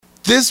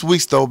This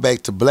week's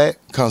Throwback to Black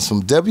comes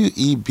from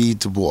W.E.B.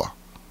 Du Bois.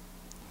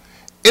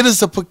 It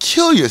is a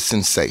peculiar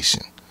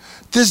sensation,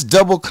 this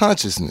double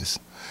consciousness,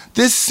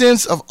 this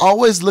sense of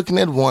always looking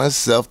at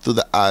oneself through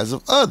the eyes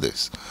of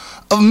others,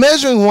 of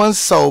measuring one's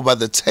soul by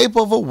the tape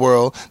of a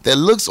world that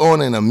looks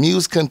on in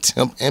amused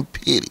contempt and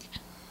pity.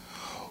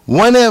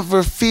 One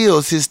ever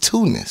feels his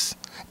two-ness,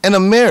 an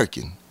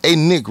American, a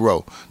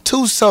Negro,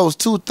 two souls,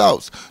 two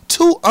thoughts,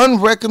 two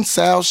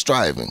unreconciled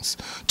strivings,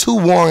 two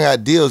warring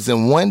ideals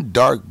in one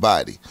dark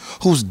body,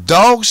 whose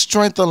dog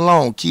strength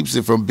alone keeps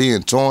it from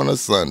being torn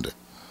asunder.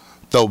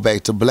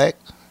 Throwback to Black,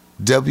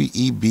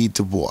 W.E.B.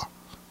 Du Bois.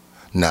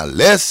 Now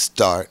let's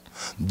start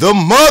the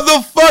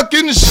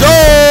motherfucking show!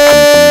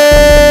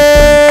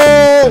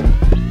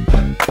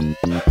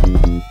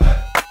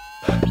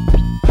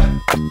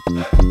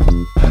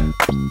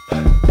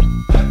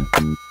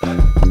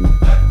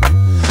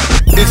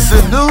 It's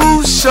a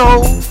new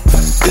show.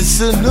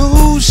 It's a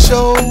new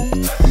show.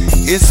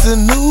 It's a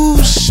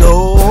new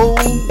show.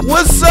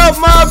 What's up,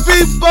 my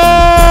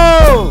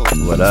people?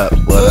 What up?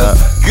 What up?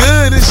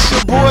 Good. It's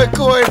your boy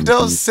Corey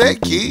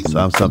Dosecki. So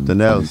I'm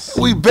something else.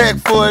 We back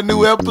for a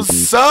new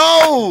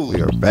episode.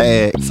 We are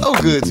back. So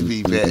good to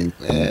be back,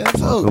 man.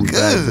 So Welcome good.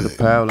 back to the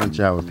Power Lunch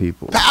Hour,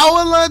 people.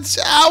 Power Lunch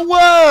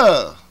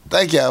Hour.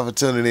 Thank y'all for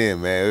tuning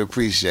in, man. We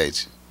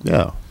appreciate you.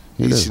 Yeah.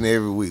 Each and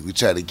every week, we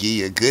try to give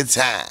you a good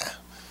time.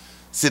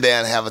 Sit down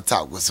and have a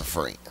talk with some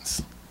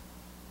friends.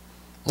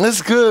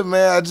 It's good,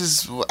 man. I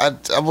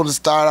want to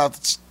start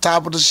off the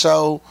top of the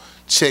show,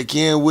 check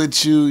in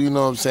with you. You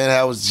know what I'm saying?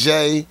 How was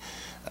Jay?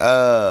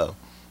 I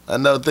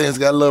know things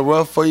got a little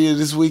rough for you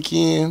this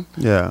weekend.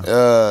 Yeah.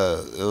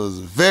 It was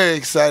a very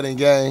exciting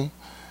game.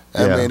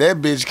 I mean, that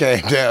bitch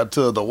came down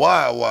to the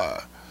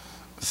wire.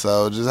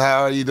 So, just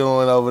how are you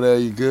doing over there?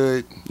 You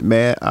good?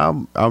 Man,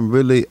 I'm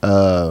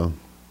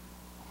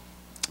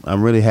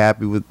really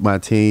happy with my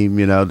team.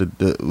 You know,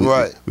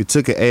 we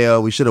took an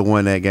L. We should have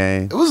won that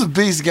game. It was a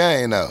beast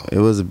game, though. It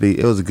was a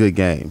good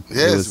game.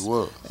 Yes, it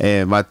was.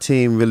 And my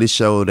team really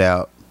showed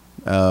out.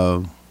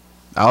 I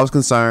was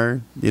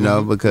concerned,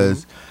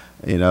 because,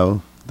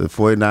 the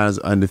 49ers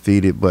are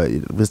undefeated, but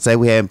let's say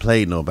we hadn't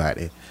played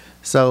nobody.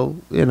 So,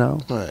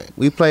 right.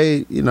 We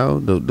played,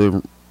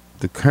 the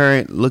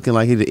current looking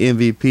like he's the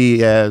MVP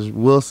as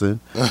Wilson,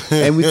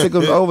 and we took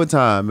him to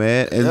overtime,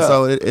 man. And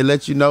so it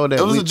lets you know that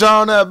it was a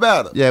drawn-out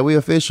battle. Yeah, we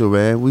official,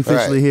 man. We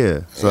officially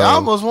here. So I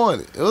almost won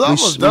it. It was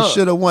almost done. We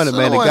should have won it,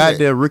 man. The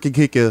goddamn rookie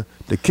kicker,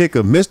 the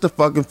kicker missed the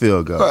fucking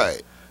field goal.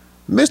 Right.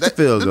 Missed the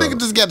field goal. The nigga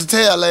just got the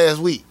tail last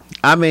week.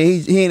 I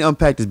mean, he ain't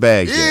unpacked his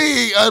bag yet.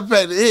 He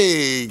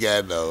ain't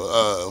got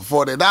no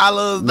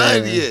 $40,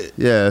 nothing yet.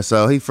 Yeah,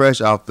 so he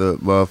fresh off the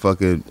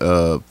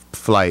motherfucking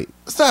flight.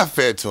 It's not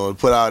fair to him to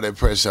put all that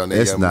pressure on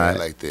that young man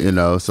like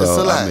that.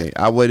 So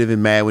I wasn't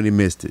even mad when he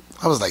missed it.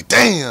 I was like,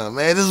 damn,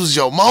 man, this was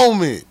your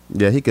moment.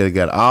 Yeah, he could have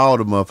got all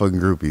the motherfucking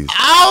groupies.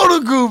 All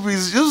the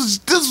groupies.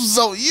 This was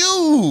on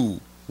you.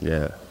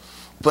 Yeah.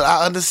 But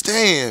I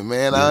understand,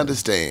 man. I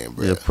understand,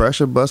 bro. Yeah,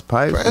 pressure bust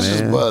pipes,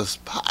 Pressure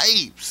bust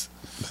pipes.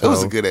 So, it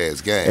was a good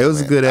ass game. It was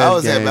a good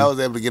ass game. I was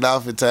able to get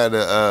off in time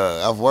to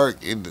off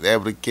work and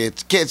able to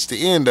catch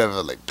the end of it. I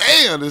was like,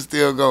 damn, it's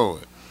still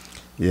going.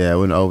 Yeah, it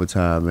went to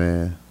overtime,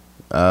 man.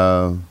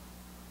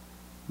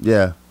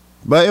 Yeah,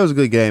 but it was a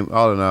good game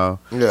all in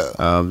all. Yeah,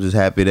 I'm just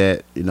happy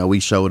that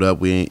we showed up.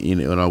 We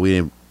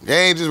didn't.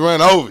 They ain't just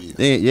run over you.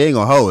 You ain't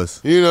gonna hold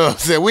us. You know what I'm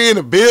saying? We in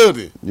the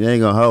building. You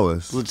ain't gonna hold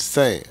us. That's what you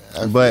saying?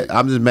 But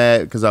I'm just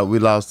mad because we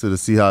lost to the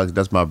Seahawks.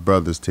 That's my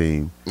brother's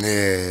team.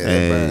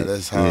 Yeah,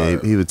 that's hard. Yeah,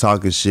 he was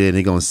talking shit. And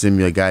he gonna send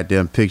me a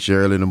goddamn picture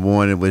early in the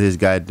morning with his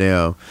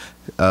goddamn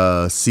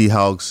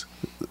Seahawks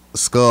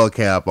skull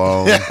cap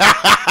on.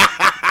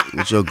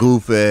 With your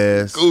goof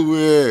ass.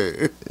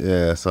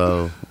 Yeah,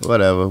 so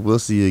whatever. We'll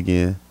see you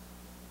again.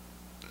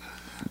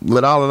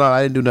 But all in all,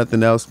 I didn't do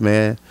nothing else,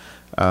 man.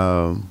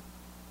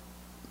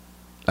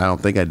 I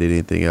don't think I did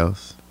anything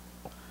else.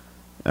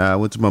 I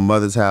went to my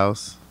mother's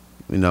house,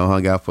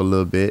 hung out for a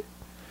little bit.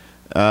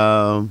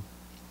 That's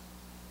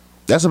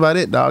about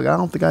it, dog. I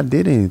don't think I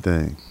did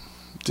anything.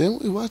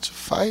 Didn't we watch a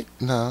fight?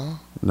 No.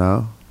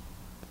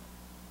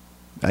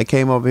 I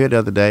came over here the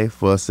other day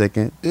for a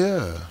second.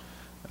 Yeah.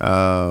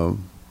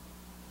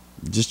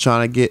 Just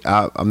trying to get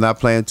out. I'm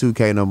not playing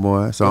 2K no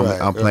more, so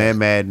I'm playing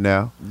Madden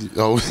now.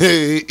 Oh,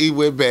 he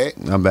went back.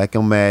 I'm back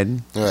on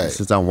Madden. Right.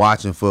 Since I'm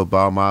watching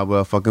football, might as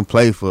well fucking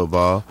play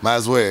football. Might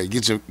as well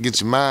get your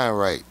mind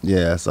right.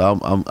 Yeah, so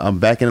I'm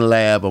back in the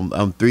lab.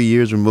 I'm 3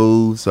 years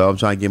removed, so I'm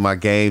trying to get my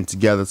game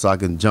together so I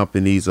can jump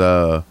in these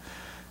season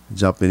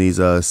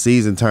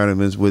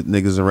tournaments with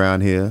niggas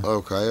around here.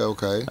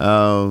 Okay.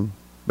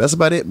 That's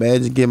about it,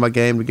 man. Just get my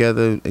game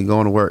together and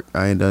going to work.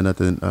 I ain't done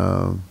nothing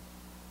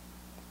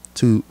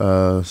too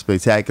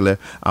spectacular.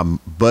 I'm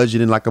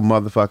budgeting like a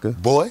motherfucker.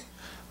 Boy.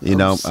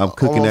 I'm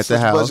cooking at the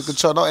house. Budget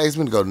control. Don't ask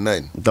me to go to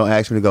nothing. Don't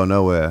ask me to go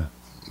nowhere.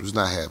 It's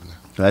not happening.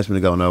 Don't ask me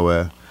to go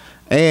nowhere.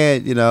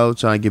 And, trying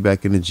to get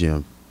back in the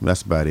gym.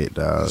 That's about it,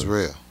 dog. That's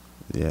real.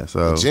 Yeah,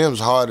 so. The gym's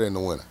harder in the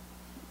winter.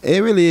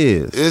 It really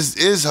is.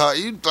 It's hard.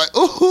 You like,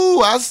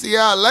 ooh, I see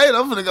y'all later.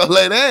 I'm gonna go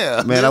lay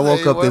down. Man, I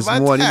woke up this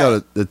morning. You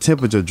know, the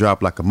temperature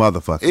dropped like a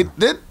motherfucker.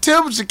 The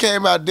temperature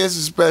came out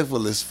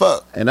disrespectful as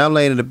fuck. And I'm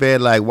laying in the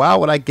bed like, why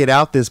would I get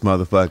out this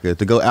motherfucker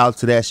to go out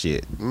to that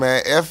shit?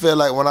 Man, I feel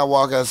like when I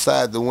walk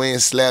outside, the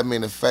wind slapped me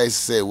in the face and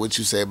said, "What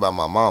you say about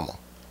my mama?"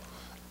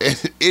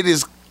 It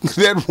is.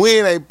 That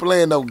wind ain't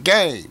playing no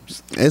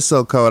games. It's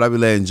so cold. I be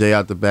letting Jay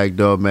out the back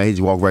door, man. He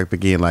just walk right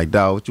back in like,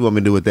 dog, what you want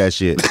me to do with that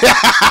shit?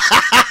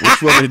 What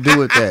you want me to do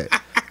with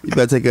that? You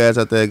better take your ass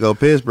out there and go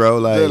piss, bro.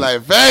 Like, they're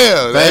like,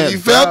 fam, you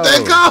felt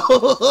that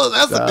cold?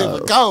 That's a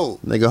different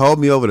cold. Nigga, hold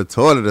me over the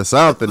toilet or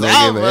something,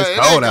 nigga. Man,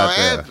 it's cold out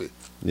there. Happen.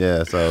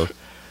 Yeah, so,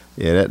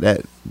 yeah,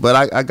 that.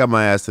 But I got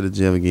my ass to the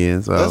gym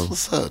again. So that's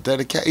what's up.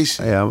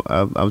 Dedication. Hey,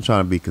 I'm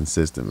trying to be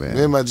consistent, man.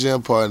 Me and my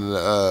gym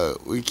partner,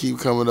 we keep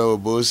coming up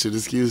with bullshit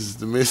excuses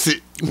to miss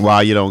it.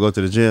 Why you don't go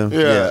to the gym?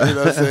 Yeah. You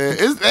know what I'm saying?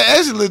 It's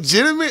actually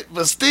legitimate,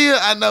 but still,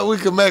 I know we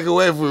can make it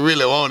way if we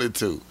really wanted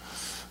to.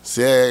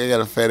 See, I got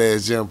a fat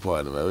ass gym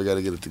partner, man. We got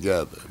to get it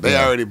together. They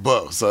already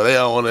booked, so they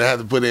don't want to have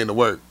to put in the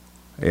work.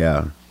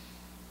 Yeah.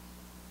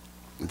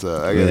 So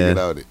I got to get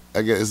out it.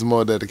 It's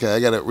more dedication. I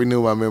got to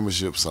renew my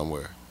membership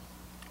somewhere.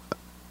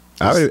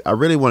 I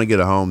really want to get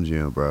a home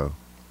gym, bro.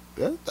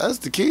 That's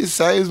the key.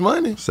 Saves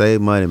money. Save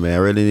money, man. I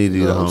really need to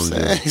get a home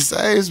gym.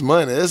 Saves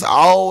money. It's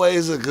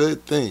always a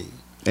good thing.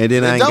 And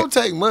then it don't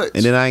take much.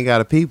 And then I ain't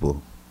got a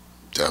people.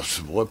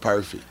 Boy,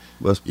 perfect.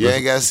 You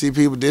ain't got to see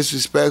people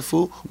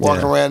disrespectful,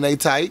 walking around they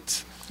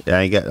tights. Yeah,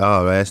 I ain't got.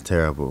 Oh, that's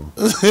terrible.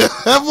 That's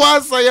why I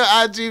saw your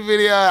IG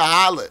video and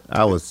hollered.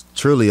 I was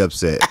truly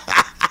upset.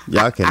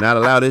 Y'all cannot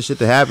allow this shit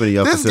to happen in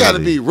your facility. There's got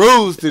to be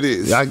rules to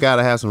this. Y'all got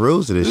to have some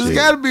rules to this shit. There's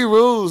got to be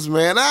rules,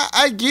 man.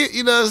 I get,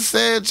 you know what I'm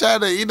saying, trying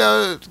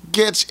to,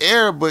 catch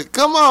air, but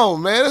come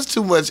on, man. That's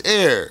too much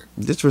air.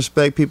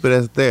 Disrespect people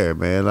that's there,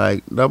 man.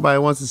 Like, nobody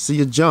wants to see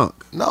your junk.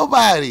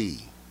 Nobody.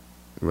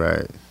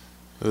 Right.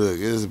 Look,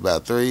 it's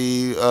about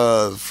 3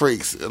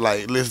 freaks,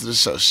 like, listen to the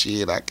show.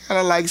 Shit, I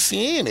kind of like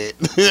seeing it.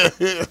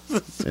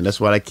 And that's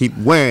why they keep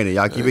wearing it.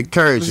 Y'all keep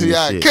encouraging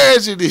this shit.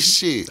 Encouraging this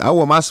shit. I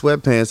wore my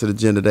sweatpants to the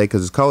gym today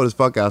because it's cold as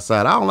fuck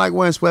outside. I don't like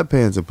wearing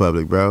sweatpants in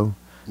public, bro.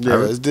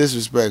 Yeah, it's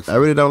disrespectful. I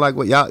really don't like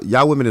what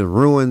y'all women is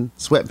ruin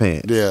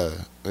sweatpants.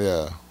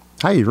 Yeah.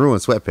 How you ruin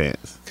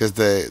sweatpants? Because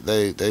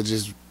they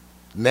just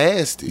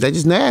nasty. They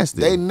just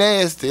nasty. They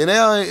nasty. And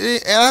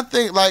I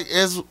think, like,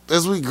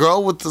 as we grow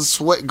with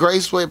the gray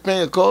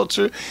sweatpants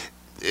culture,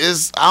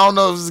 I don't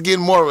know if it's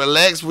getting more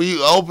relaxed where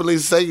you openly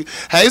say,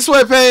 "Hey,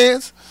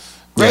 sweatpants,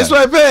 gray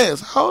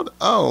sweatpants." Hold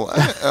on,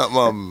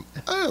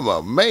 I am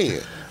a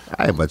man.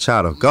 I am a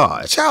child of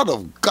God. Child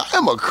of God.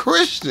 I'm a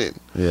Christian.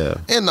 Yeah.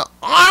 In the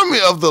army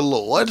of the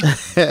Lord.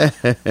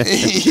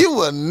 You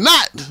will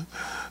not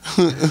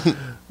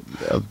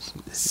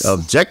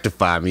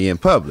objectify me in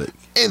public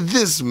in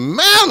this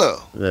manner.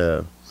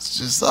 Yeah. It's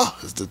just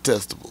it's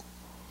detestable.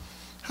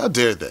 How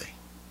dare they?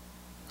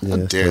 How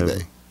dare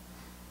they?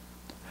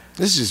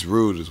 It's just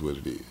rude is what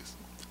it is.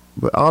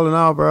 But all in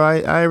all, bro,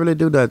 I ain't really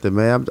do nothing,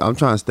 man. I'm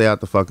trying to stay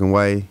out the fucking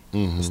way.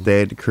 Mm-hmm.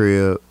 Stay at the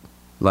crib.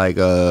 Like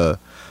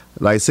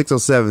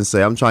 607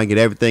 say, I'm trying to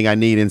get everything I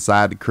need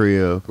inside the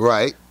crib.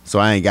 Right. So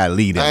I ain't got to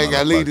leave that. I ain't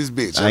got to leave this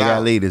bitch. I ain't got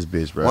to leave this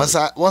bitch, bro.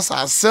 Once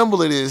I assemble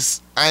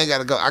this, I ain't got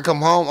to go. I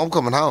come home, I'm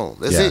coming home.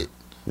 That's it.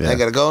 Yeah. I ain't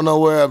got to go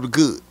nowhere. I'm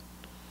good.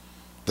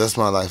 That's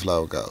my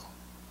lifelong goal.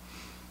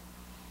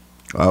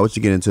 What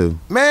you get into?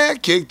 Man, I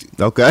kicked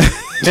it. Okay.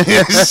 Shit,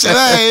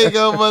 I ain't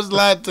gonna much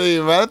lie to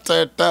you, man. I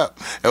turned up.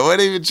 And what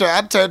even try?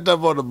 I turned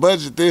up on the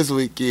budget this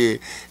weekend,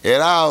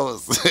 and I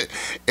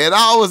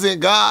was in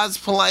God's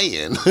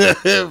plan. For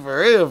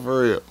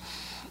real.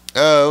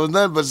 It was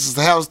nothing but just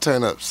house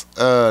turn-ups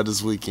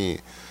this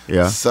weekend.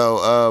 Yeah.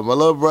 So my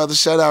little brother,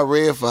 shout out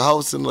Red for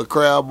hosting the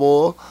crowd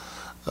boil.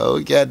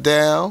 We got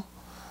down.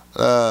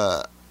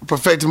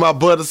 Perfected my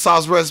butter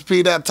sauce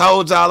recipe that I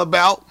told y'all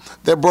about.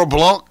 That Beurre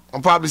Blanc.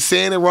 I'm probably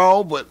saying it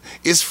wrong, but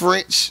it's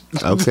French.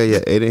 Okay, yeah,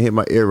 it didn't hit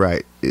my ear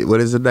right. What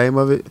is the name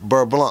of it?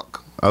 Beurre Blanc.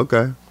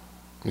 Okay.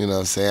 You know what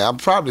I'm saying? I'm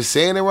probably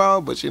saying it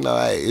wrong, but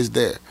hey, it's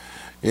there.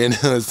 You know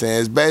what I'm saying?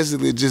 It's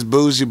basically just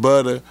bougie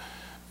butter,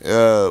 with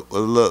a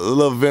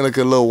little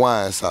vinegar, a little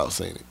wine sauce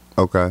in it.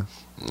 Okay.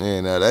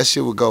 And that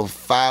shit would go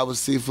fire with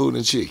seafood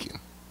and chicken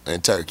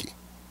and turkey.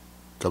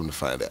 Come to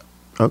find out.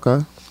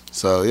 Okay.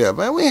 So, yeah,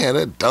 man, we had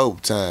a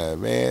dope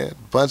time, man.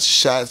 Bunch of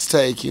shots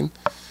taken.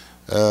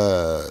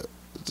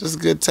 Just a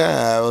good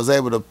time. I was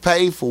able to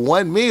pay for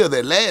one meal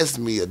that lasts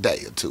me a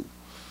day or two.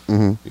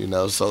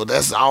 Mm-hmm. So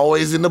that's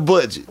always in the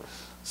budget.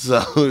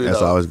 So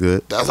that's always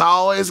good. That's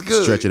always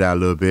good. Stretch it out a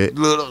little bit.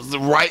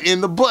 Right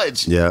in the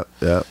budget.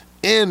 Yeah.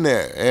 In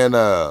there. And,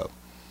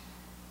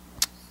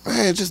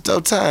 man, just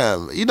dope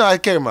time. I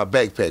carry my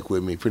backpack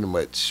with me pretty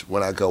much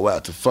when I go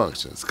out to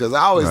functions because I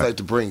always like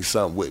to bring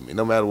something with me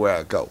no matter where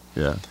I go.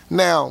 Yeah.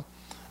 Now,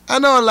 I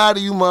know a lot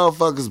of you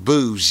motherfuckers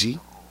bougie.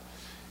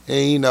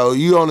 And,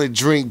 you only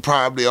drink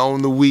probably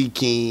on the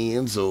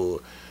weekends or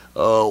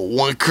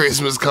one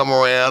Christmas come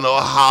around or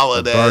a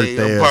holiday,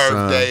 a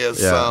birthday or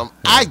something.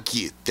 Yeah. I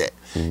get that.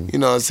 Mm-hmm. You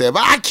know what I'm saying?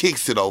 But I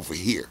kicks it over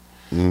here.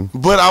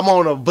 but I'm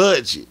on a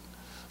budget.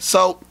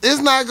 So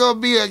it's not gonna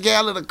be a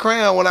gallon of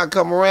Crown when I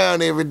come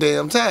around every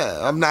damn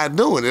time. I'm not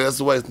doing it. That's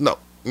the way. No.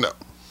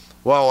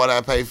 Why would I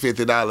pay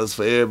 $50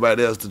 for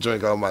everybody else to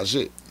drink all my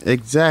shit?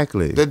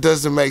 Exactly. That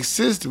doesn't make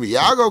sense to me.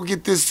 Y'all go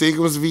get this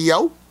Seagram's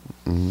VO.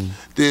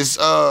 This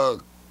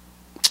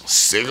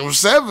Seagram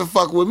 7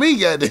 fuck with me,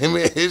 goddamn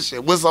it. This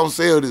shit. What's on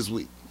sale this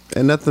week?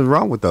 And nothing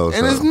wrong with those.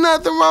 And there's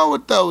nothing wrong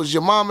with those.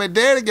 Your mom and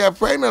daddy got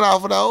pregnant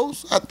off of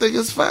those. I think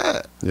it's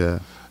fine. Yeah.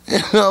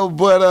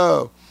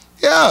 But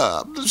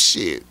yeah,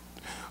 shit.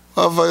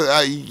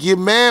 Motherfucker, you get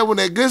mad when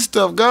that good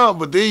stuff gone,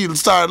 but then you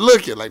start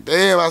looking like,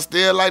 damn, I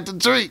still like to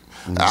drink.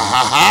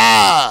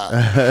 Now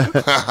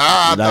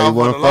you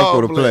want to fuck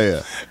with a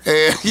player.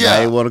 Yeah.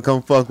 Now you want to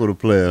come fuck with a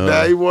player. Huh?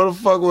 Now you want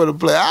to fuck with a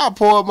player. I'll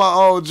pour up my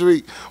own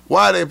drink.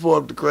 Why they pour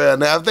up the Crown?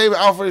 Now, if they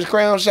offer his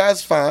Crown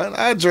shots, fine.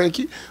 I drink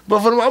it.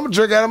 But for them, I'm going to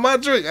drink out of my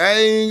drink. I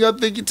ain't going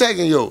to think you're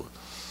taking yours.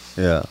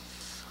 Yeah.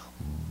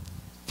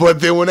 But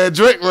then when that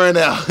drink run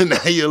out,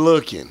 now you're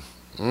looking.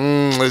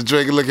 This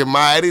drink is looking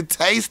mighty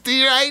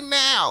tasty right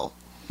now.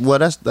 Well,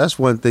 that's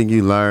one thing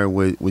you learn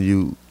when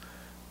you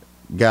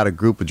got a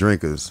group of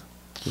drinkers.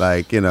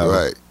 Like,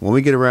 right. When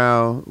we get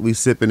around, we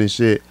sipping and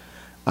shit.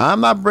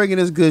 I'm not bringing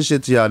this good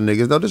shit to y'all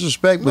niggas. No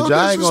disrespect, but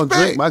y'all ain't gonna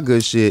drink my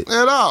good shit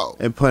at all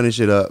and punish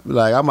it up.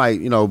 Like, I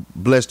might,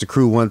 bless the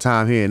crew one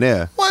time here and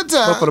there. One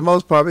time. But for the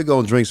most part, we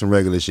gonna drink some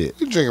regular shit.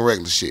 You drinking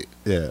regular shit.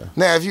 Yeah.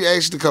 Now, if you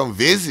actually come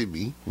visit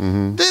me,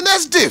 then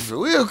that's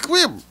different.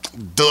 We'll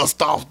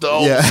dust off the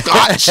old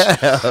scotch.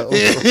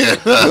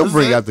 We'll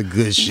bring out the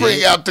good shit.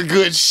 Bring out the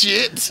good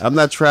shit. I'm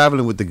not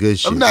traveling with the good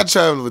shit. I'm not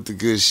traveling with the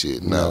good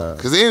shit, no.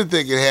 Because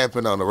anything can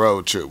happen on a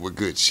road trip with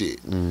good shit.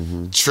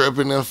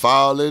 Tripping and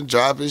falling,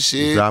 dropping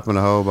shit. Dropping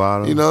the whole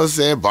bottle. You know what I'm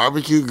saying?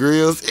 Barbecue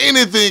grills.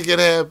 Anything can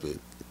happen.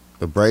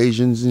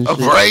 Abrasions and shit.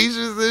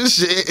 Abrasions and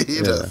shit.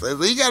 You know what I'm saying?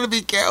 So you got to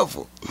be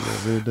careful.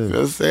 Yeah, really do. You know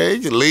what I'm saying?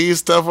 You can leave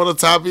stuff on the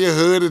top of your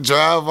hood and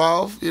drive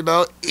off.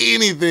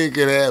 Anything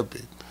can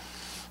happen.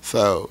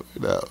 So,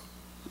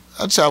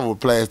 I travel with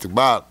plastic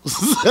bottles.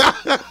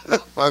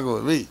 Fucking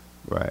with me.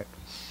 Right.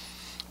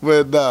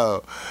 But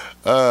no,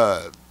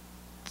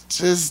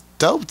 just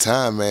dope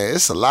time, man.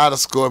 It's a lot of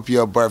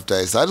Scorpio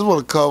birthdays. So I just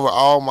want to cover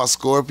all my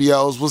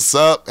Scorpios. What's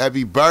up?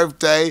 Happy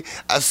birthday.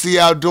 I see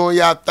y'all doing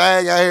y'all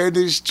thing out here in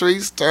these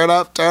streets. Turn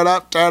up, turn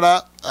up, turn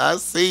up. I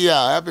see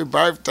y'all. Happy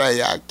birthday.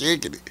 Y'all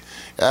kicking it.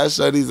 Y'all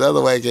show these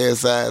other whack ass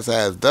signs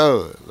how it's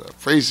done. I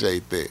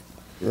appreciate that.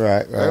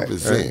 Right.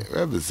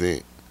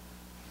 Represent.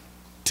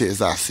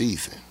 'Tis our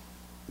season.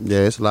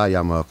 Yeah, it's a lot of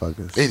y'all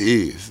motherfuckers. It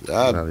is.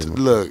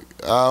 Look,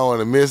 I don't want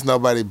to miss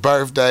nobody's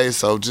birthday,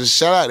 so just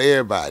shout out to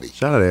everybody.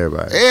 Shout out to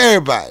everybody.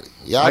 Everybody.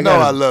 Y'all know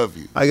I love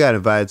you. I got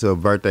invited to a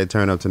birthday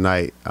turn up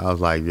tonight. I was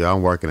like, yo,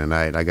 I'm working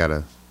tonight. I got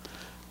a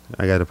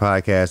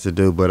podcast to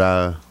do, but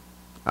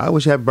I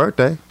wish you happy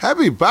birthday.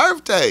 Happy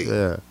birthday.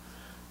 Yeah.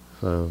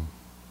 So,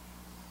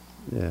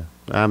 yeah.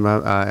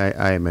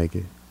 I ain't make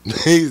it.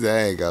 He said,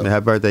 I ain't go.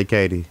 Happy birthday,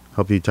 Katie.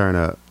 Hope you turn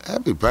up.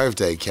 Happy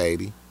birthday,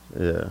 Katie.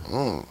 Yeah.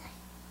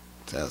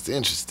 Sounds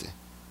interesting.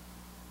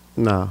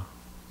 No.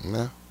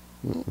 No?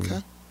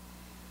 Okay.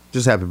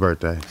 Just happy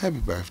birthday. Happy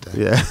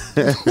birthday. Yeah.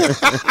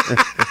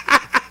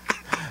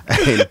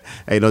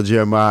 ain't no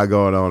Jeremiah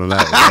going on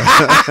tonight.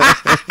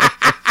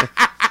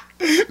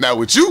 Not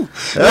with you.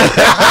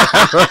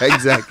 Right,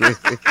 exactly.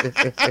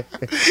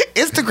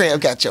 Instagram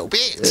got your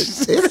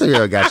bitch.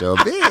 Instagram got your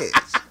bitch.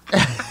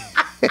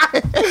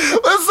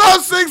 What's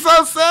up,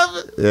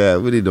 607? Yeah,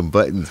 we need them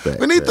buttons back.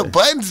 We need the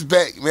buttons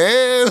back,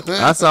 man.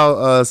 I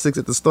saw 6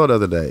 at the store the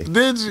other day.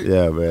 Did you?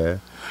 Yeah,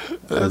 man.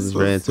 I just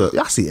ran to it.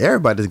 Y'all see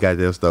everybody this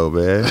goddamn store,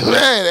 man.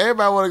 Man,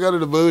 everybody want to go to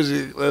the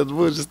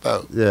bougie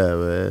store. Yeah,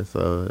 man.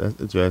 So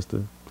that's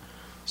interesting.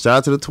 Shout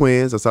out to the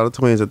twins. I saw the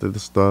twins at the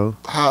store.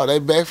 Oh, they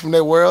back from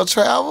their world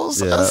travels?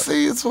 Yeah. I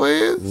see you,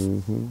 twins.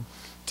 Mm-hmm.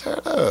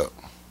 Turn up.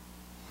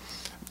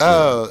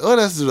 What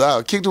else do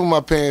I kicked with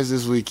my parents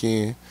this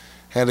weekend.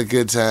 Had a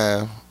good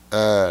time.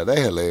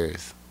 They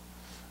hilarious.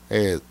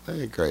 They're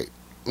great.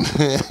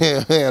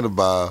 They had a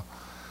ball.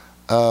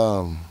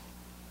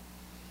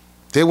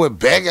 They went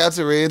back out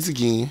to Reds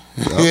again.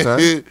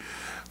 Okay.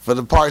 For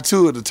the part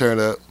 2 of the turn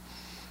up.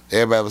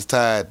 Everybody was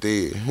tired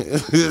there.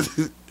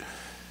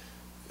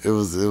 It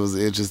was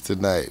an interesting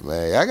night,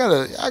 man.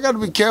 I gotta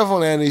be careful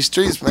down these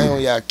streets, man,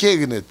 when y'all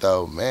kicking it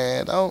though,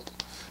 man.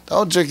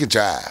 Don't drink and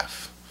drive.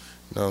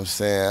 You know what I'm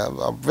saying?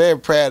 I'm very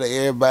proud of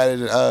everybody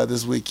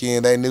this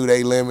weekend. They knew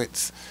their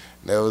limits.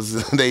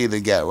 They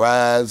either got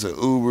rides or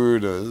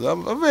Ubered.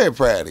 I'm very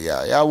proud of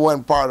y'all. Y'all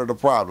wasn't part of the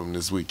problem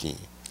this weekend.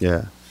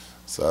 Yeah.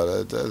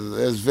 So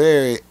that's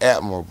very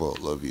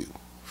admirable of you,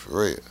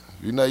 for real.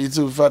 You know you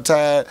too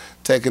tired,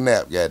 take a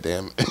nap,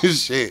 goddamn it.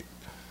 Shit,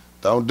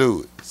 don't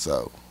do it.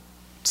 So,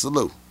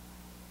 salute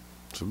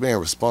for being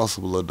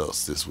responsible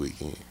adults this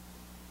weekend.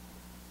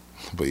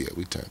 But yeah,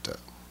 we turned up.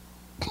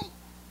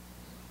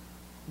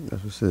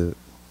 That's what's it.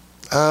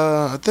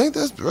 I think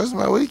that's the rest of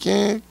my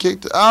weekend.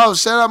 Oh,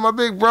 shout out my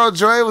big bro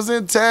Dre was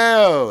in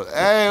town.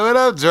 Hey, what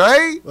up,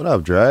 Dre? What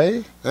up,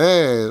 Dre?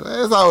 Man,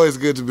 it's always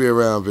good to be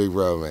around big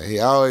bro, man. He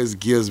always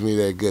gives me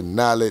that good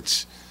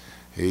knowledge.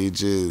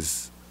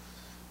 He's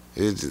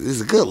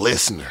a good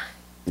listener.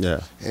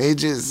 Yeah.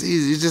 And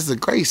he's just a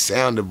great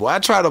sounding boy. I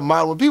try to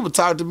model. When people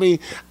talk to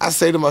me, I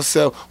say to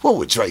myself, what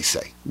would Dre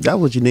say? That's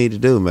what you need to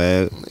do,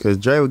 man. Because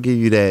Dre will give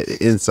you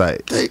that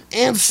insight. The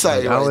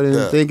insight I wasn't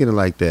even thinking it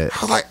like that.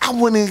 I was like, I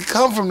wouldn't even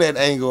come from that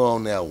angle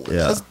on that one.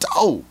 Yeah. That's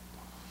dope.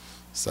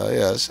 So,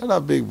 yeah, shout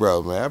out big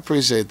bro, man. I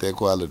appreciate that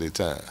quality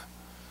time.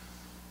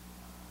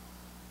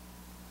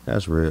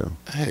 That's real.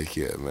 Heck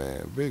yeah,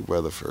 man. Big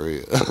brother for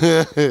real.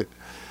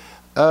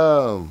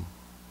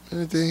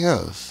 Anything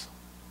else?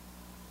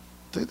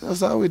 I think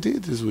that's all we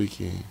did this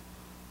weekend.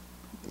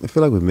 I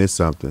feel like we missed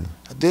something.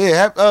 I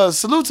did.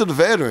 Salute to the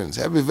veterans.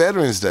 Happy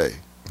Veterans Day.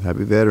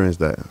 Happy Veterans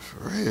Day.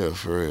 For real,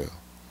 for real.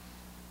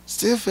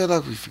 Still feel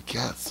like we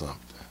forgot something.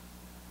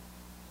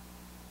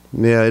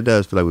 Yeah, it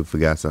does feel like we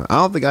forgot something. I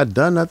don't think I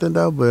done nothing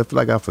though, but I feel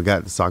like I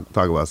forgot to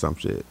talk about some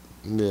shit.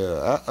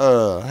 Yeah,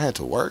 I had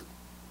to work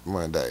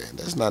Monday.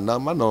 That's not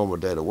my normal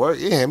day to work.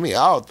 It had me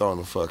all thrown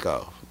the fuck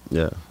off.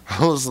 Yeah.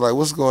 I was like,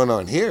 what's going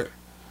on here?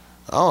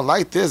 I don't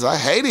like this. I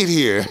hate it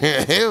here.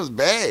 It was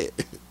bad.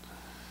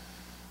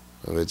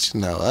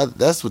 But,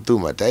 that's what threw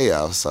my day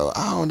off, so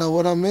I don't know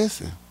what I'm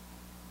missing.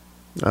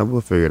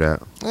 We'll figure it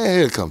out. Yeah,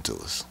 it'll come to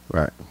us.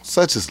 Right.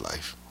 Such is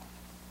life.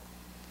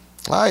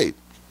 All right.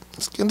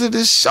 Let's get into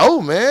this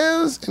show,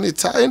 man.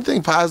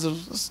 Anything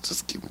positive, let's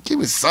just give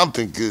me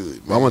something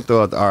good, man. I want to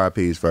throw out the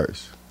RIPs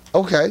first.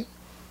 Okay.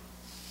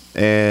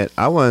 And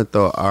I want to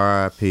throw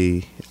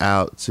RIP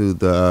out to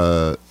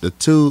the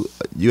two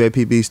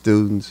UAPB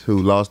students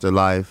who lost their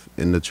life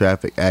in the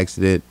traffic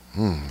accident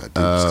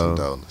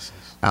condolences.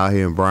 Out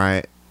here in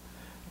Bryant.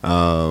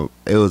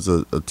 It was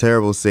a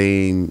terrible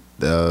scene.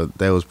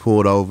 They was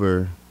pulled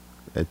over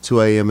at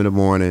 2 a.m. in the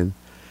morning,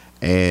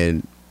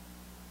 and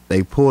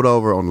they pulled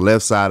over on the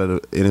left side of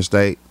the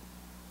interstate,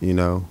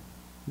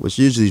 which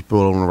usually is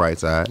pulled on the right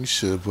side. You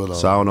should put on.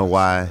 So I don't know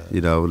why,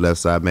 left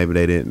side. Maybe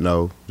they didn't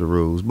know the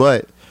rules.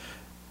 But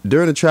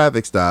during the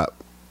traffic stop,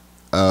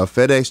 a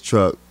FedEx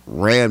truck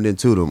rammed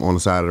into them on the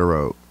side of the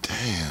road.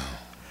 Damn.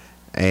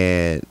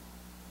 And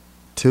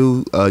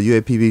two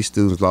UAPB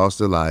students lost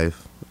their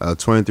life.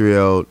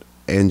 23-year-old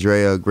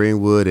Andrea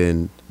Greenwood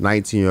and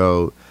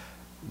 19-year-old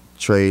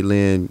Trey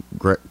Lynn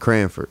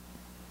Cranford.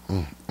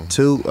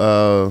 Two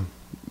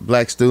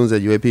black students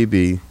at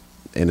UAPB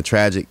in a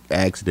tragic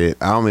accident.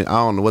 I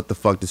don't know what the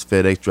fuck this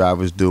FedEx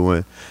driver's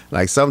doing.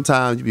 Like,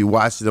 sometimes you be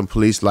watching them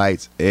police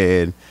lights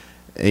and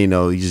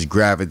you just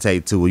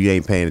gravitate to it. You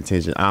ain't paying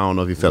attention. I don't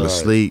know if you fell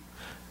asleep,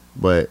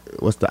 but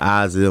what's the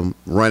odds of them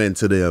running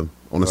to them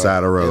on the side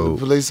of the road? And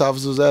the police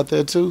officers out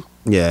there too?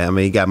 Yeah,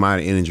 he got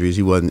minor injuries.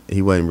 He wasn't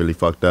really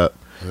fucked up.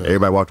 Yeah.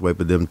 Everybody walked away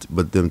but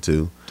them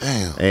two.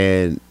 Damn.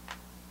 And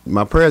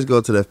my prayers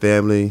go to their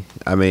family.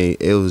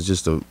 It was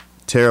just a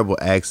terrible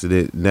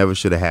accident. Never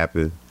should have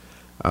happened.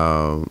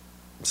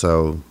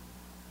 So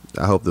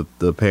I hope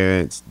the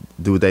parents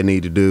do what they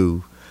need to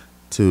do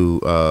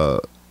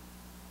to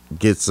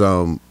get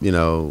some,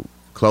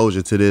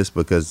 closure to this,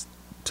 because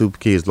two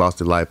kids lost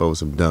their life over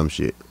some dumb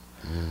shit.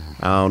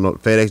 I don't know.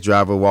 FedEx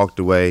driver walked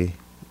away.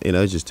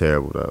 It's just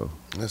terrible though.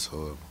 That's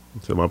horrible.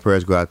 So my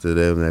prayers go out to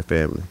them and their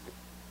family.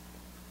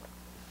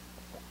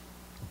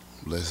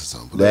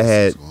 They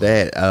had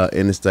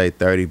Interstate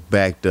 30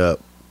 backed up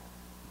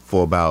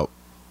for about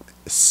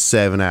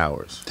 7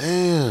 hours.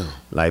 Damn.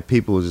 Like,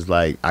 people was just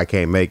like, I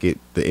can't make it.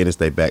 The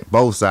interstate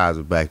both sides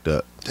were backed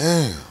up.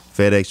 Damn.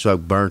 FedEx truck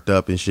burnt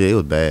up and shit. It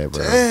was bad,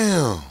 bro.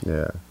 Damn.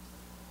 Yeah.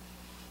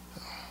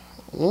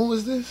 When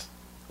was this?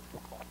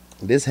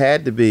 This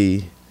had to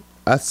be,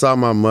 I saw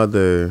my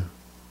mother,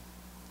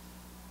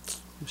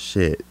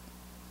 shit.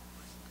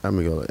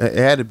 It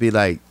had to be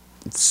like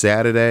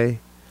Saturday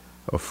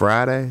or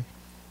Friday.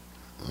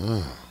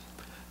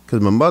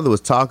 Because my mother was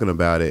talking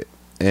about it.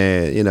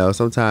 And,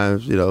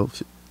 sometimes,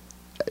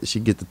 she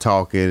get to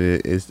talking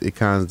and it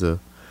kind of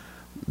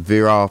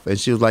veer off. And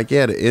she was like,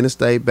 yeah, the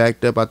interstate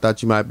backed up. I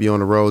thought you might be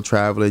on the road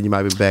traveling. You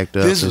might be backed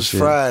up. This was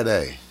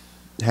Friday.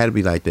 It had to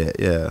be like that,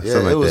 yeah.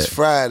 Yeah, it was that.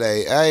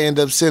 Friday. I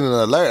ended up sending an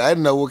alert. I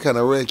didn't know what kind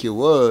of wreck it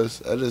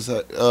was. I just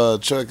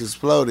heard truck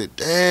exploded.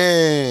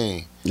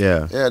 Dang.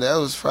 Yeah. Yeah, that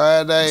was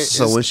Friday.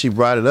 So when she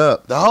brought it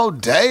up, the whole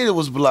day it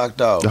was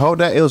blocked off. The whole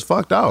day it was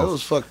fucked off. It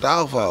was fucked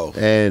off.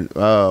 And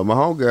my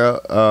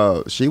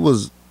homegirl,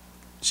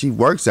 she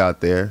works out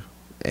there,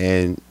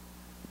 and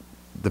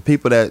the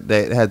people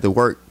that had to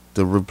work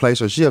to replace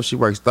her shift, she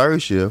works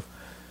third shift,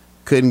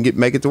 couldn't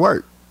make it to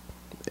work.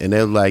 And they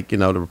were like, the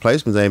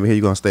replacements ain't here,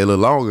 you're going to stay a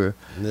little longer.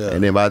 Yeah.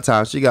 And then by the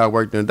time she got to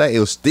work during the day, it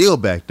was still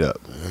backed up.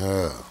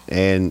 Yeah.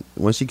 And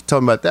when she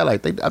told me about that, I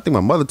think my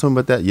mother told me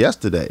about that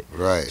yesterday.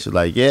 Right. She's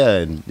like, yeah,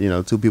 and,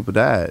 two people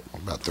died.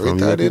 About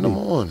 3:30 in the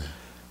morning.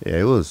 Yeah,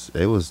 it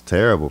was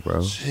terrible,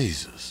 bro.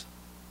 Jesus.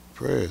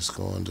 Prayers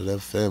going to their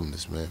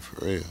families, man,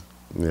 for real.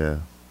 Yeah.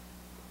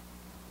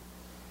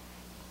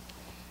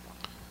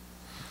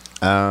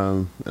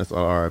 That's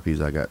all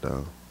RIPs I got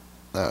though.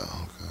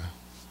 Oh, okay.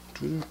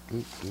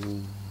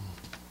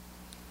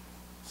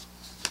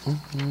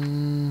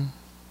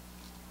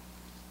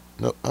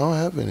 No, I don't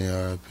have any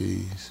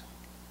RIPs.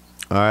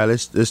 All right,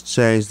 let's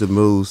change the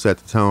mood, set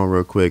the tone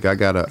real quick. I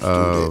got a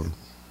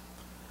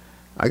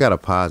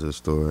positive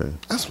story.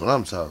 That's what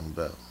I'm talking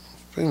about.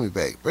 Bring me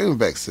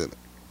back, Senate.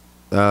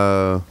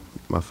 My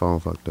phone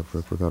fucked up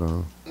real quick. Hold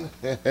on.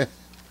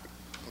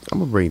 I'm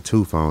gonna bring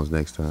 2 phones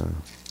next time.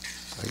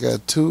 I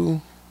got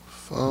 2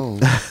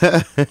 phones.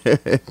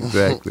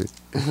 Exactly.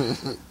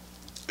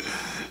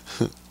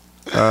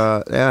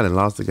 I done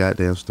lost the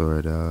goddamn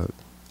story, dog.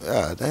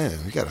 Ah,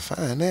 damn, you gotta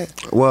find that.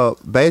 Well,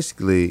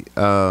 basically,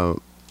 the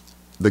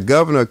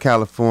governor of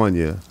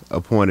California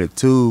appointed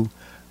 2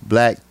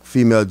 black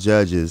female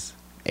judges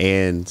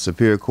in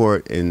Superior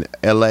Court in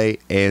L.A.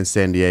 and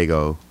San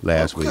Diego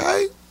last week.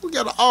 Okay, we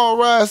got an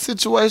all-right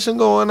situation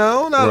going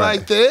on. I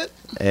like that.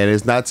 And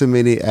it's not too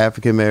many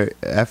African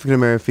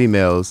American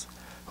females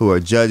who are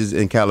judges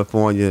in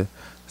California.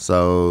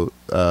 So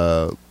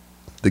the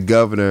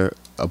governor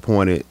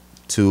appointed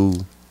 2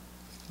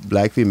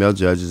 black female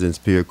judges in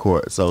Superior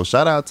Court. So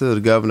shout out to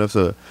the governor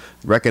for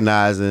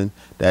recognizing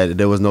that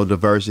there was no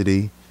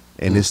diversity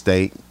in his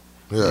state.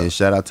 Yeah. And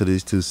shout out to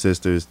these 2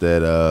 sisters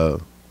that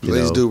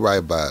please do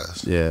right by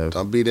us. Yeah.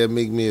 Don't be that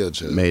Meek Mill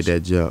judge. Made that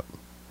jump.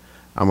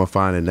 I'm gonna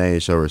find a name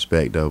and show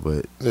respect though,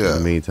 but in the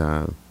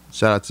meantime,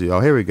 shout out to you.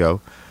 Oh, here we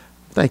go.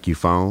 Thank you,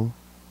 phone.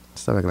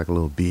 Stop acting like a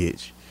little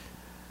bitch.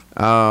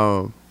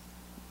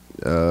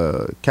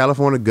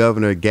 California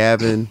Governor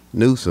Gavin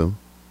Newsom.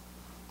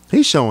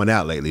 He's showing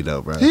out lately,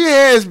 though, bro. He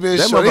has been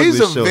showing. He's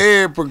a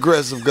very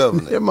progressive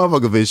governor. That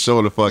motherfucker been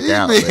showing the fuck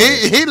out, man.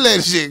 He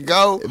let shit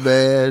go.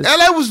 Man.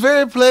 LA was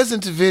very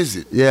pleasant to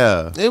visit.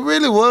 Yeah. It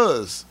really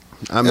was.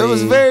 I mean, it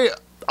was very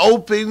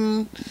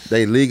open.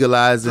 They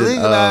legalizing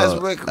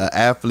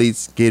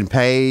athletes getting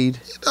paid.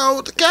 You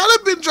know, Cali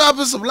been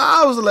dropping some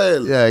lives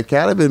lately. Yeah,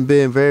 Cali been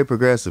being very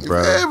progressive, bro.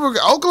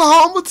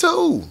 Oklahoma,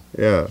 too.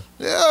 Yeah.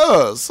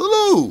 Yeah,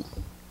 salute.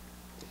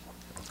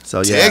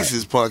 So yeah,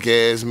 Texas punk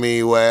ass,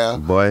 meanwhile,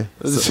 boy.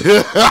 We're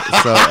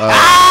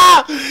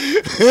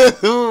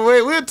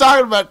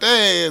talking about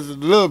that ass a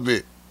little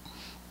bit.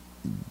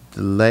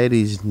 The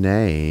lady's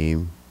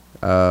name,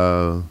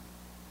 why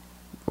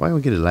don't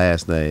we get a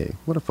last name?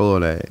 What a full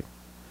name?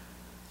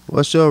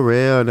 What's your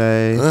real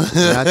name?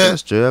 Not your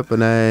stripper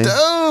name.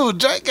 Dude,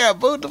 Drake got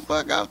booed the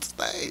fuck off the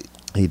stage.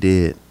 He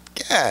did.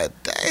 God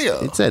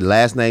damn. It said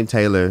last name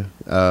Taylor.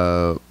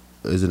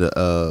 Is it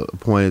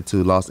appointed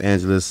to Los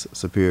Angeles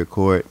Superior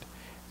Court,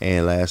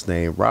 and last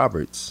name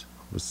Roberts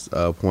was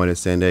appointed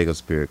San Diego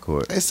Superior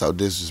Court. They so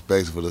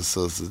disrespectful to the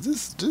sisters.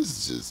 This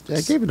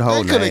just give it the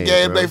whole name. They could have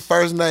gave their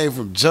first name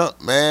from jump,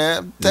 man.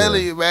 I'm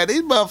telling you, man,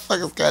 these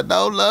motherfuckers got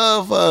no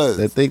love for us.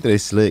 They think they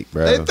slick,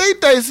 bro. They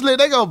think they slick.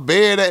 They gonna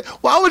bury that.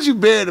 Why would you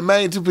bury the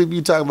main 2 people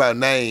you talking about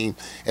name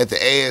at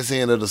the ass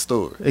end of the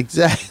story?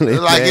 Exactly.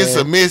 Like it's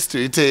a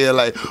mystery tale.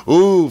 Like,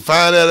 ooh,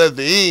 find out at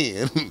the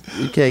end.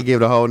 You can't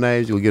give the whole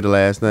name. You will give the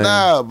last name.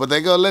 No, but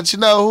they gonna let you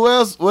know who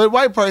else. What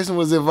white person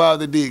was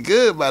involved that did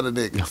good by the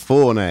nigga.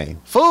 Full name.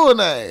 Full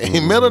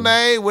name. Middle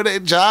name, where they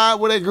job,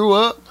 where they grew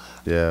up.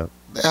 Yeah.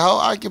 That whole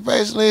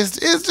occupation is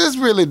just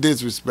really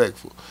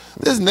disrespectful.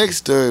 This next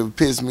story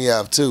pissed me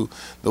off too.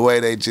 The way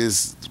they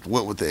just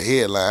went with the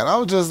headline. I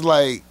was just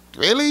like,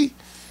 really?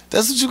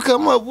 That's what you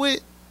come up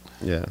with?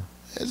 Yeah.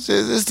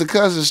 It's the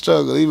constant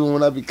struggle. Even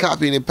when I be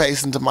copying and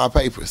pasting to my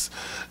papers,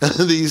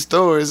 these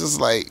stories, it's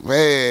like,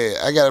 man,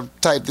 I gotta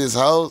copy this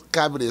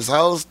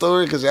whole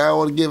story because y'all don't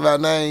want to give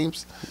out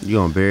names. You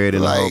gonna bury it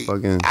in like, the whole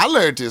fucking. I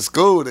learned in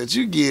school that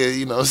you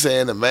give,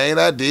 saying the main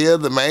idea,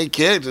 the main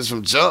characters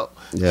from jump.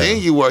 Yeah. Then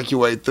you work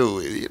your way through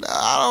it.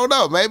 I don't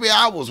know. Maybe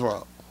I was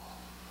wrong.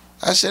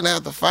 I shouldn't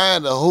have to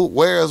find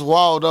where's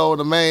Waldo in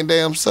the main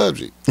damn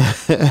subject.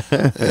 You know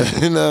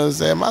what I'm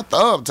saying? My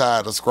thumb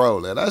tired of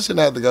scrolling. I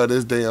shouldn't have to go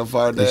this damn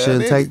far down. It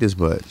shouldn't take this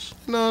much.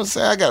 You know what I'm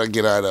saying? I gotta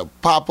get out of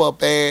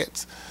pop-up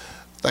ads.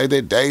 Like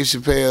that Dave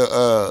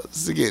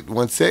Chappelle to get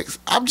 1 6.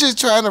 I'm just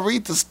trying to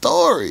read the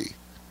story.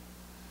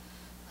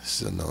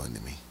 It's annoying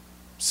to me.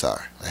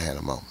 Sorry, I had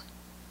a moment.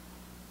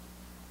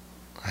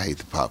 I hate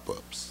the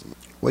pop-ups.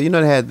 Well,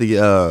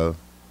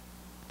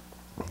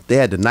 they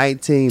had the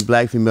 19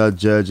 black female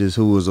judges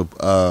who was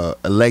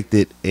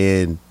elected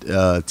in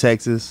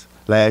Texas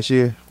last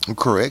year.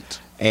 Correct.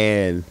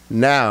 And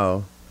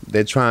now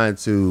they're trying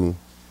to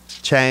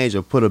change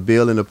or put a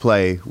bill into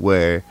play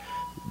where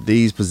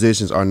these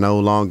positions are no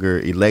longer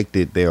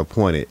elected, they're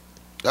appointed.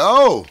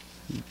 Oh.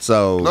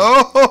 So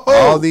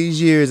all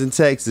these years in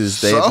Texas,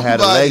 they've had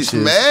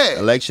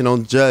election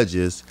on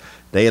judges.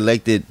 They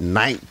elected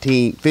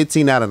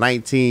 15 out of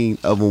 19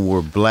 of them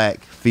were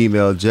black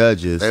female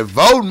judges. Their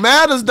vote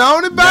matters,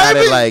 don't it, baby? Now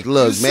they're like,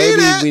 look,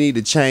 maybe we need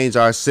to change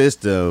our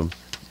system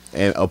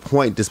and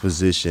appoint this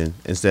position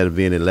instead of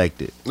being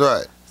elected.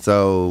 Right.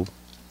 So,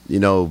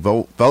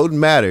 voting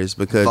matters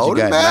because you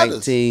got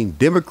 19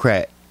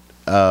 Democrat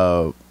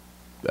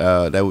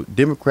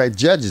Democrat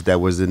judges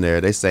that was in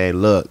there. They saying,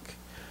 look,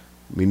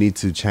 We need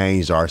to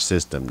change our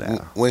system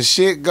now. When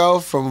shit go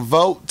from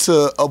vote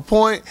to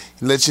appoint,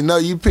 let you know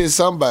you piss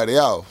somebody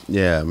off.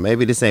 Yeah,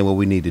 maybe this ain't what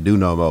we need to do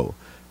no more.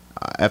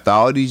 After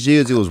all these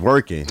years, it was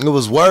working. It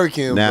was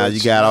working. Now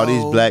you got all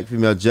these black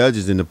female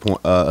judges in the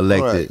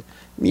elected.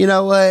 Right. You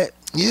know what?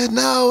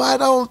 I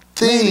don't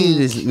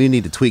think we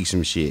need to tweak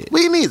some shit.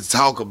 We need to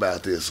talk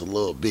about this a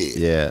little bit.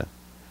 Yeah.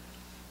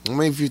 I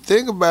mean, if you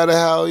think about it,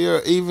 how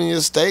even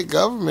your state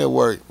government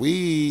work,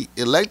 we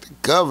elect a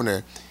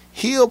governor.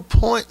 He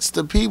appoints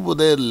the people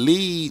that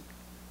lead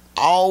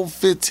all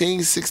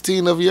 15,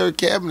 16 of your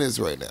cabinets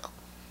right now.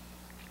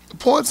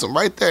 Appoints them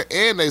right there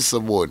and they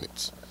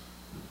subordinates.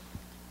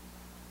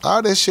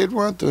 All that shit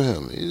run through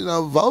him.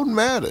 Voting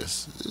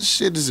matters. This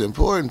shit is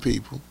important,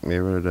 people. It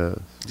really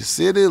does. Your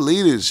city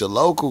leaders, your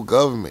local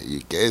government,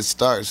 it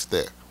starts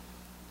there.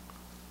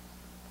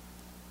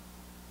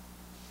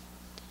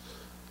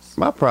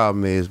 My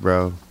problem is,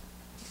 bro,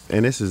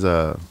 and this is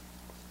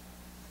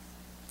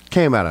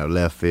came out of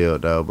left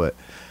field though, but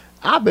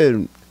I've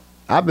been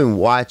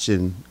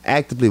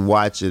actively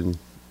watching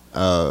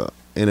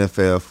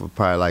NFL for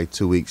probably like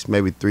 2 weeks,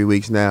 maybe 3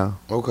 weeks now.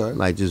 Okay.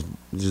 Like just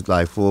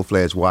like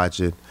full-fledged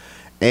watching.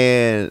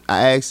 And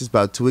I asked this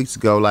about 2 weeks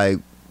ago, like,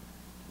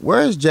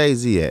 where's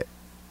Jay-Z at?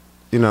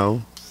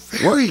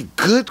 Very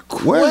good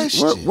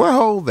question. Where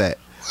Hov at?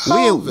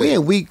 We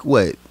in week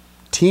what?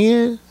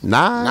 10?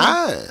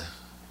 9?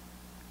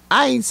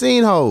 I ain't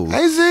seen Hov.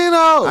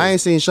 I ain't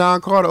seen Sean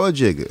Carter or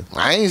Jigga.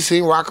 I ain't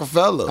seen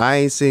Rockefeller. I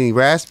ain't seen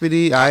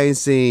Raspity. I ain't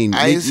seen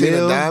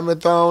a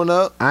diamond thrown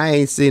up. I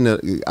ain't seen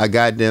a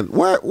goddamn.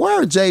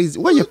 Where Jay-Z?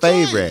 Where your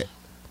favorite?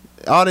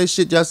 All this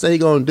shit y'all say he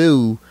gonna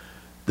do.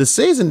 The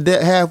season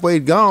halfway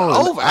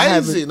gone. I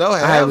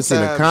haven't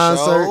seen a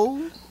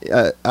concert.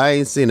 I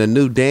ain't seen a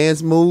new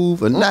dance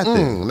move or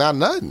nothing. Not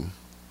nothing.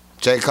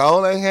 J.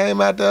 Cole ain't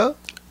came out there.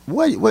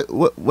 Where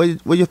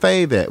your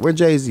fave at? Where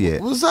Jay-Z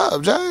at? What's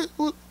up, Jay?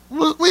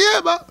 Where you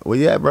at, bro? Where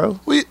you at, bro?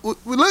 We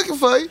looking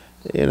for you.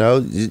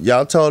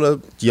 Y'all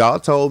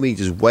told me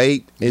just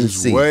wait and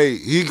see.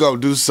 Wait, he gonna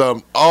do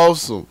something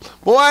awesome.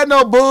 Boy, I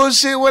know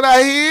bullshit when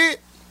I hear it.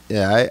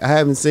 Yeah, I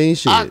haven't seen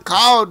shit. I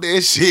called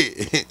that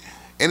shit.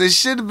 And it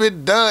should have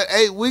been done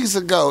 8 weeks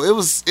ago.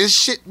 It's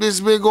shit that's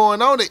been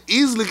going on that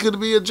easily could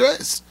be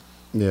addressed.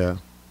 Yeah.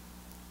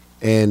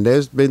 And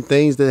there's been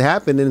things that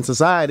happen in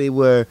society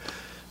where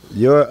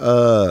your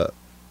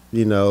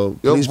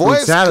police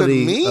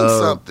brutality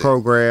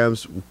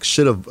programs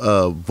should have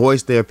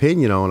voiced their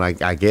opinion on.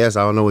 I guess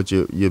I don't know what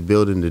you're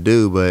building to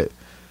do, but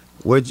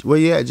where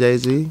you at,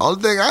 Jay-Z?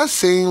 Only thing I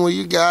seen were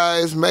you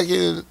guys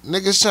making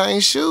niggas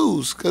change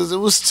shoes because it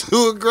was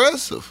too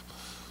aggressive.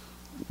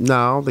 No,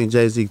 I don't think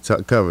Jay-Z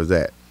covers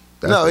that.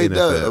 No, he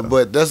does.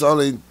 But that's the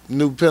only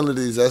new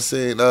penalties I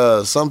seen.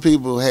 Some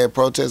people had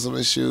protests on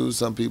their shoes.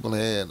 Some people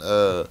had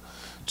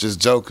just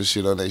Joker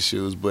shit on their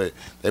shoes. But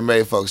they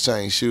made folks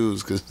change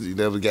shoes because you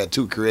never got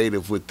too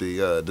creative with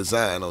the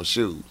design on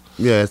shoes.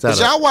 Yeah, it's out. But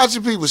y'all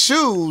watching people's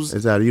shoes.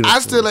 It's out of uniform. I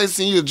still ain't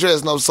seen you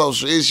address no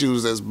social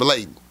issues that's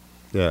blatant.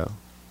 Yeah,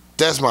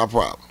 that's my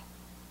problem.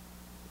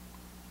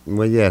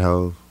 Where you at,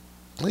 Hov?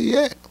 Where you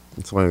at?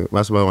 That's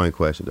my only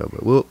question though.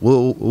 But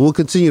we'll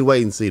continue to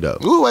wait and see though.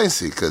 We'll wait and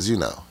see because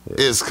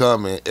it's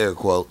coming. Air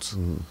quotes.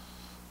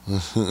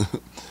 Mm-hmm.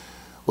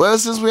 Well,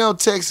 since we on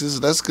Texas,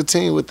 let's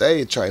continue with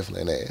the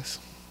trifling ass.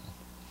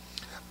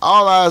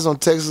 All eyes on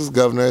Texas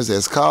governors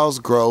as calls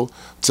grow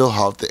to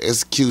halt the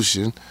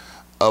execution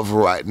of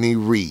Rodney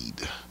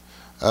Reed.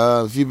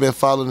 If you've been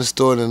following the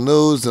story in the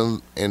news,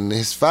 in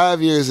his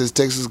 5 years as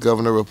Texas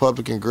governor,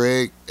 Republican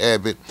Greg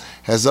Abbott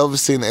has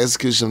overseen the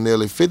execution of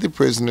nearly 50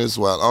 prisoners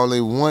while only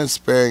one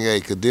sparing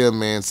a condemned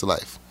man's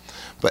life.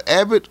 But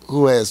Abbott,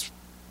 who has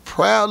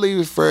proudly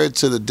referred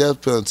to the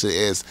death penalty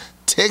as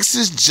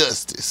Texas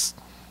justice,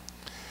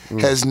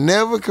 has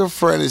never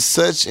confronted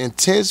such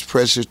intense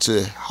pressure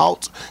to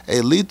halt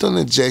a lethal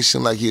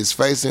injection like he is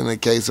facing in the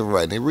case of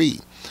Rodney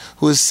Reed,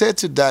 who is set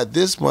to die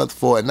this month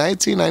for a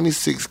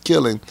 1996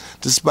 killing,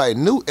 despite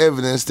new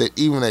evidence that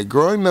even a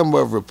growing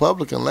number of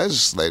Republican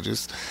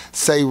legislators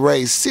say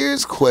raise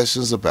serious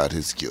questions about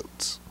his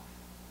guilt.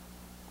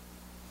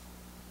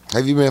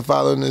 Have you been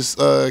following this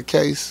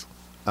case?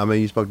 I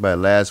mean, you spoke about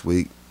it last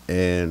week,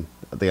 and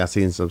I think I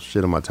seen some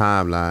shit on my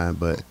timeline,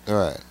 but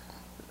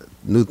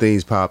new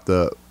things popped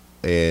up,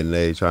 and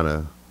they trying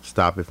to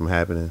stop it from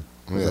happening.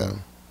 Yeah.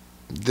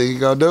 Think you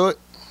gonna do it?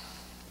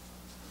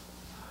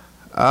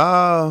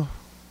 How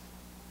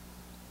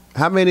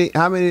many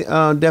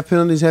death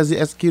penalties has he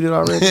executed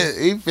already?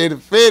 He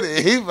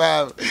 50.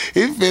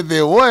 He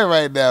 51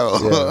 right now.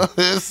 Yeah.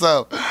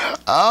 So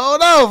I don't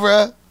know,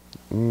 bro.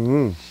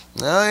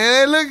 Mm-hmm. No,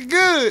 it ain't looking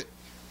good.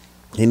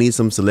 He needs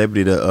some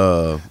celebrity to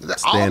stand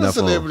up. All the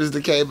celebrities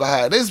that came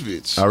behind this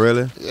bitch. Oh,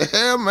 really?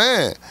 Yeah,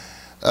 man.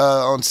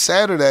 On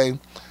Saturday,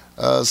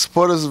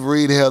 supporters of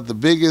Reed held the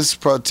biggest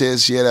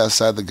protest yet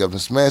outside the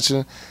governor's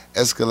mansion,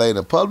 escalating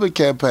a public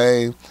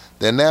campaign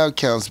that now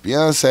counts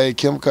Beyonce,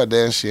 Kim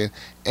Kardashian,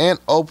 and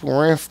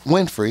Oprah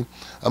Winfrey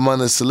among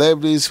the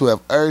celebrities who have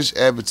urged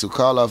Abbott to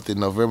call off the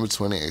November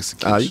 20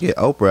 execution. Oh, you get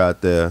Oprah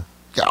out there.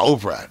 Got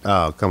Oprah.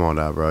 Oh, come on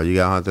now, bro. You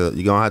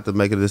gonna have to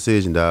make a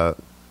decision, dog.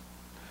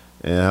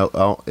 And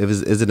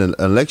is it an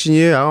election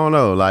year? I don't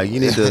know. Like you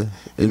need to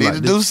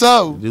do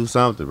something. Do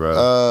something,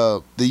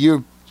 bro.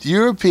 The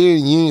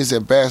European Union's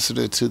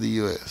ambassador to the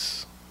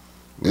U.S.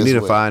 We need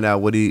to find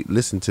out what he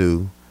listened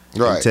to.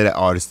 Right. And tell that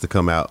artist to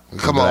come out.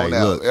 Come on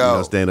now.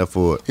 Look, stand up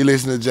for it. He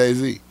listened to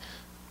Jay-Z.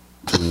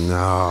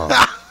 No.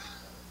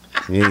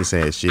 He ain't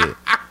saying shit.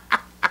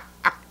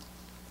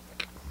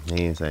 He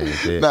ain't saying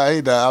shit. Nah,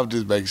 he not. I'm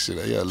just making sure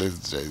that he'll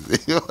listen to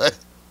Jay-Z.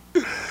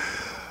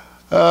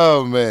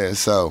 Oh, man.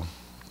 So,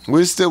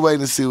 we're still waiting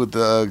to see what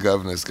the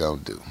governor's going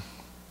to do.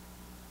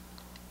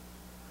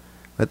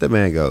 Let that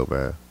man go,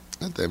 bro.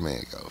 Let that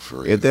man go,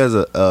 for real. If there's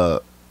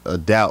a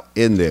doubt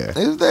in there.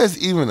 If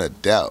there's even a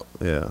doubt.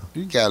 Yeah.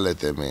 You got to let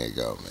that man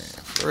go, man.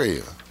 For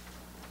real.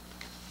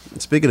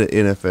 Speaking of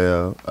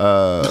NFL,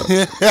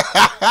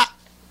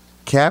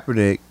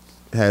 Kaepernick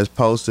has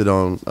posted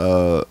on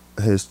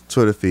his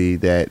Twitter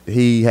feed that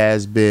he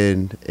has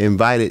been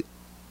invited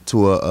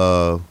to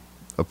a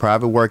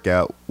private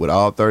workout with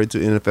all 32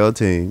 NFL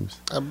teams.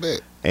 I bet.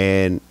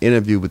 And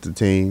interview with the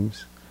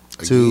teams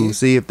to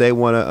see if they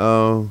want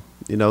to,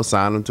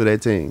 sign him to their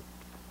team.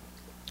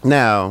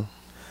 Now,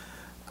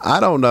 I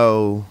don't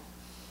know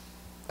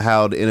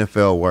how the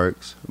NFL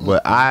works,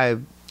 but I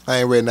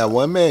ain't read that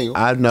one manual.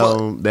 I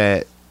know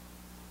that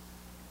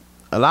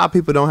a lot of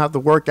people don't have to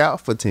work out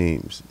for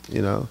teams,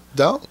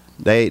 Don't.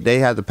 They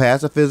have to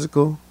pass a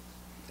physical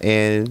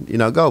and,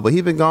 go. But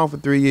he's been gone for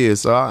 3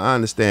 years, so I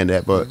understand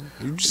that. But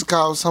you just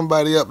called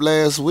somebody up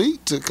last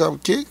week to come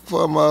kick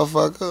for a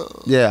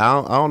motherfucker. Yeah,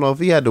 I don't know if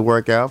he had to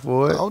work out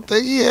for it. I don't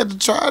think he had to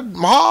try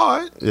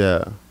hard.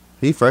 Yeah.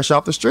 He fresh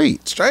off the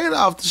street. Straight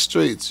off the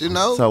streets,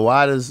 So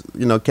why does,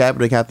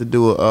 Kaepernick have to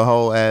do a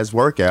whole ass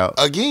workout?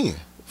 Again,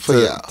 for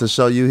y'all. To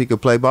show you he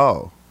could play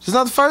ball. It's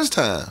not the first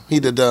time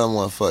he'd have done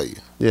one for you.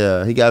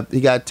 Yeah, he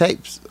got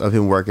tapes of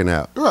him working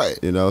out. Right.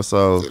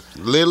 So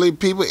literally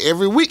people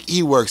every week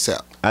he works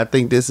out. I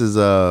think this is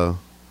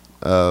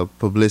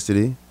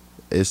publicity.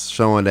 It's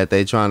showing that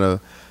they trying to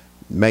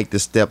make the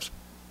steps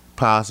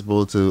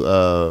possible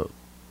to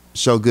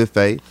show good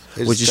faith,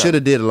 which you should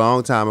have did a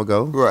long time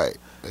ago. Right.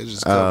 They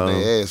just covered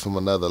their ass from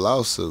another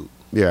lawsuit.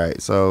 Yeah,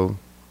 right. So,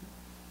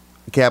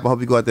 Cap, I hope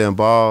you go out there and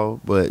ball,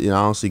 but I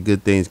don't see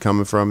good things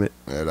coming from it.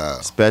 At all.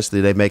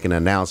 Especially they make an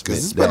announcement.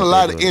 There's been a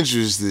lot of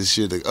interest this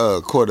year.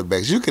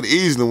 Quarterbacks. You could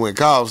easily went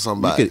call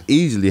somebody. You could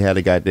easily have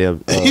a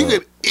goddamn. You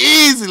could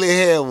easily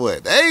have one.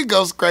 They ain't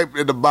go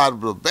scraping at the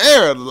bottom of the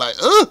barrel like,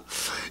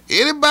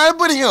 anybody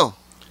but him.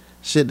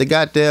 Shit, the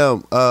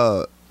goddamn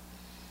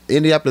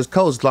Indianapolis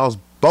Colts lost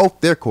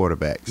both their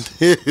quarterbacks.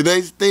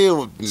 They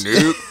still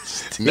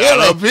not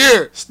up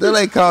here. Still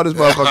ain't called this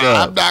motherfucker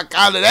up. I'm not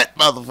calling that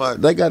motherfucker.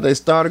 They got their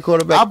starting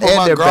quarterback I put and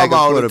my their backup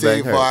grandma on the quarterback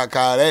team before I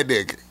call that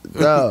nigga.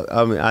 No,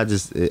 I mean,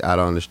 I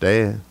don't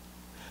understand.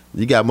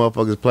 You got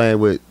motherfuckers playing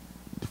with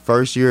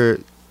first year,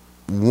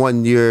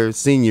 1 year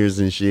seniors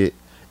and shit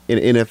in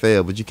the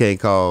NFL, but you can't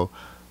call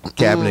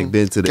Kaepernick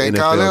been to the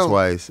NFL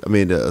twice. I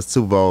mean, the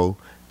Super Bowl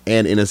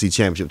and NFC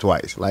Championship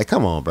twice. Like,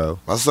 come on, bro.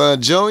 My son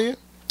Junior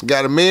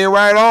got a man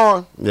right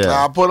on. Yeah.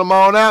 I'll put him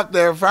on out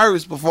there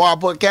first before I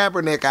put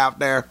Kaepernick out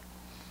there.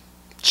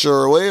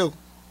 Sure will.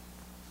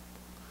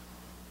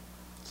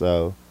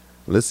 So,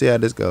 let's see how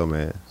this go,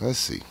 man. Let's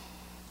see.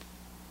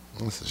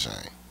 That's a shame.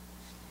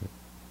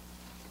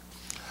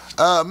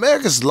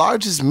 America's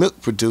largest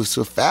milk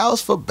producer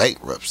files for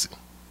bankruptcy.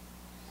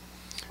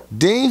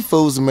 Dean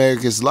Foods,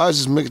 America's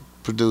largest milk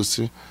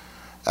producer,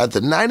 at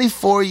the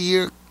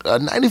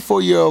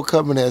 94-year-old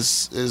company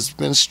has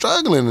been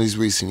struggling in these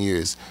recent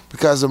years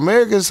because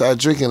Americans are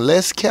drinking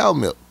less cow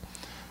milk.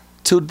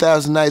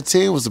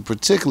 2019 was a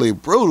particularly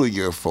brutal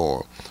year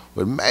for them,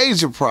 with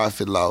major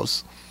profit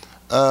loss.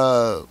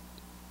 A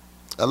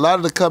lot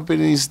of the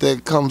companies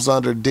that comes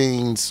under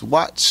Dean's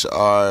watch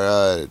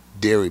are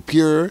Dairy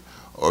Pure,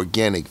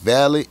 Organic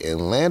Valley,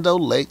 and Land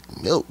O'Lakes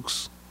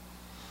Milks.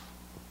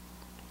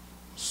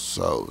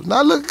 So,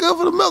 not looking good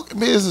for the milk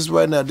business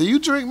right now. Do you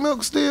drink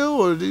milk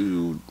still, or do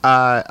you?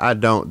 I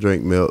don't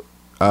drink milk.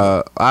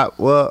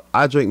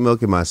 I drink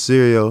milk in my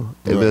cereal.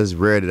 Right. It's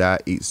rare that I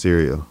eat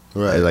cereal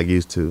as I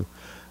used to.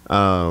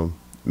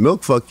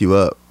 Milk fuck you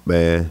up,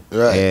 man.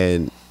 Right.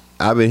 And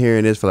I've been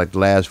hearing this for like the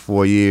last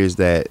 4 years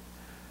that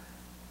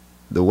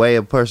the way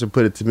a person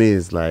put it to me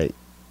is like,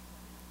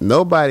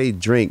 nobody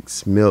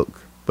drinks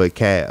milk but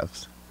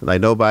calves.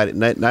 Like nobody,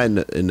 not in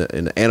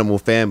the animal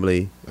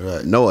family,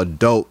 right. No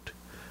adult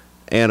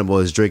animal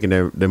is drinking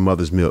their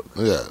mother's milk.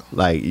 Yeah.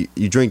 Like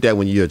you drink that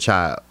when you're a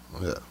child.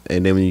 Yeah.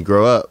 And then when you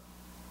grow up,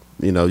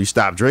 you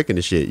stop drinking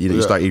the shit.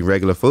 You start eating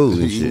regular food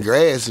and eating shit.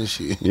 Grass and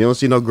shit. You don't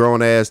see no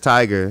grown ass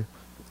tiger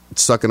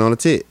sucking on a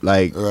tit.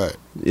 Like, right.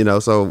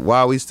 So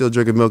why are we still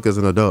drinking milk as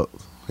an adult?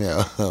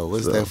 Yeah.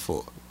 What's that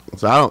for?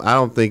 So I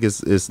don't think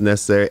it's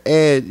necessary.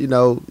 And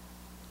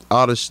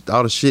all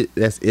the shit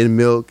that's in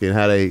milk and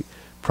how they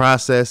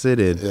process it,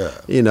 and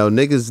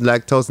niggas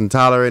lactose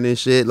intolerant and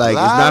shit. Like, it's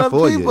not for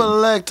you. A lot of people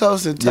are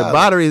lactose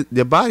intolerant.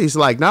 Your body's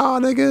like, nah,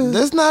 nigga,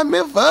 that's not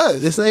meant for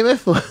us. This ain't meant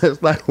for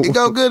us. Like, it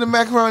go good in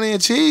macaroni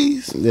and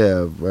cheese.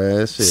 Yeah,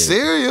 man, shit.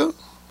 Cereal,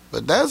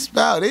 but that's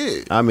about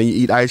it. I mean, you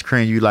eat ice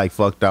cream, you like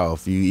fucked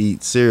off. You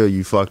eat cereal,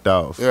 you fucked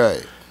off.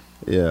 Right.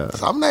 Yeah.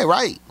 Something ain't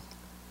right.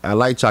 I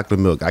like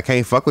chocolate milk. I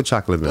can't fuck with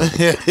chocolate milk.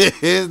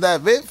 It's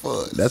not meant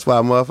for us. That's why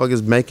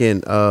motherfuckers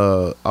making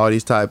all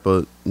these type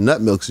of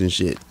nut milks and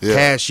shit. Yeah.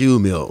 Cashew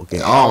milk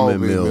and almond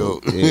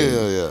milk.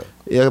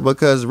 Yeah,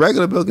 because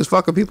regular milk is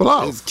fucking people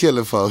off. It's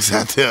killing folks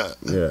out there.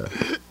 Yeah.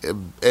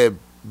 In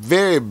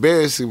very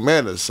embarrassing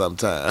manners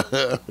sometimes.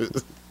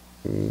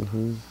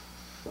 Mm-hmm.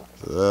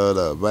 So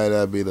that might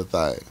not be the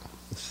thing.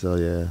 So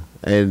yeah.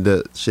 And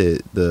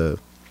the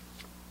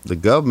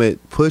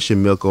government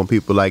pushing milk on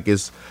people like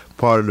it's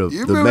part of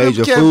the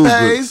major food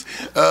campaigns.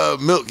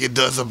 Milk, it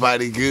does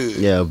somebody good.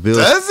 Yeah,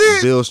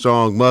 build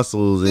strong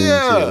muscles and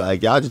shit.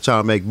 Like, y'all just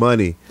trying to make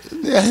money.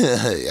 Yeah,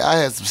 I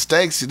had some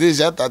steaks in this.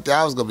 I thought that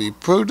I was gonna be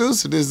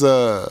producing this.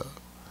 Yeah,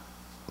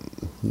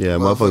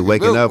 motherfuckers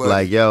waking up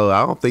like, yo,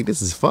 I don't think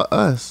this is for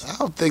us. I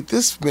don't think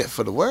this is meant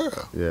for the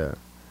world. Yeah.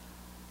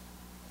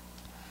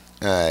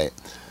 All right.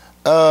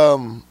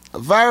 A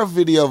viral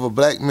video of a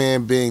black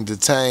man being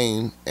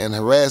detained and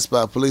harassed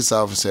by a police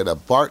officer at a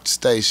BART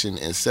station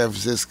in San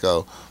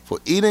Francisco for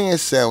eating a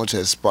sandwich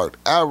has sparked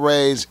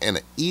outrage and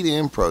an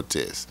eat-in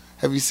protest.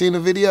 Have you seen the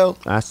video?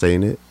 I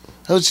seen it.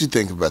 What you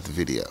think about the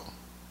video?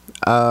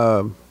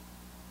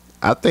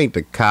 I think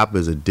the cop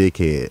is a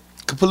dickhead.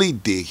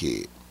 Complete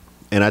dickhead.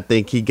 And I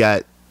think he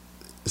got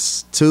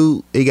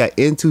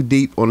in too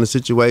deep on the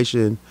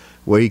situation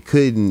where he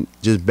couldn't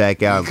just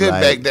back out. He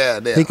couldn't back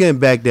down. He couldn't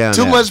back down.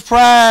 Too much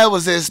pride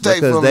was at stake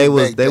because for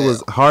him they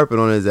was harping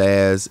on his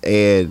ass,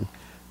 and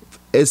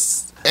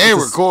it's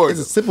recorded.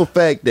 It's a simple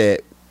fact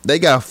that they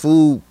got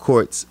food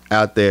courts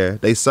out there.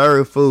 They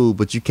serve food,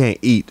 but you can't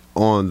eat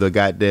on the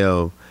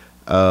goddamn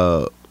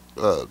whatever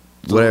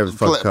the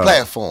fuck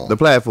platform. The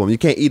platform. You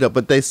can't eat up,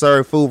 but they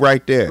serve food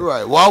right there.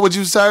 Right. Why would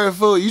you serve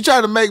food? You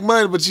trying to make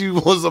money, but you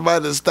want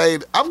somebody to stay.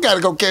 I've got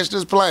to go catch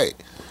this plane.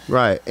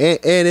 Right,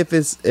 and if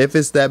it's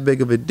that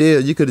big of a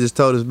deal, you could have just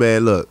told this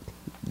man, look,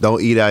 don't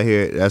eat out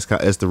here. That's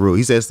the rule.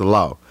 He said it's the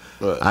law.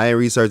 Right. I ain't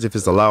researched if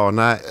it's the law or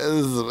not.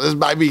 This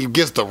might be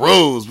against the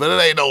rules, but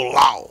it ain't no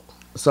law.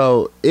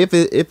 So if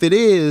it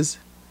is,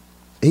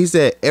 he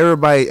said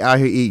everybody out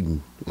here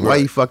eating. Why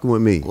you fucking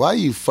with me? Why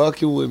you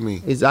fucking with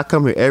me? I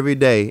come here every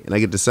day and I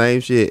get the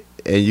same shit,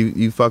 and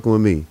you fucking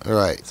with me.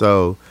 Right.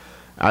 So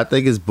I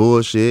think it's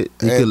bullshit.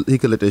 He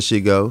could let that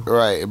shit go.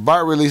 Right.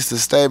 BART released a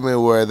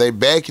statement where they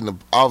backing the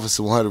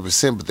officer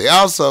 100%, but they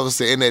also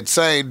said in that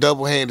same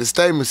double-handed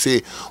statement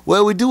said,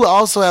 well, we do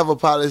also have a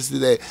policy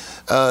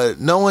that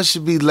no one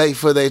should be late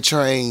for their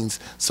trains.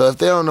 So if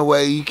they're on the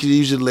way, you can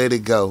usually let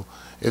it go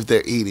if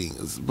they're eating.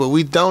 But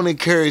we don't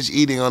encourage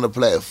eating on the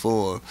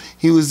platform.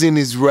 He was in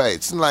his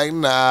rights. I'm like,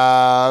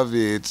 nah,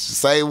 bitch.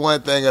 Say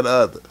one thing or the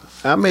other.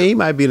 I mean, he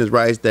might be in his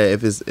rights that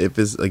if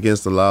it's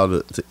against the law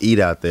to eat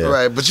out there.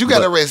 Right, but you got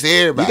to arrest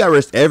everybody. You got to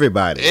arrest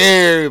everybody.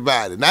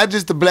 Everybody, not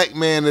just the black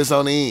man that's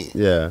on the end.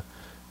 Yeah.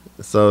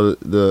 So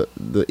the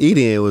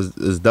eat-in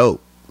is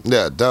dope.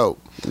 Yeah,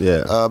 dope.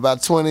 Yeah.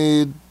 About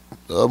 20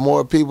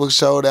 more people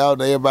showed out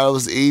and everybody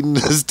was eating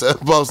and stuff,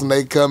 posting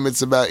their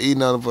comments about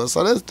eating on the bus.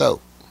 So that's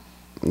dope.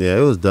 Yeah,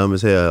 it was dumb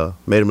as hell.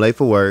 Made him late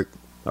for work,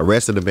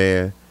 arrested the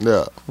man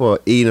for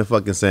eating a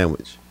fucking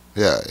sandwich.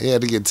 Yeah, he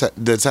had to get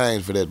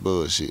detained for that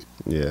bullshit.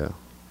 Yeah.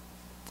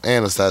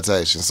 And a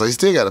citation. So he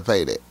still got to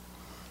pay that.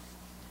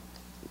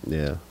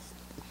 Yeah.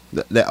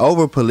 The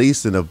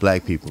over-policing of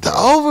black people. The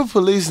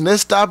over-policing, that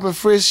stop and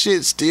frisk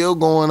shit still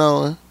going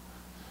on.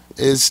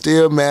 It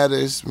still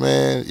matters,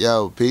 man.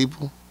 Yo,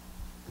 people.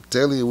 I'm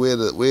telling you, we're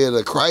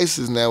the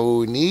crisis now where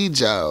we need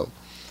y'all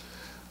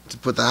to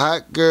put the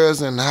hot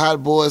girls and the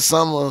hot boys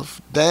summer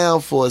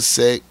down for a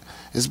sec.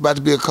 It's about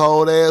to be a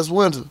cold-ass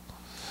winter.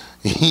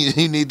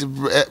 You need to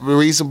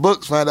read some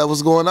books, find out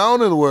what's going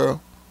on in the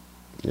world.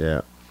 Yeah.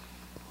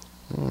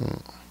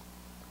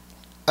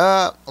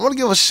 I want to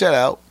give a shout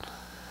out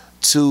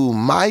to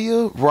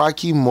Maya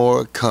Rocky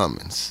Moore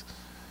Cummins.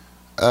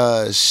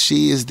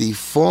 She is the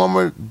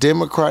former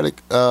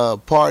Democratic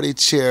Party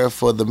chair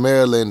for the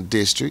Maryland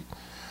district.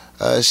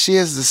 She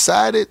has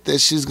decided that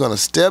she's going to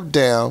step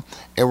down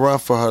and run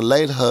for her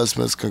late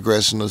husband's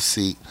congressional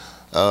seat,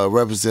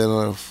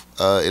 Representative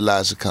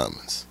Elijah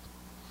Cummins.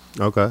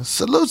 Okay.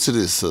 Salute to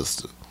this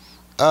sister.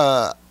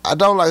 I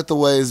don't like the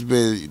way it's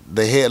been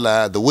the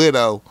headline, the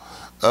widow.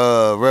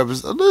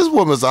 This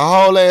woman's a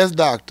whole ass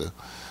doctor.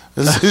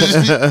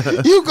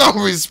 You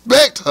gonna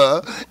respect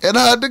her and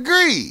her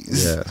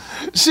degrees. Yeah.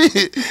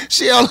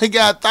 She only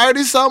got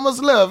 30 summers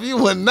left. You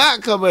would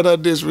not come at her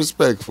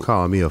disrespectful.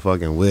 Calling me a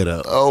fucking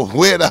widow. Oh,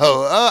 widow.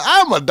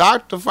 I'm a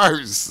doctor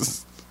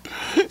first.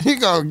 He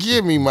gonna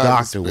give me my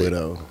doctor respect.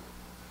 Widow.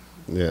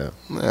 Yeah.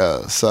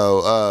 Yeah.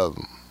 So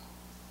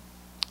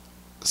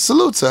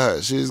salute to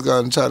her. She's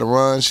going to try to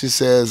run. She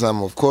says,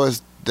 I'm, of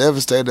course,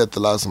 devastated at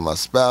the loss of my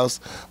spouse,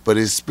 but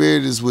his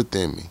spirit is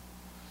within me.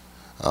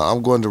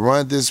 I'm going to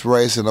run this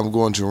race, and I'm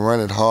going to run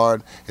it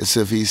hard as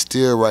if he's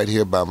still right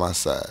here by my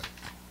side.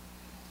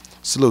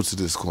 Salute to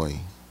this queen.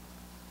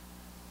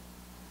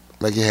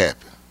 Make it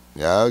happen.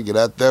 Y'all get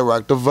out there,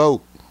 rock the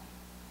vote.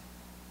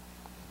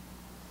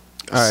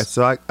 All right,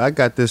 so I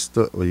got this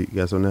story. Well, you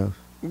got something else?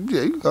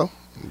 Yeah, you go.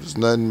 There's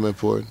nothing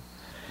important.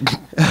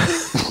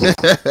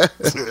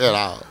 At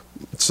all.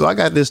 So I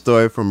got this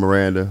story from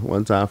Miranda.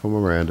 One time from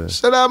Miranda.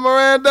 Shout out,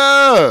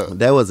 Miranda.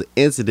 There was an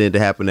incident that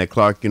happened at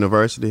Clark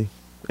University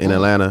in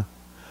Atlanta,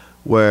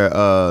 where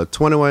a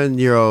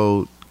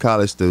 21-year-old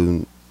college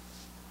student,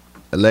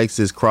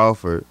 Alexis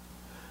Crawford,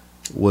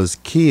 was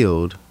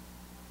killed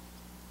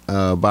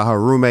by her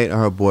roommate and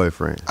her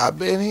boyfriend. I've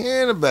been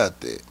hearing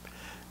about that.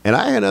 And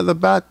I heard nothing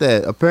about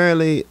that.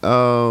 Apparently,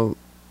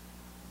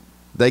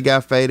 they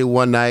got faded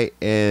one night,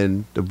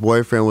 and the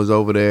boyfriend was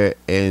over there,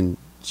 and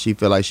she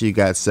felt like she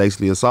got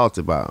sexually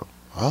assaulted by him.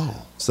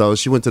 Oh. So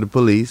she went to the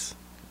police,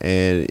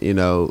 and,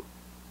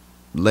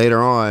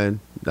 later on,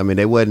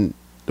 the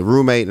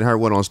roommate and her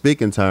went on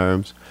speaking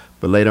terms,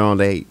 but later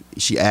on,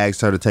 she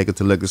asked her to take her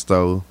to the liquor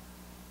store.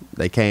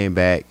 They came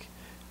back.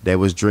 They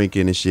was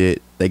drinking and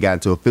shit. They got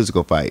into a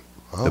physical fight.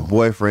 Oh. The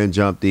boyfriend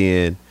jumped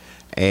in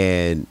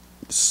and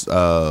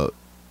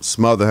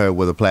smothered her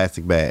with a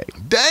plastic bag.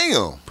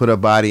 Damn. Put her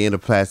body in a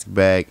plastic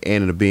bag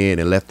and in a bin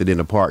and left it in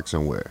the park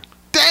somewhere.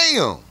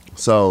 Damn.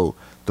 So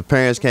the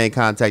parents can't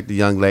contact the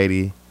young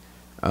lady.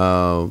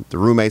 The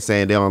roommate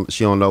saying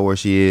she don't know where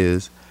she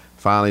is.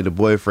 Finally, the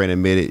boyfriend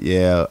admitted,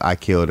 yeah, I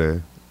killed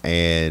her,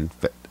 and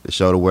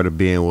showed her where the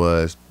bin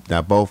was.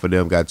 Now both of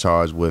them got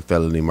charged with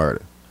felony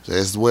murder.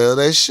 As well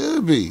they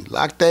should be.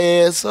 Lock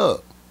their ass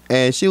up.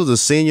 And she was a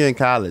senior in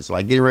college,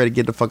 like getting ready to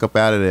get the fuck up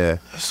out of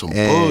there. That's some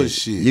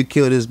bullshit. You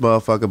killed this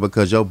motherfucker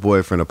because your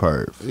boyfriend a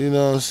perv. You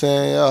know what I'm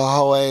saying? Your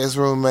whole ass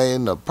roommate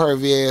and a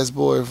pervy ass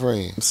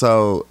boyfriend.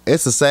 So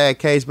it's a sad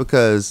case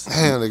because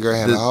damn, the girl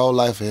had a whole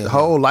life ahead of her.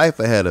 Whole life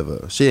ahead of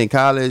her. She in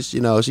college, she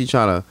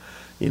trying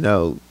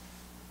to,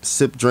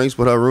 sip drinks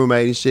with her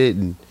roommate and shit,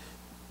 and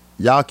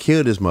y'all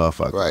killed this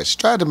motherfucker. Right. She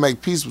tried to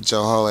make peace with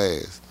your whole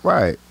ass.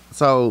 Right.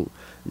 So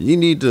you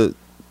need to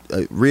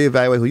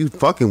reevaluate who you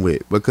fucking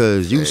with,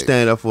 because you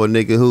stand up for a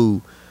nigga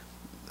who,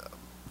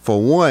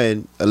 for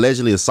one,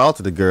 allegedly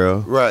assaulted a girl.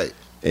 Right.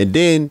 And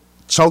then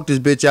choked this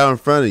bitch out in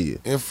front of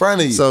you. In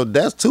front of you. So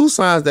that's two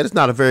signs that it's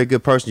not a very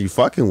good person you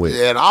fucking with.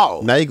 At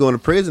all. Now you going to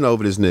prison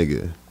over this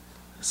nigga.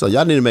 So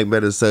y'all need to make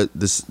better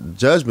this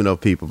judgment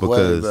of people,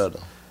 because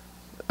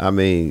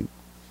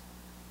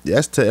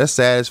that's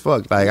sad as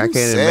fuck. Like, I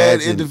can't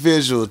imagine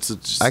individual to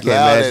just I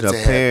can't imagine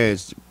a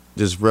parents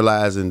just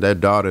realizing their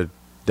daughter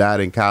died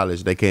in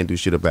college. They can't do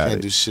shit about it.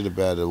 Can't do shit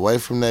about it. Away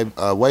from home.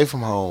 Away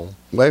from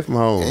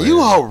home. And you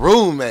her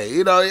roommate.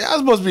 Y'all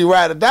supposed to be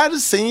ride or die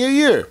this senior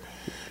year.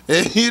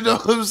 And you know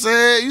what I'm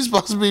saying? You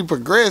supposed to be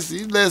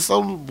progressive. You let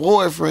some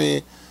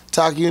boyfriend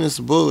talk you into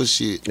some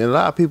bullshit. And a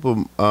lot of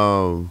people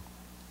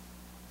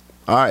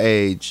our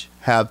age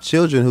have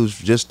children who's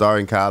just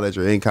starting college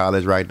or in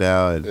college right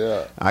now, and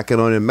I can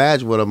only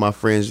imagine what of my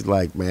friends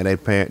like. Man,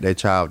 their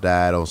child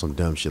died on some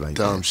dumb shit like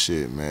that. Dumb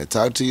shit, man.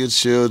 Talk to your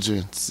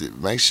children.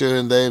 Make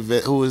sure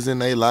who is in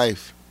their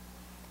life.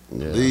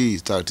 Yeah.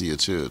 Please talk to your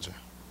children.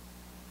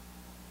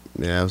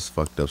 Yeah, that was a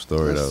fucked up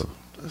story though.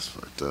 That's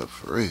fucked up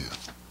for real.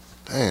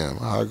 Damn,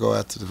 I'll go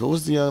after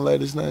what's the young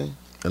lady's name?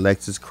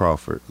 Alexis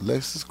Crawford.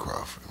 Alexis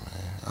Crawford,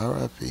 man.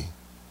 R.I.P.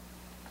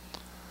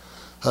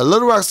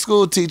 Little Rock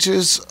school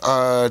teachers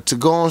are to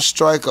go on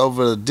strike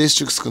over the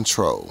district's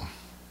control.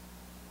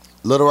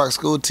 Little Rock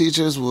school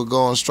teachers will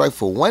go on strike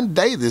for 1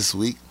 day this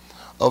week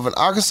over an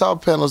Arkansas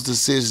panel's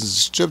decision to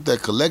strip their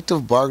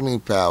collective bargaining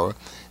power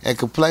and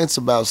complaints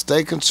about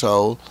state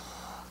control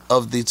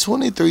of the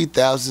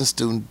 23,000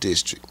 student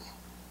district.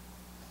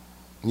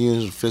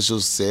 Union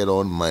officials said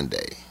on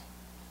Monday.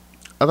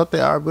 I thought they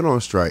already been on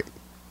strike.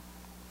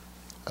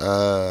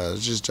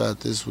 Just dropped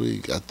this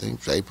week. I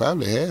think they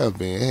probably have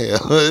been.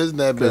 Hell, isn't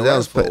that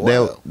been for a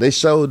while? They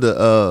showed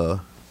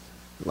the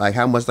like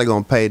how much they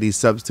gonna pay these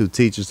substitute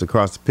teachers to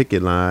cross the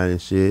picket line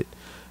and shit,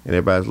 and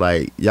everybody's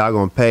like, y'all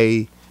gonna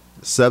pay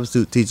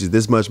substitute teachers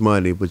this much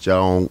money, but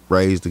y'all don't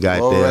raise the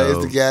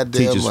goddamn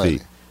teachers' money.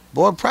 fee.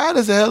 Boy, pride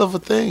is a hell of a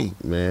thing,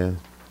 man.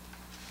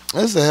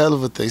 That's a hell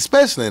of a thing,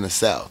 especially in the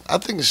South. I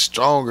think it's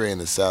stronger in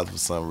the South for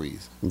some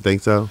reason. You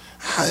think so?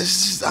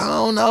 It's just, I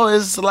don't know.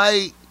 It's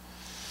like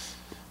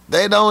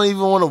they don't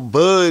even want to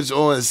budge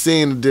on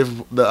seeing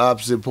the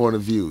opposite point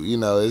of view.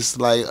 It's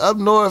like up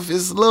north,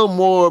 it's a little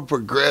more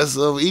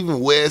progressive. Even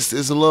west,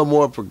 it's a little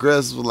more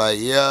progressive. Like,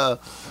 yeah,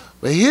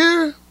 but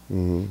here,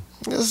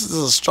 this is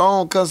a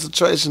strong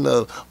concentration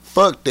of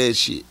fuck that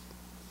shit.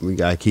 We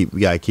gotta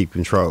keep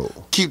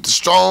control. Keep the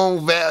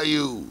strong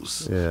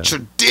values,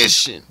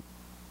 tradition.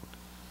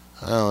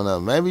 I don't know.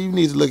 Maybe you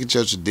need to look at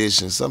your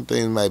tradition. Some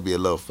things might be a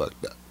little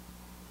fucked up.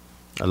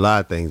 A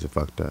lot of things are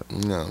fucked up.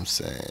 You know what I'm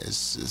saying? It's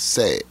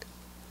sad.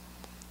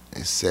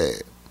 It's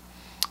sad.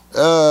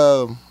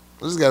 I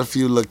just got a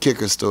few little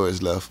kicker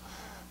stories left.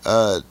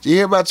 You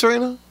hear about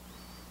Trina?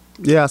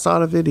 Yeah, I saw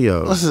the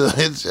video.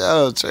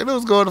 Trina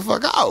was going the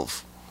fuck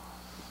off.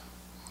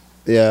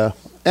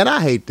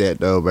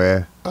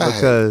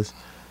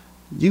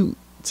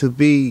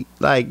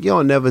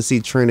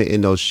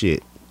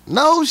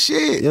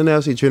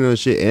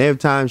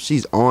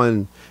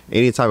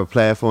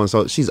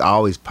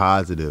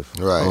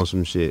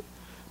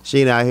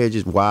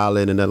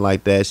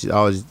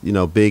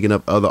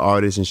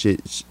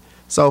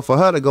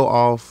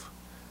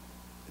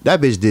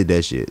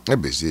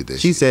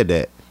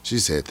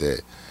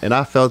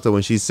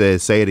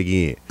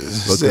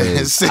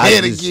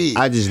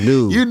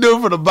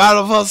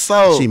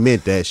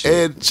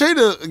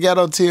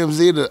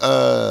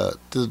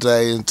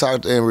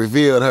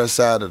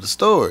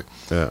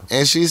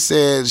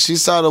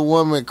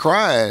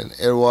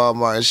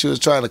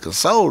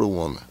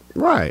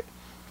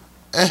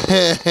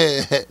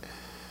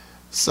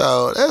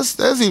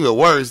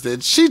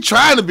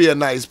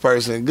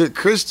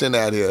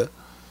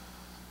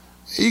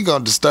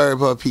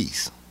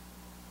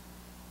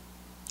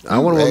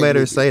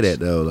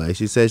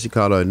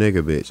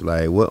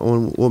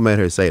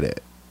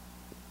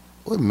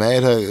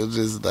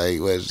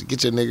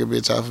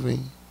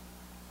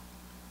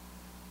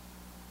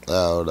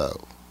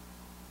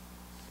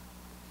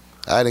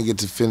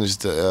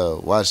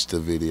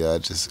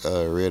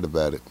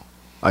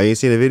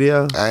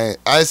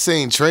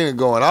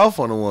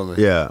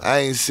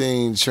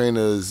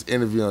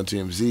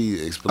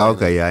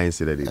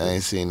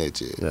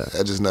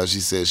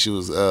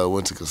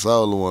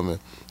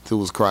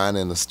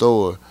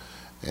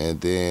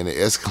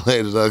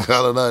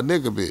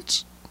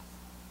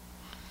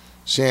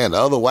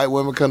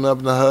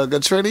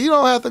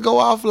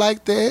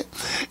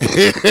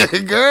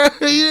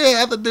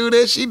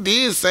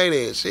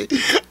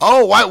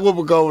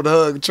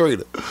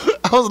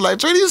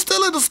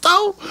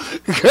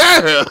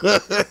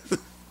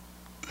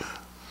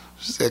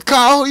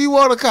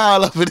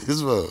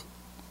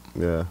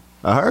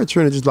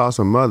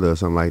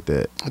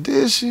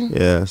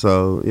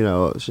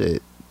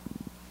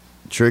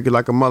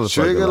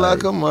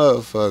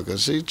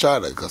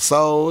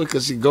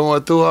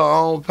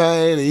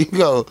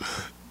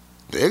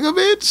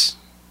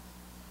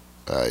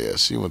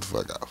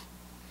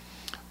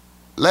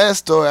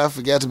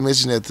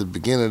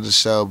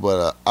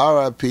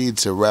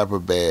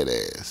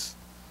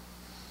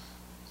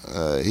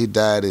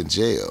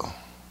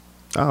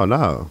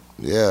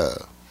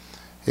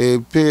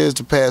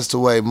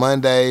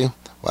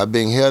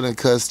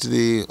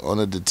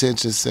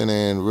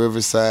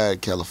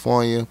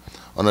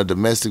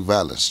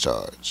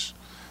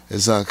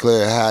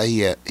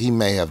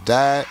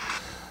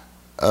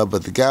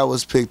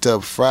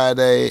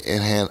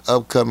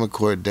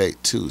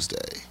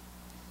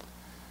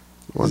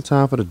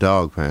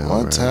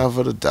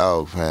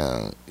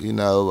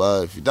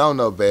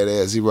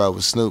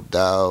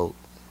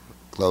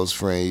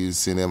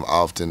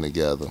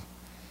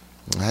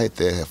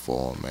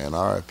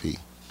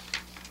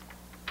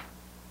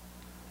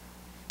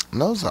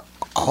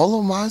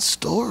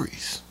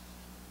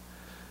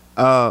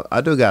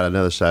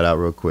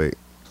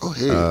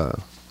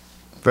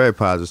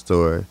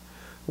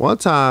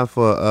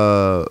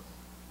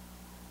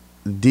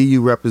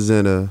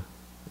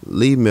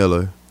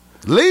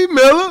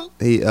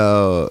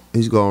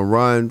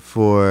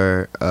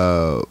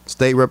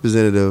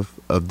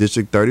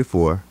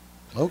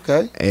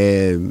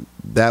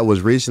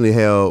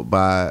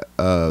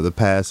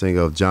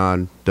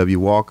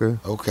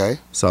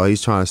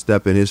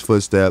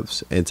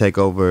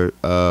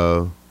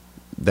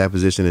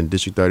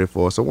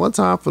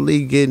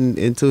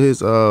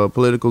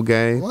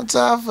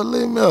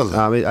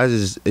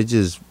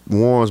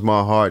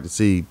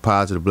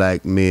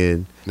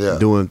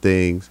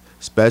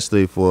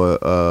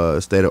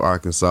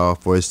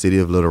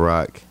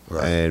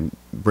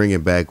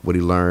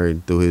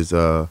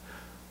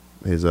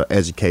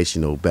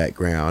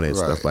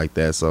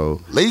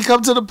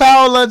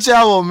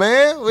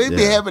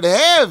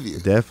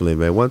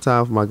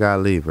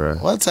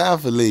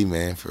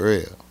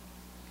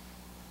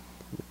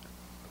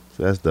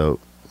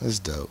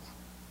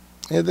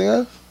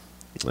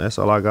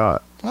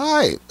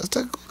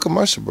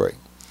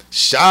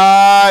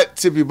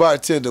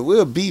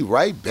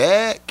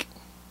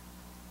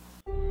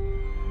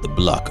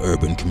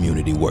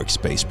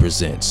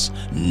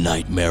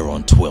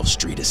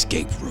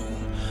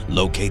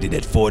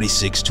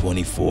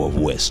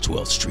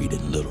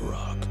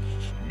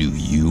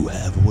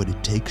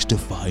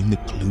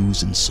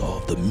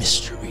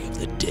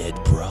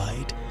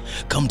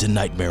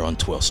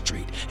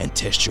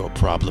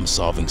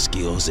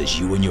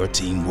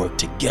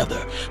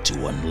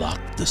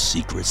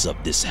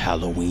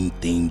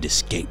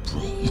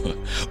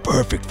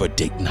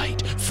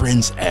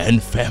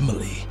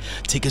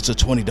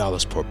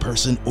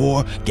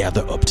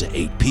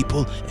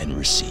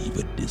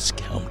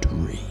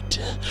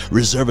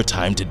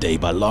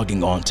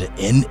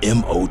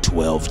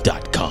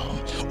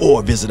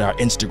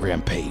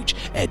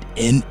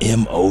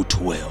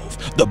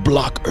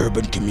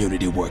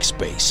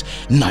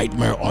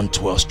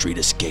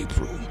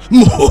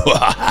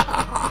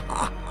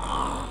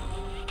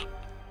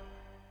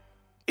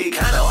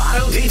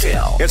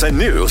 Detail is a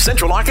new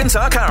Central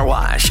Arkansas car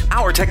wash.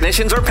 Our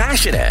technicians are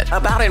passionate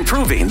about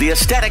improving the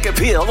aesthetic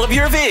appeal of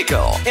your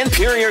vehicle.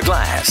 Interior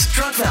glass,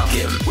 truck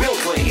vacuum, wheel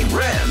clean,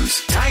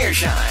 rims, tire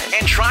shine,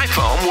 and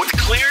tri-foam with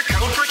clear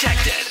coat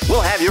protected.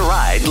 We'll have your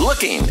ride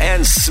looking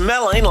and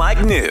smelling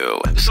like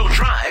new. So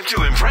drive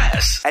to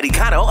impress at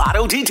Econo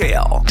Auto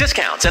Detail.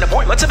 Discounts and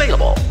appointments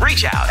available.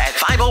 Reach out at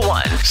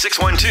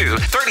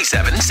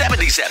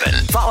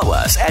 501-612-3777. Follow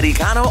us at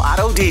Econo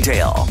Auto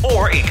Detail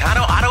or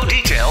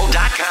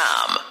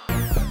EconoAutoDetail.com.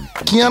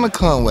 Kiana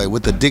Conway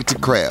with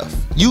Addicted Craft.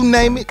 You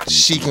name it,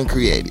 she can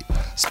create it.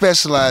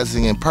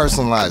 Specializing in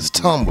personalized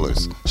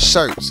tumblers,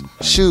 shirts,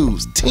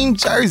 shoes, team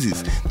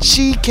jerseys,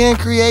 she can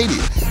create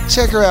it.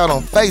 Check her out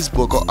on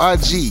Facebook or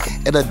IG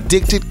at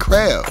Addicted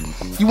Craft.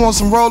 You want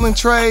some rolling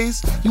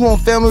trays? You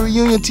want family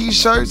reunion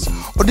t-shirts?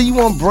 Or do you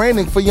want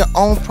branding for your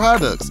own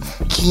products?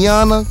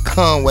 Kiana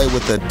Conway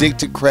with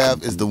Addicted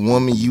Craft is the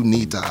woman you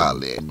need to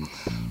holler at.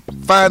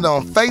 Find her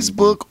on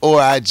Facebook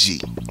or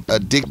IG,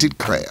 Addicted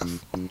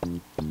Craft.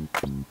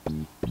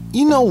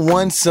 You know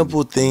one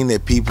simple thing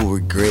that people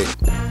regret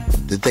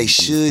that they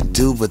should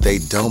do but they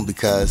don't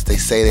because they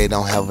say they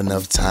don't have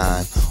enough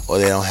time or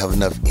they don't have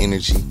enough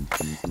energy?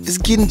 It's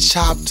getting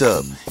chopped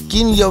up,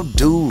 getting your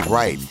dude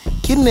right,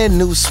 getting that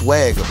new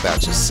swag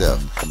about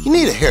yourself. You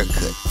need a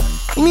haircut.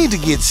 You need to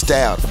get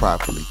styled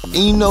properly. And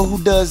you know who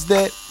does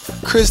that?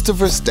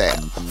 Christopher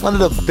Style, one of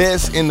the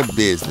best in the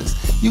business.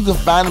 You can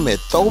find him at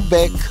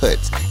Throwback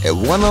Cuts at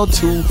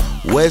 102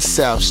 West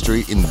South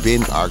Street in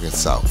Benton,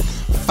 Arkansas.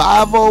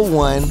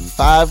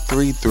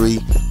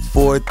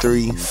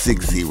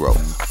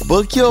 501-533-4360.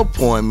 Book your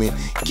appointment.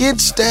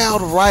 Get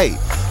styled right.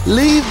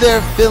 Leave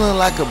there feeling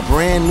like a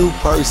brand new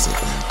person.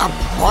 I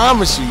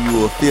promise you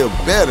will feel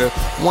better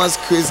once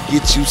Chris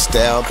gets you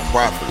styled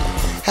properly.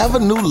 Have a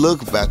new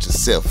look about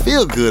yourself.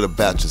 Feel good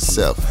about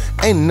yourself.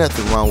 Ain't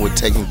nothing wrong with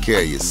taking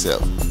care of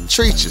yourself.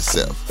 Treat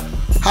yourself.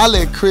 Holler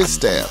at Chris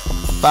Style.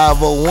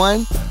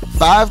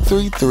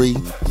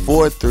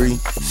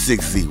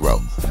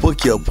 501-533-4360.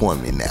 Book your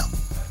appointment now.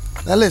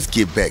 Now let's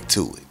get back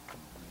to it.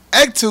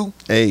 Act 2.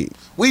 Hey.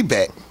 We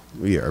back.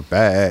 We are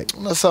back.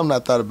 You know something I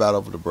thought about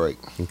over the break.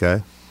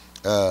 Okay.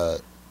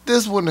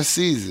 This winter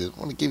season, I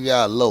want to give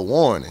y'all a little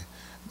warning.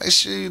 Make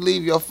sure you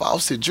leave your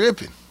faucet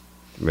dripping.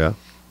 Yeah.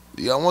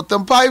 You don't want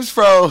them pipes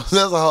froze.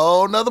 That's a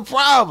whole nother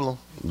problem.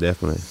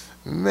 Definitely.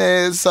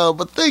 Man,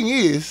 but thing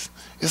is,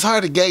 it's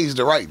hard to gauge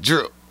the right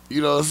drip.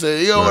 You know what I'm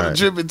saying? You don't want to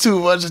drip it too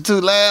much or too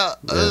loud.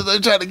 Yeah. They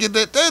trying to get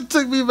that. That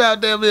took me about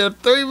damn near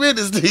 3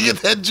 minutes to get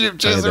that drip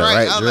just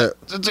right. Drip.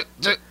 Like,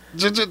 drip.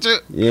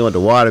 You don't want the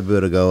water bill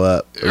to go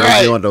up.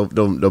 Right. You want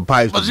the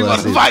pipes but to you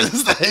want bust the pipes to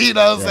stay. You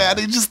know what I'm saying? I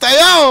need you to stay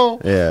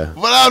on. Yeah.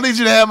 But I don't need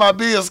you to have my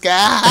bill sky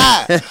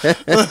high.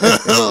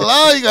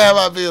 Lord, you gonna have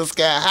my bill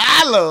sky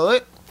high,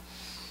 Lord.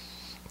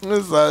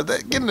 So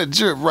getting the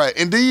drip right.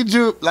 And do you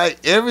drip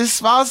like every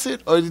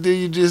faucet, or do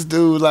you just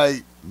do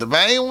like the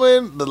main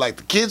one, like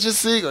the kitchen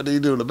sink, or do you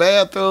do the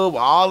bathroom?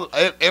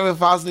 Every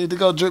faucet need to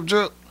go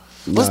drip?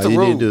 What's the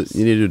rules?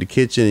 You need to do the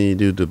kitchen and you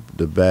do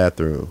the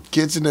bathroom.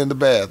 Kitchen and the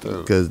bathroom.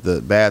 Because the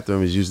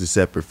bathroom is usually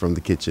separate from the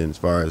kitchen as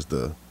far as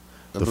the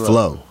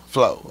flow.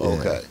 Flow, Yeah.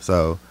 okay.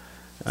 So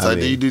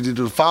do you do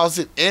the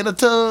faucet and the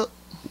tub?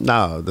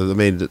 No,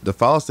 the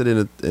faucet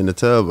and the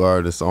tub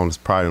are just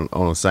probably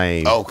on the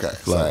same. Okay,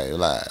 flow. same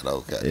line.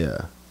 Okay.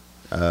 Yeah,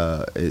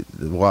 the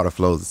water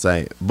flows the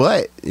same.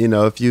 But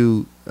if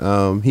you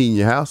heating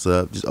your house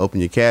up, just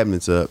open your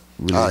cabinets up.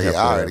 Really I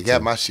already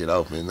got my shit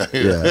open.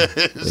 Yeah.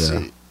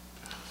 Shit.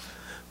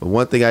 But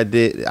one thing I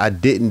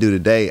didn't do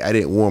today, I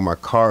didn't warm my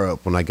car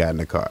up when I got in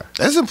the car.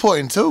 That's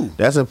important too.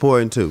 That's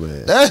important too,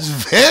 man. That's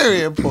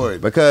very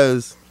important.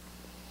 Because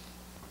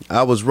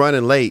I was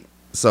running late,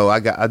 so I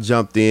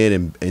jumped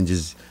in and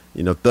just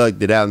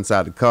thugged it out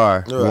inside the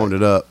car, warmed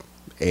it up,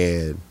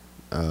 and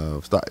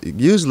start.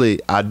 Usually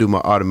I do my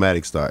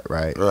automatic start,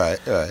 right? Right.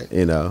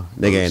 Nigga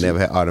ain't never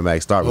had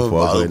automatic start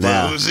before, but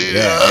now, I see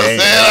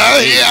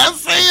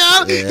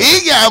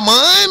he got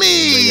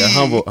money. Yeah,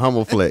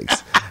 humble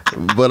flex,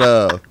 but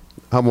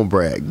humble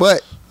brag.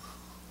 But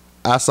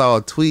I saw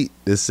a tweet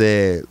that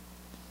said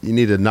you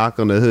need to knock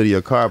on the hood of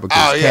your car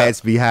because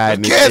cats be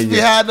hiding. Cats be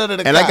hiding under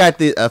the car. And I got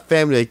a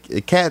family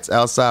of cats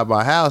outside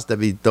my house that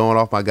be throwing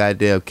off my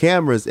goddamn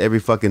cameras every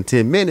fucking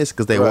 10 minutes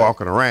because they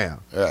walking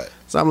around. Right.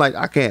 So I'm like,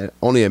 I can't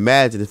only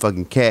imagine the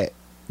fucking cat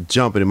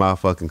jumping in my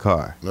fucking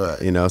car. Right.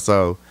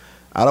 So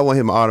I don't want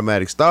him an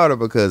automatic starter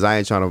because I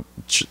ain't trying to,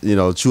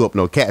 chew up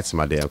no cats in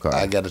my damn car.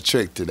 I got a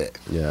trick to that.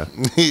 Yeah.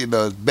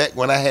 Back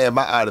when I had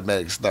my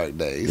automatic start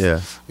days.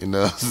 Yeah. You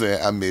know what I'm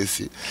saying? I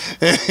miss it.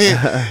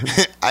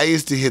 I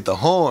used to hit the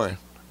horn,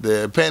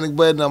 the panic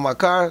button on my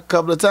car a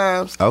couple of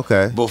times.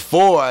 Okay.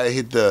 Before I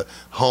hit the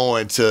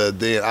horn to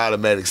then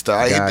automatic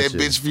start. I hit that Gotcha.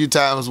 bitch a few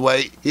times,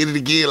 hit it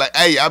again, like,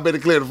 hey, I better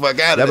clear the fuck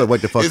out of better it.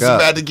 wake the fuck it's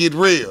up. about to get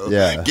real.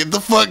 Yeah. Get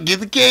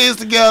the kids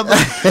together.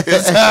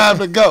 It's time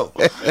to go.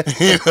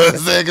 You know what I'm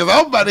saying? Because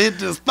I'm about to hit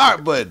the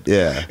start button.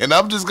 Yeah. And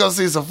I'm just going to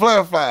see some flare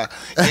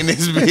in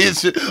this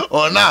bitch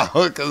or not.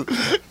 Because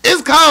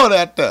it's cold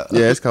out there.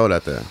 Yeah, it's cold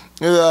out there.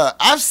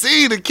 I've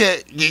seen a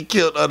cat get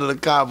killed under the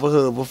car of a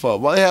hood before.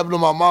 What happened to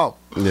my mom?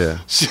 Yeah.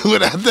 She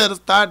went out there to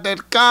start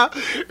that car.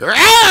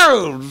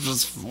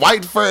 Just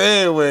white fur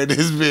everywhere in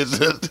this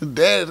bitch.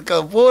 Dad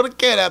come pull the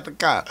cat out the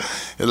car.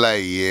 It's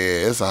like,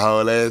 yeah, it's a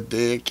whole ass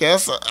dead cat.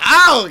 So,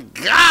 oh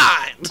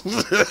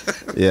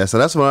God. Yeah, so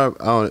that's what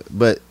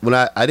but when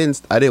I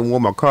didn't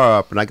warm my car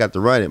up and I got to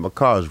run it, my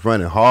car was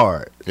running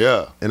hard.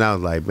 Yeah. And I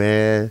was like,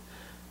 man,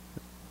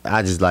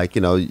 I just like,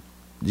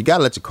 you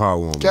gotta let your car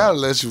warm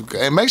up.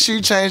 And make sure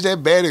you change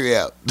that battery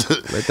out.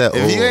 Let that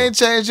If you oil. ain't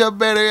changed your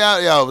battery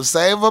out, y'all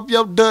save up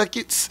your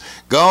ducats.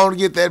 Go on and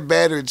get that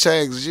battery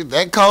changed.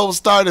 That cold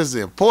start is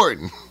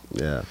important.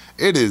 Yeah.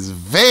 It is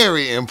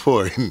very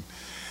important.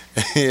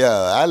 Yeah,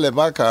 I let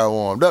my car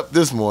warmed up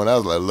this morning. I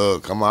was like,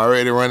 look, I'm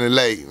already running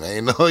late.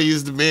 Ain't no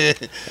use to being.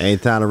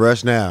 Ain't time to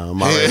rush now. I'm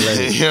already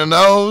late.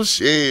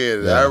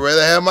 Shit. Yeah. I'd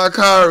rather have my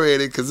car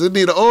ready because it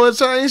need an oil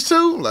change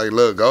too. Like,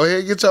 look, go ahead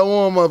and get your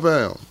warm up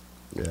on.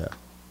 Yeah.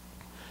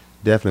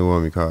 Definitely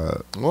warm your car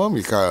up. Warm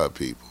your car up,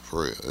 people,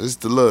 for real. It's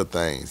the little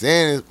things.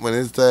 And when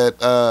it's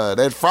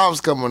that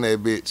frost come on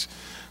that bitch,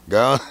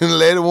 go on and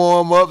let it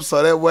warm up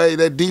so that way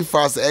that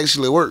defrost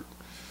actually work.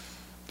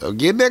 Don't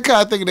get in that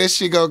car thinking that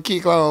shit gonna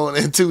kick on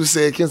in 2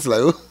 seconds.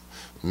 Like, ooh.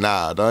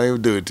 Nah, don't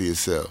even do it to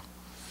yourself.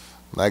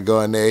 I go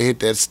in there, hit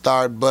that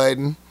start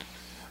button.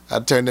 I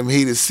turn them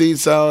heated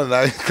seats on, and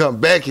I come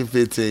back in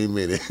 15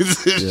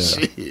 minutes.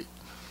 Shit.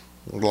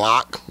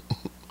 Lock.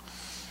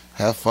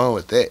 Have fun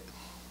with that.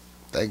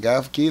 Thank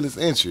God for keyless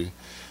entry.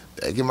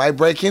 They might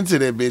break into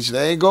that bitch.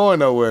 They ain't going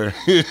nowhere.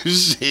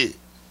 Shit.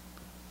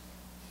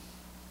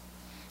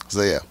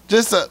 So yeah,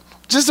 just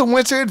a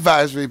winter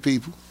advisory,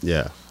 people.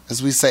 Yeah.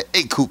 As we say,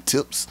 8 coop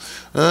tips.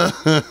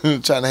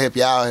 Trying to help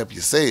y'all help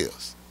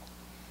yourselves.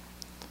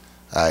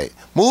 All right,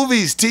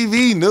 movies,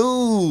 TV,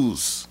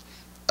 news.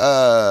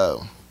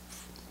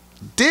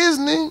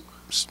 Disney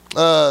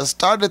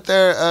started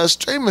their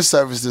streaming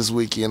service this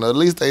weekend, or at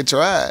least they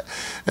tried.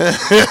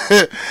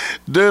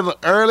 During the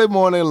early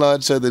morning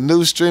launch of the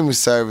new streaming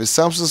service,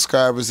 some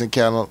subscribers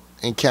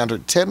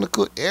encountered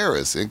technical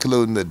errors,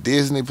 including the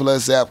Disney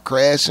Plus app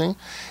crashing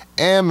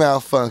and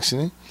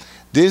malfunctioning.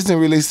 Disney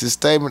released a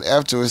statement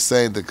afterwards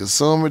saying the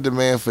consumer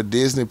demand for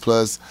Disney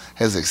Plus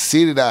has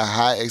exceeded our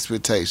high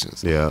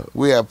expectations. Yeah.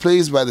 We are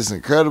pleased by this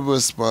incredible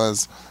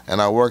response and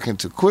are working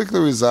to quickly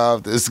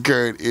resolve this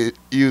current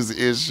user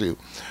issue.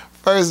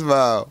 First of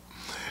all,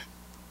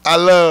 I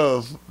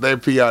love their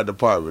PR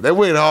department. They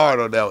went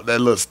hard on that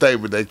little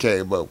statement they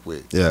came up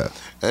with. Yeah.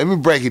 Let me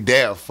break it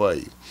down for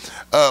you.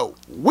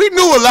 We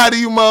knew a lot of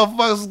you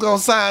motherfuckers was going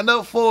to sign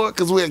up for it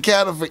because we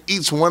accounted for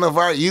each one of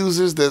our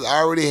users that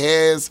already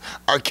has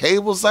our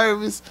cable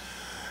service.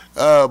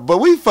 But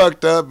we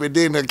fucked up and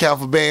didn't account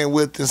for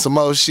bandwidth and some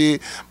more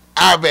shit.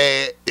 Our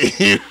bad.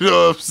 You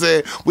know what I'm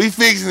saying? We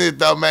fixing it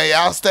though, man.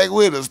 Y'all stay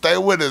with us. Stay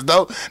with us.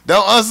 Don't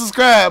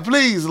unsubscribe,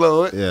 please,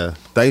 Lord. Yeah.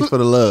 Thanks for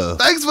the love.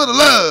 Thanks for the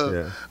love.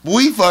 Yeah. But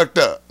we fucked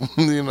up.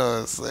 You know what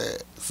I'm saying?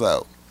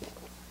 So.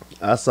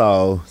 I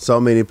saw so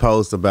many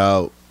posts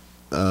about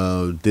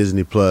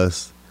Disney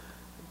Plus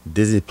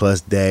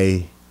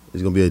Day.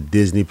 There's gonna be a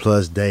Disney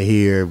Plus Day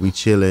here. We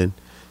chilling.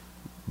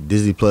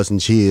 Disney Plus and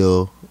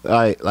chill.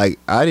 I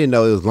didn't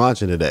know it was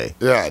launching today.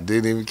 Yeah, I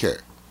didn't even care.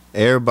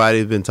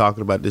 Everybody's been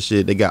talking about this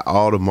shit. They got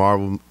all the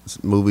Marvel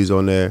movies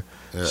on there,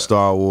 Yeah.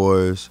 Star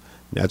Wars,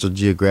 Natural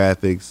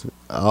Geographics,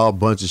 all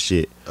bunch of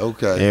shit.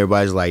 Okay. And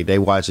everybody's like, they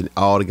watching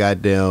all the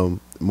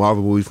goddamn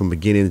Marvel movies from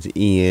beginning to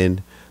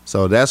end.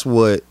 So that's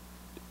what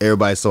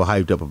everybody's so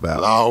hyped up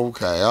about. Oh,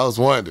 okay. I was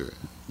wondering.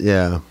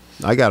 Yeah,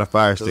 I got a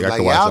Fire Stick. I Like,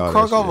 can watch y'all all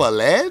crunk that over a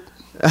lad?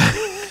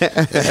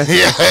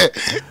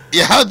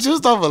 Y'all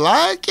just off a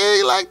Lion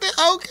King like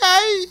that?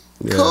 Okay.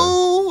 Yeah.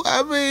 Cool.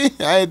 I mean,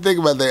 I ain't think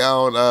about they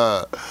own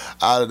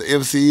out of the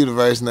MC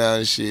universe now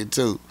and shit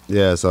too.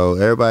 Yeah, so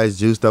everybody's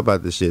juiced up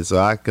about this shit. So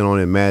I can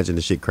only imagine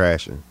the shit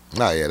crashing.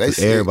 Oh yeah, they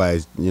sick.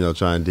 Everybody's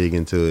trying to dig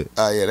into it.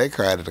 Oh yeah, they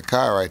cried at the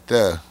car right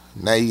there.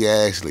 Now you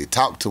can actually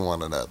talk to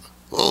one another.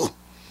 Ooh.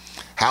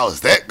 How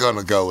is that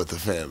gonna go with the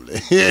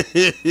family?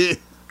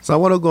 So I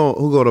wonder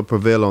who going to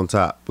prevail on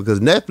top, because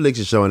Netflix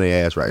is showing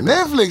their ass right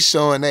now. Netflix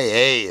showing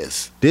their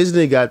ass.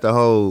 Disney got the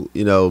whole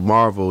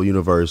Marvel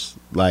universe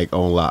like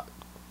on lock.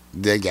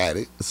 They got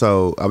it.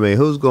 So I mean,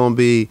 who's gonna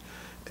be?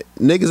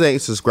 Niggas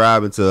ain't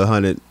subscribing to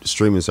 100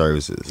 streaming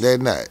services. They're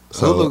not.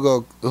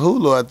 So-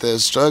 Hulu out there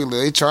struggling.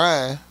 They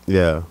trying.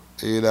 Yeah,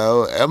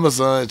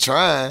 Amazon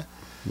trying.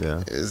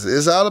 yeah,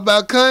 It's all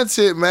about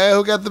content, man.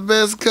 Who got the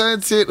best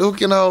content? Who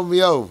can hold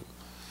me over?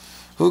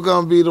 Who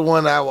gonna be the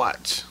one I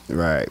watch?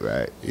 right.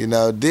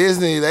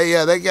 Disney.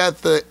 They got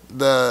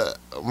the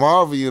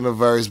Marvel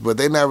universe, but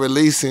they not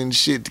releasing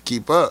shit to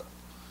keep up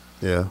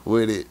Yeah,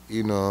 with it.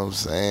 You know what I'm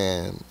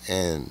saying?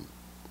 And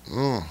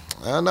I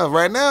don't know.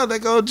 Right now, they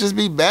gonna just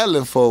be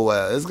battling for a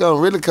while. It's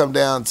gonna really come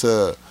down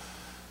to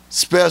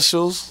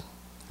specials.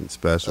 it's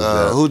special.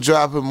 Yeah. Who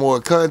dropping more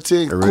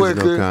content Original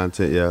quicker?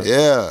 content. Yeah.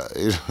 Yeah,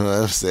 you know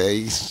what I'm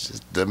saying? He's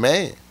just the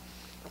man.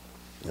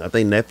 I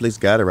think Netflix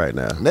got it right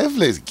now.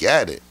 Netflix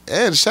got it.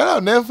 And shout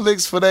out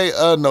Netflix for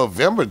their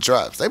November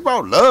drops. They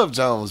brought Love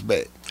Jones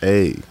back.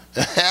 Hey.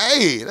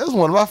 Hey, that's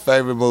one of my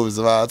favorite movies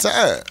of all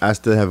time. I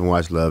still haven't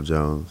watched Love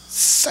Jones.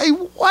 Say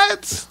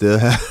what? Still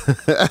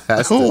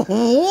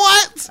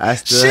what? I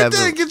still Shit haven't.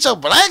 didn't get your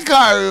black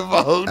card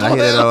revoked. I hear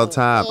that all the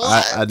time.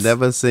 What? I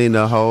never seen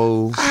the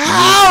whole.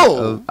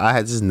 How? I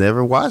had just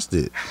never watched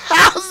it.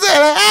 How's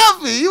that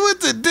happen? You went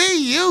to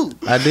DU.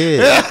 I did.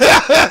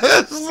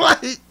 It's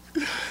like,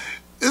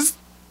 it's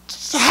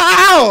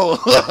how?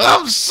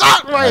 I'm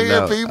shocked right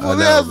here, people. I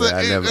know,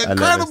 There's man. an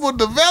incredible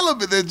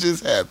development that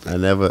just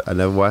happened. I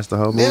never watched the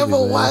whole movie. Never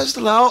man. watched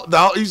the whole.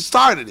 No, you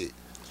started it.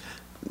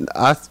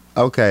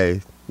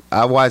 Okay.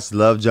 I watched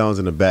Love Jones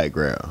in the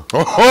background.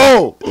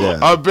 Oh, Yeah.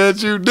 I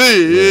bet you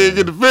did. You didn't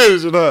get to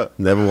finish it, huh?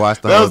 Never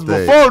watched the That whole was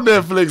thing. before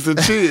Netflix and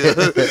chill.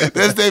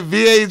 That's that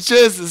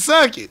VHS and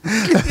suck it.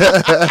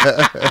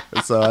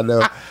 So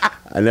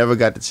I never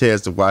got the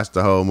chance to watch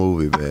the whole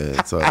movie,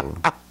 man. So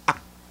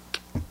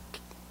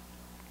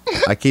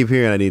I keep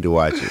hearing I need to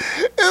watch it.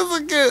 It's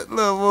a good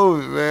little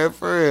movie, man,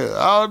 for real.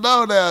 I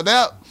don't know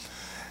now.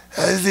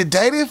 Is it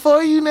dated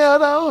for you now,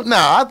 though? No,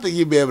 I think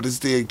you'll be able to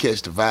still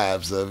catch the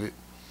vibes of it.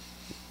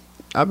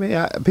 I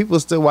mean, people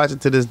still watch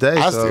it to this day.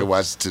 I so, still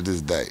watch it to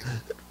this day.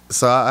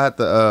 So I have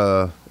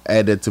to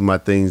add that to my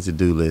things to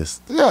do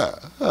list. Yeah.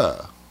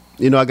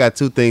 You know, I got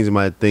 2 things in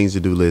my things to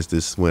do list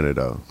this winter,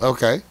 though.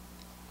 Okay.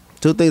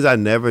 2 things I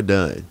never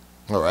done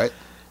All right.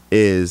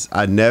 is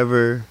I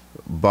never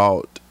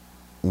bought,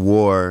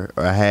 wore,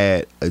 or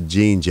had a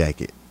jean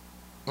jacket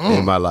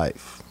in my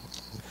life.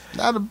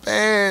 Not a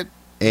bad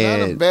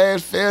And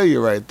failure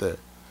right there.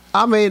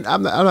 I mean,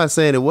 I'm not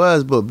saying it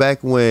was, but back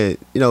when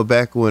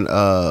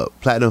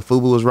Platinum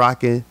Fubu was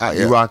rocking, Yeah.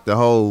 you rocked the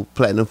whole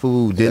Platinum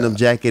Fubu denim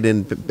jacket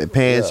and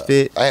pants Yeah.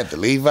 fit. I had the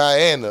Levi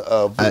and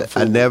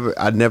the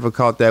I never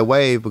caught that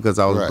wave because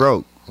I was Right.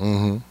 broke,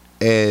 Mm-hmm.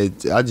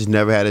 and I just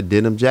never had a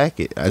denim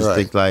jacket. I just Right.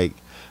 think like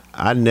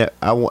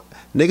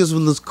niggas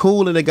was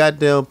cool in the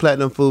goddamn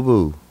Platinum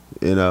Fubu,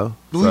 you know.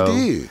 We So,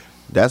 did.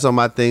 That's on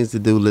my things to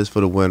do list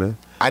for the winter.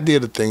 I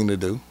did a thing to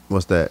do.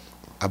 What's that?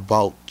 I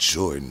bought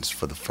Jordans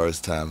for the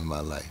first time in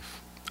my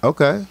life.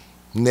 Okay,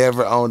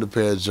 Never owned a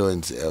pair of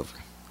Jordans ever.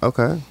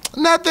 okay.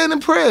 Not that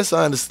impressed,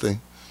 honestly.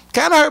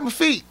 Kind of hurt my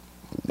feet.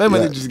 Maybe I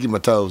Yeah. need to just get my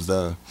toes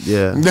done.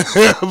 Yeah.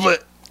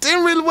 But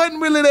wasn't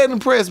really that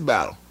impressed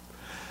about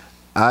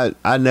them.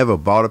 I never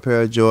bought a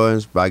pair of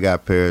Jordans, but I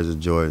got pairs of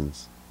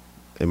Jordans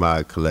in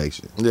my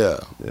collection. Yeah,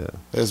 Yeah.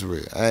 that's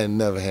real. I ain't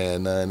never had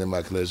none in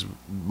my collection.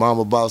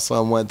 Mama bought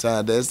some one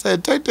time that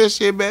said, take that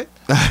shit back.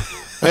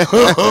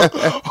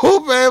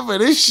 Who paying for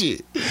this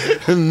shit?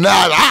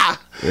 Not I.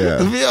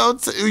 Yeah.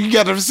 You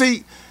got the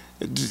receipt.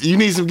 You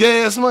need some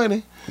gas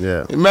money.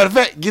 Yeah. Matter of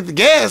fact, get the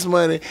gas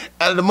money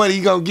out of the money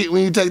you gonna get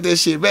when you take that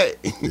shit back.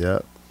 Yeah.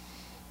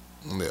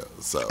 Yeah,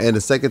 so And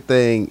the second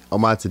thing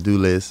on my to-do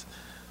list,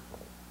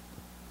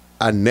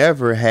 I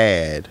never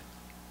had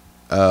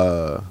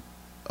a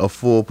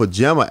full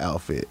pajama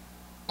outfit.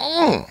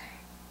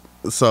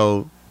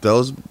 So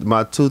those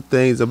my 2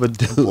 things I'm gonna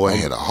do. boy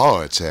had a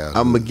hard child.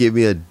 I'm gonna get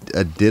me a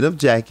denim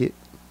jacket,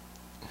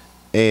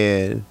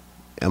 and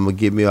I'm gonna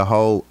get me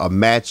a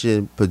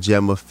matching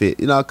pajama fit.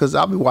 You know, cause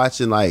I'll be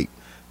watching like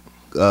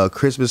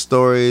Christmas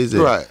stories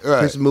and Right.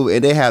 Christmas movie,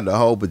 and they have the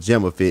whole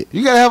pajama fit.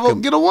 You gotta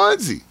get a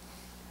onesie.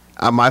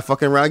 I might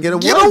fucking around and get a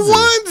Get onesie. a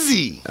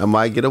onesie. I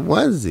might get a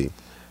onesie,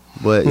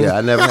 but yeah,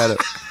 I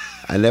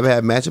never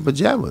had matching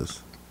pajamas.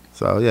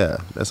 So yeah,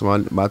 that's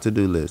my to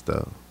do list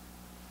though.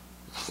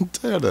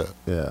 Tear it up.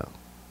 Yeah.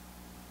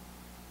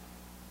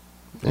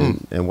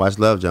 And watch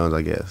Love Jones,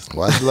 I guess.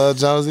 Watch Love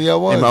Jones in your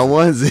onesie. In my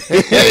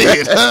onesie.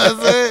 You know what I'm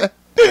saying?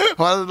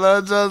 Watch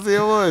Love Jones in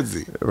your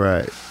onesie.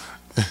 Right.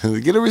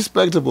 Get a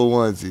respectable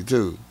onesie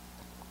too.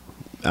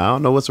 I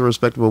don't know what's a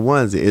respectable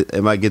onesie.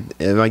 Am I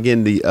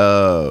getting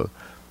the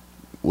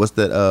what's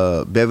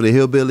that Beverly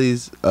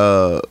Hillbillies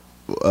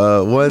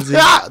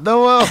onesie? The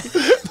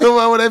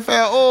one where they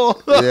found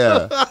oil.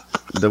 Yeah.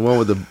 The one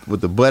with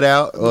the butt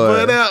out or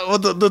Butt out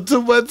with the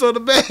 2 butts on the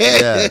back.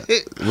 yeah.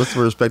 What's a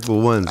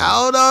respectable onesie?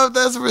 I don't know if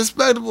that's a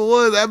respectable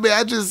one. I mean,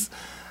 I just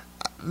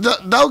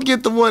don't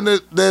get the one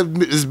that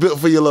is built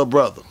for your little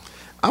brother.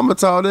 I'm a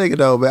tall nigga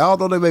though, man.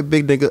 Although they make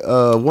big nigga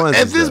onesies.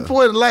 At this though.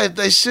 point in life,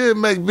 they should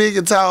make big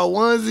and tall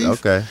onesies.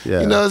 Okay, yeah.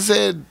 You know what I'm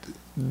saying?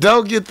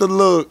 Don't get the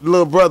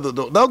little brother.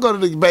 Don't go to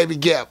the Baby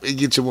Gap and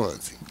get your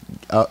onesie.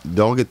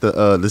 Don't get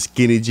the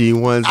skinny jean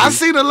onesie. I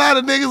seen a lot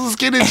of niggas with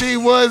skinny jean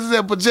onesies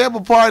at pajama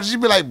parties. You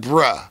be like,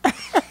 bruh.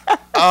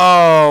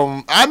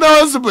 I know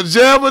it's a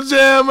pajama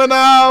jam and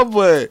all,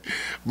 but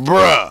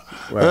bruh.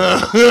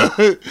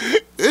 Right.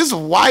 It's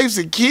wives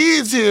and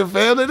kids here,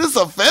 family. This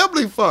a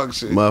family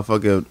function.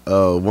 Motherfucker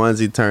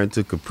onesie turned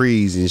to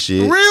capris and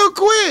shit. Real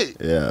quick.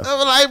 Yeah.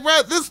 I'm like,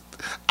 bro,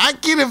 I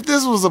get if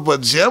this was a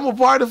pajama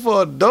party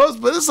for adults,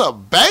 but it's a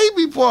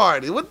baby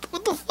party. What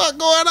the fuck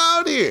going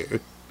on here?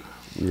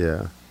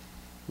 Yeah.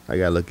 I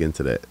gotta look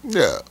into that.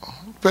 Yeah.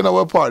 Depending on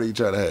what party you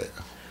try to have.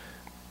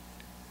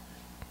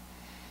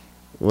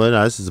 Well,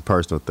 no, this is a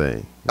personal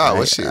thing. Oh,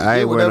 well, shit. I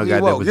ain't wearing no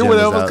goddamn pajamas. Get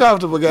whatever's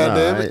comfortable, Nah,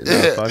 goddamn it.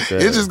 fuck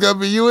that. It's just gonna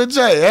be you and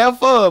Jay. Have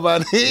fun,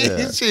 man.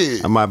 Yeah.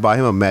 Shit. I might buy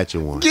him a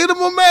matching one. Get him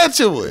a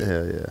matching one.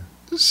 Hell yeah.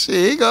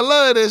 Shit, he gonna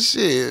love that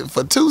shit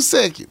for 2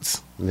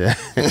 seconds. Yeah.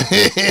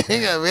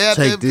 He gonna be out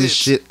Take that this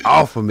bitch. shit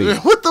off of me.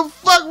 What the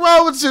fuck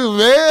wrong with you,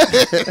 man?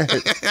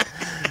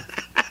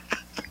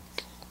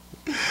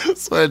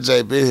 Swear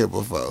Jay been here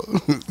before.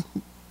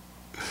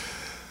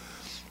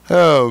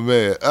 Oh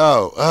man.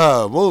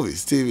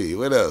 Movies, TV.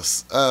 What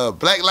else?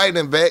 Black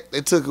Lightning back.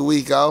 They took a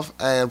week off.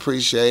 I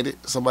appreciate it.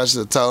 Somebody should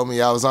have told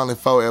me I was only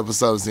 4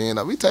 episodes in.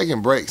 I be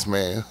taking breaks,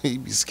 man. You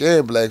be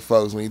scaring black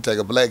folks when you take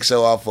a black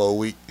show off for a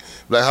week.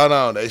 Like, hold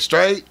on, they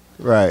straight?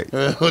 Right.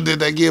 Did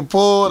they get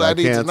pulled? I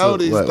need to know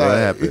these things. What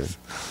happened?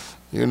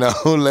 You know,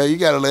 you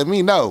gotta let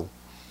me know.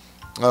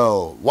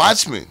 Oh,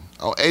 Watchmen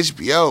on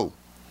HBO.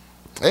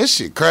 That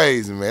shit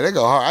crazy, man. They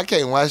go hard. I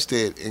can't watch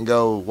that and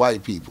go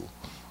white people.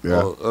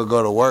 Yeah. Or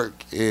go to work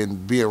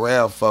and be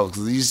around folks.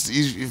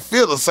 You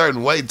feel a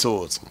certain way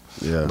towards them.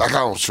 Yeah. Like, I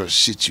don't trust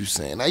shit you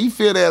saying. Now, you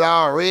feel that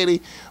already,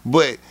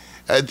 but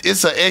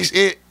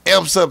it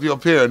amps up your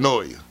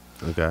paranoia.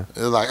 Okay. It's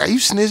like, are you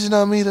snitching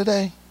on me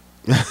today?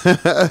 You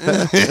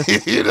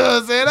know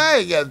what I'm saying? I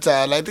ain't got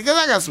time like that because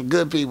I got some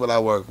good people I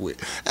work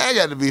with. I ain't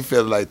got to be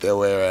feeling like that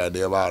way around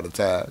them all the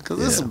time because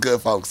there's some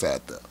good folks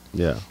out there.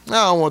 Yeah. I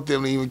don't want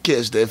them to even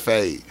catch that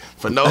fade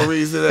for no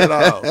reason at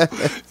all.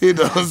 You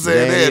know what I'm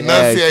saying? They They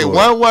enunciate ain't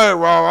one word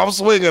wrong, I'm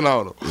swinging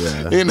on them.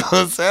 Yeah. You know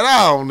what I'm saying?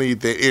 I don't need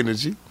that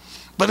energy.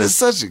 But it's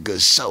such a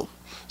good show.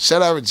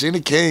 Shout out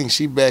Regina King.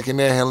 She back in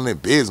there handling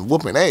business,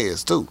 whooping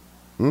ass too.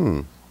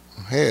 Mm.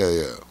 Hell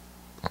yeah.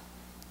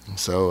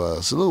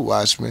 So, salute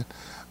Watchmen.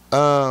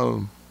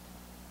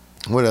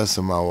 What else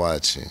am I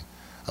watching?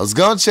 I was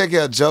going to check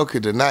out Joker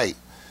tonight,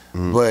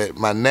 but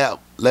my nap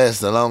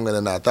lasted longer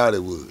than I thought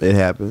it would. It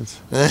happens.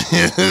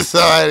 So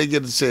I didn't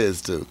get the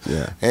chance to.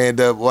 Yeah. End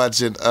up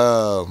watching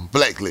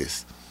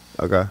Blacklist.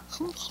 Okay.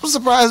 I'm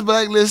surprised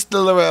Blacklist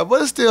still around,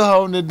 but it's still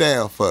holding it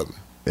down for me.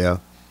 Yeah.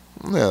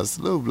 Yeah,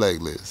 salute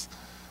Blacklist.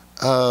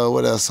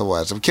 What else I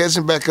watch? I'm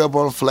catching back up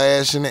on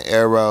Flash and the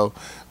Arrow.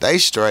 They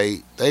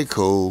straight. They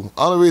cool.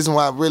 Only reason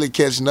why I'm really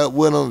catching up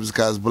with them is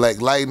because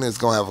Black Lightning is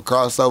going to have a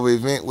crossover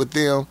event with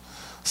them.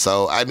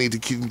 So I need to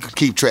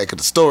keep track of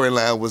the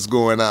storyline, what's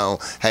going on,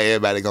 how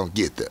everybody going to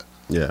get there.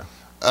 Yeah.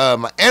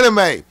 My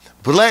anime,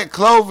 Black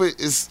Clover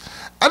is...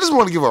 I just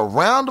want to give a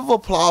round of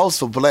applause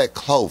for Black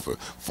Clover.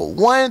 For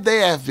one,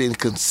 they have been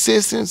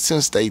consistent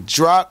since they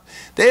dropped.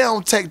 They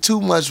don't take too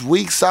much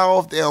weeks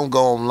off. They don't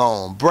go on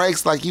long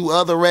breaks like you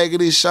other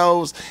raggedy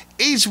shows.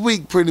 Each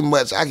week, pretty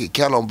much, I can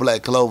count on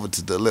Black Clover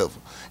to deliver.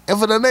 And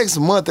for the next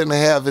month and a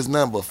half, it's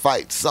nothing but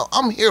fights. So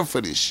I'm here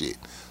for this shit.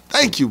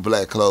 Thank you,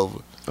 Black Clover.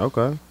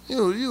 Okay.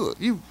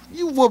 You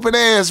whooping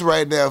ass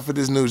right now for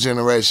this new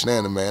generation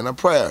anime, and I'm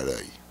proud of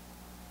you.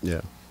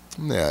 Yeah.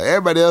 Yeah,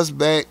 everybody else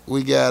back.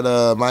 We got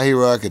My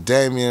Hero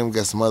Academia. We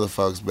got some other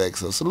folks back.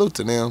 So salute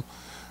to them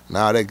and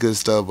all that good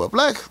stuff. But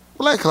Black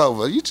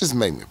Clover, you just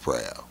make me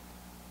proud.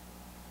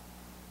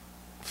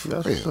 For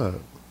That's real. what's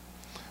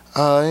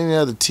up. Any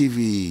other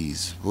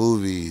TVs,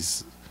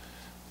 movies,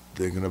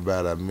 thinking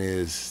about I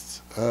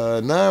missed?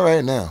 None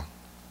right now.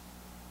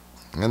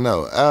 I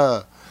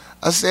know.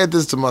 I said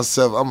this to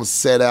myself. I'm going to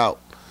set out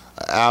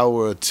an hour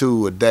or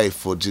two a day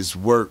for just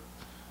work.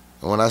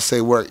 And when I say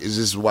work, it's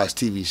just watch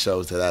TV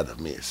shows that I'd have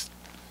missed.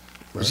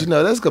 But you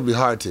know, that's going to be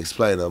hard to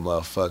explain to a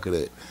motherfucker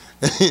that,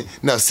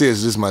 no,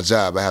 seriously, this is my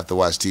job. I have to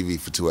watch TV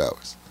for 2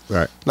 hours.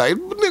 Right. Like,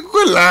 nigga,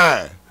 quit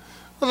lying.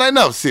 I'm like,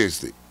 no,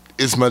 seriously.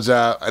 It's my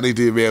job. I need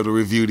to be able to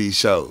review these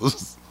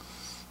shows.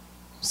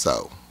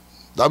 So,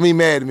 don't be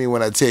mad at me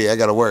when I tell you I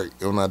got to work.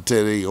 And when I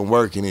tell you I'm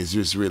working, it's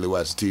just really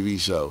watching TV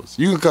shows.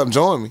 You can come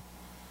join me.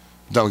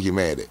 Don't get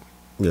mad at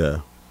me. Yeah.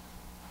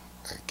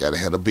 I got to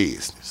handle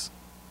business.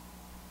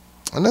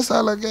 And that's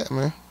all I got,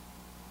 man.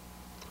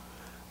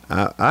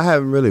 I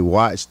haven't really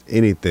watched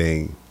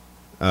anything.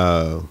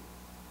 I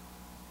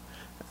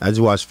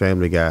just watch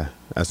Family Guy.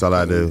 That's all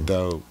I do.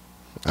 Dope.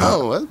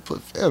 Oh, let's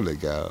put Family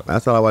Guy on.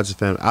 That's all I watch is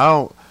Family.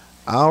 I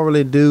don't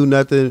really do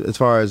nothing as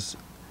far as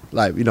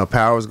like, you know,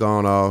 Power's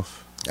gone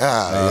off.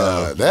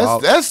 Yeah.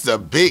 That's the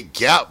big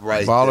gap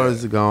right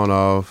Ballers there. are gone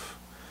off.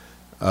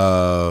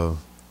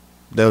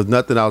 There was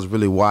nothing I was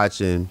really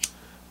watching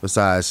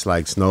besides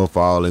like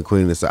Snowfall and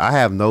Queen. So I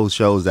have no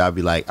shows that I'd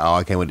be like, oh,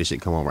 I can't wait this shit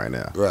come on right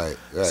now. Right.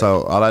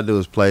 So all I do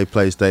is play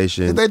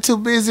PlayStation. They're too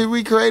busy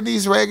recreating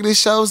these raggedy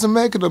shows and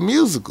making them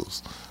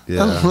musicals.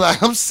 Yeah.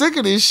 I'm sick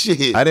of this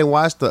shit. I didn't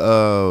watch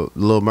the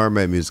Little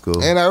Mermaid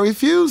musical. And I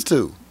refuse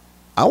to.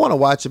 I want to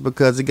watch it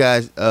because it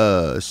got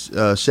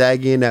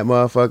Shaggy in that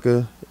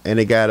motherfucker, and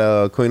it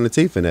got Queen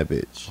Latifah in that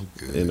bitch.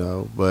 Okay. You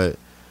know, but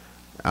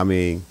I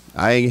mean,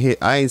 I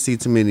ain't see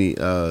too many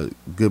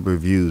good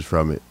reviews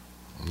from it.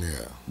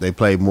 Yeah. They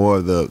played more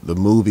of the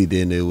movie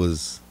than it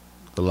was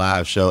the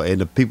live show, and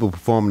the people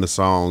performing the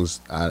songs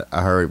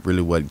I heard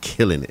really wasn't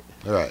killing it.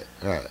 Right.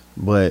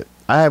 But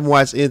I haven't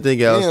watched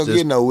anything else. You don't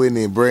get no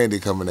Whitney and Brandy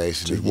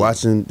combination.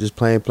 Just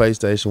playing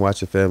PlayStation,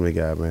 watching Family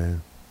Guy,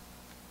 man.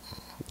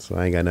 So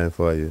I ain't got nothing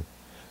for you.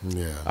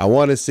 Yeah. I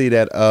want to see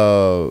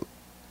that.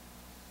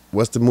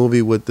 What's the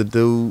movie with the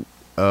dude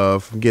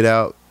from Get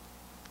Out?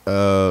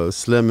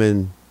 Slim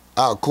and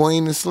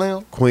Queen and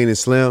Slim. Queen and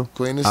Slim.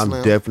 Queen and I'm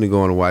Slim. definitely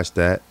going to watch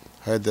that.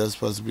 Heard that's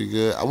supposed to be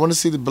good. I want to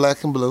see the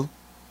Black and Blue.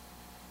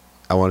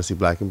 I want to see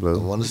Black and Blue.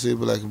 I want to see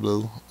Black and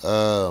Blue.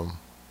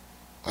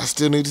 I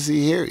still need to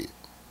see Harriet.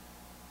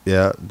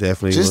 Yeah,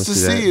 definitely. Just to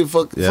see it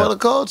for the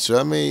culture.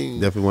 I mean,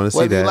 definitely want to see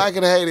whether that. you like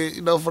it or hate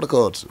it, for the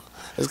culture.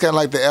 It's kind of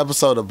like the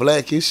episode of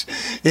Blackish.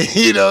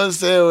 You know what I'm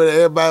saying? Where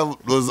everybody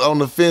was on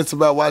the fence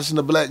about watching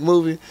the black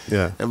movie.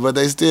 Yeah. But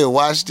they still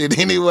watched it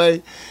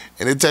anyway.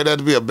 And it turned out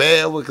to be a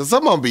bad one. Because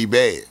some of them be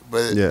bad.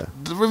 But yeah.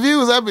 The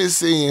reviews I've been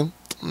seeing,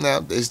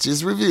 now, it's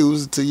just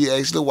reviews until you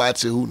actually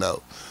watch it. Who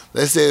knows?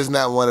 They say it's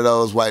not one of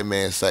those white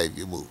man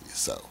savior movies.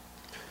 So,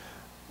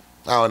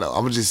 I don't know.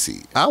 I'm going to just see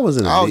it. I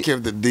don't care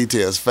if the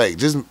details fake.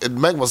 Just it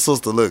make my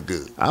sister look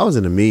good. I was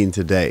in a meeting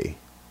today.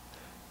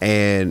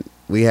 And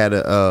we had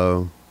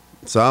a...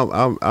 So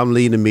I'm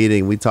leading the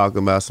meeting. We talking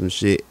about some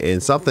shit,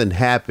 and something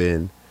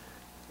happened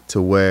to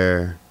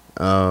where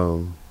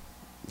some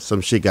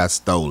shit got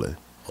stolen.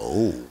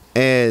 Oh.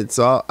 And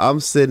so I'm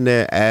sitting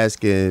there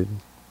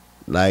asking,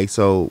 like,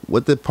 so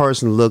what the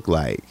person look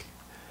like?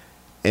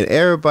 And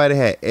everybody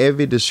had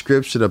every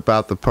description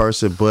about the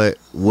person, but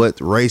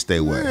what race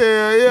they were.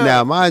 Yeah.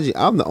 Now, mind you,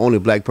 I'm the only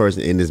black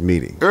person in this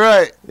meeting.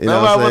 Right. You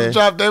know Nobody want to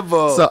drop that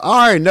ball. So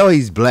I already know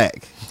he's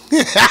black.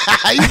 You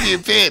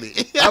get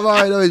petty. I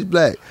already know he's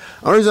black.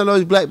 Only reason I know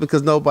he's black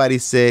because nobody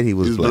said he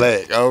was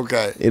black.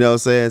 Okay. You know what I'm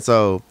saying?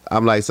 So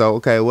I'm like,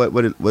 okay,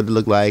 what it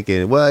look like?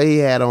 And well, he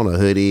had on a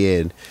hoodie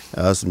and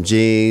some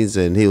jeans,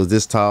 and he was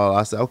this tall.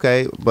 I said,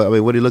 okay, but I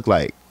mean, what did he look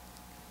like?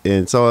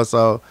 And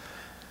so,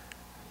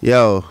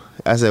 yo,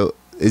 I said,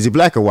 is he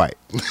black or white?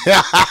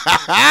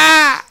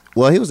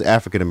 Well, he was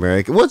African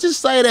American. Well, just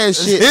say that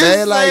shit,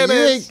 man.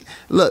 Like,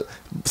 look,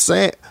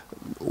 saying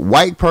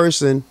white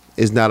person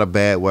is not a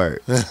bad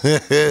word.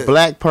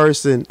 Black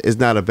person is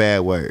not a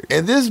bad word.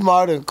 In this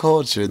modern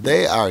culture,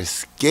 they are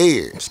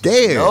scared.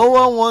 Scared. No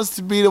one wants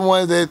to be the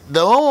one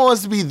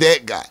wants to be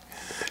that guy.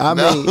 I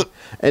mean,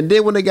 and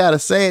then when they gotta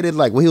say it, it's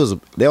like, well,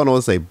 they don't know what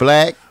to say.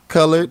 Black,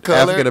 colored.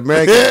 African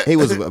American. He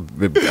was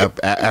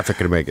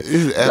African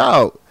American.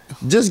 No,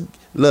 just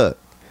look.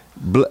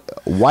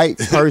 White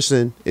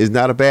person is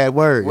not a bad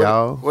word,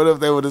 y'all. What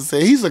if they would have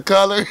said he's a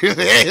color? Nah,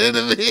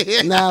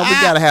 we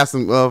gotta have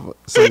some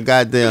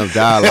goddamn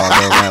dialogue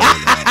on that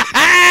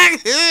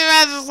one.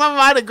 Imagine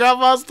somebody,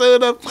 grandma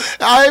stood up.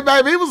 Oh, hey,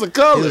 baby, he was a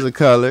color. He was a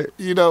color.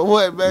 You know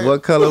what, baby?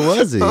 What color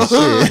was he?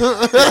 Shit.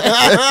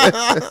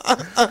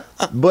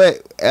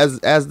 But as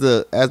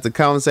the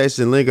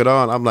conversation lingered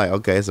on, I'm like,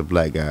 okay, it's a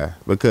black guy,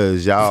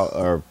 because y'all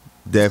are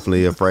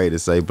definitely afraid to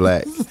say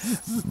black.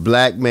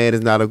 Black man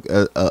is not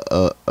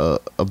a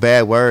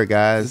bad word,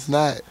 guys. It's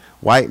not.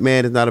 White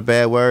man is not a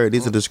bad word.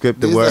 These are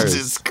descriptive words. These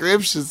are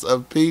descriptions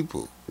of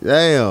people.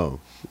 Damn.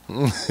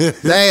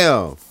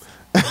 Damn.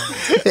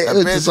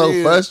 It was so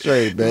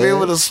frustrating, man. You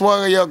would have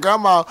swung on your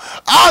grandma.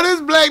 Oh,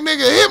 this black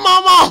nigga hit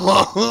my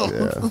mama.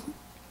 Yeah.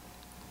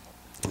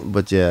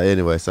 But yeah,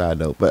 anyway, side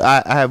note. But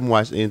I haven't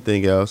watched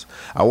anything else.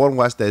 I want to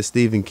watch that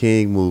Stephen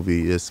King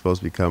movie that's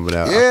supposed to be coming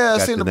out. Yeah,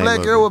 I seen the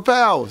Black Girl with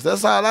Powers.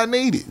 That's all I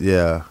needed.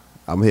 Yeah.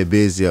 I'm gonna hit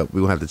Busy up. We're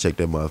gonna have to check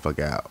that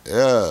motherfucker out.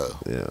 Yeah.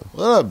 Yeah.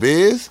 What up,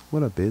 Biz?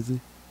 What up, Busy?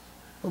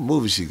 What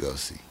movie she go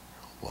see?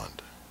 I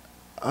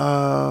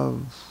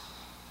wonder.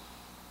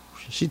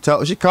 She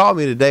called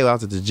me today when I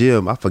was at the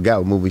gym. I forgot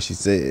what movie she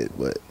said,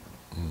 but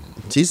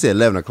she said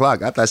 11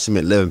 o'clock. I thought she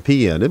meant 11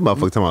 p.m. This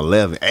motherfucker talking about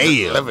 11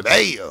 a.m. 11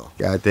 a.m.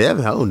 God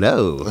damn, I don't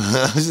know.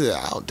 She said,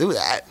 I don't do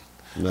that.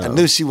 No. I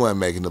knew she wasn't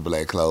making the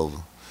Black Clover.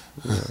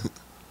 Yeah.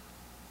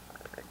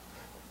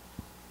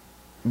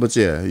 But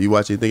yeah, you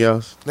watch anything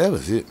else? That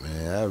was it,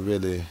 man. I'm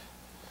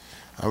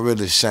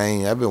really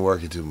ashamed. I've been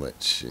working too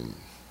much and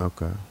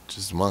Okay.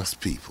 just amongst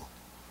people.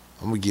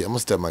 I'm gonna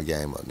step my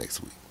game up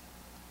next week.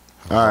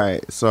 All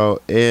right.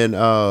 So in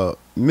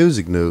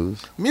music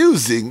news.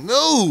 Music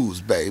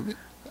news, baby.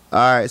 All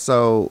right.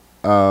 So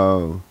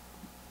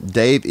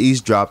Dave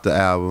East dropped the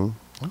album.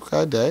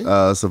 Okay,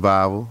 Dave.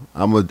 Survival.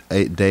 I'm a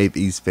Dave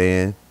East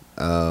fan.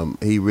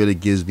 He really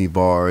gives me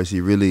bars.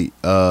 He really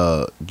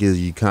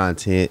gives you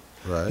content.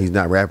 Right. He's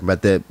not rapping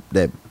about that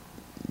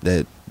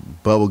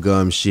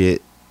bubblegum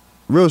shit.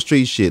 Real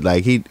street shit.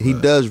 Like he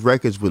does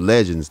records with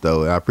legends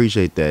though. And I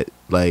appreciate that.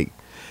 Like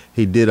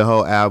he did a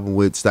whole album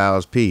with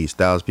Styles P.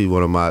 Styles P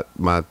one of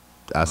my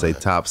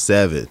top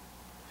 7.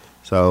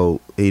 So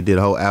he did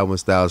a whole album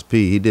with Styles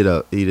P. He did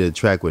a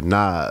track with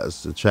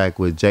Nas, a track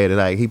with Jada.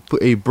 Like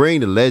he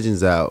bring the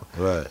legends out,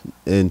 Right.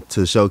 and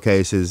to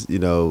showcase his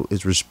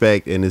his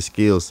respect and his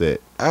skill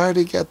set. I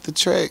already got the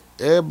track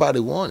everybody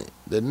wanted.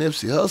 The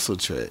Nipsey Hussle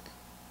track.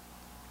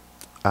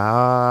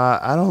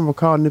 I don't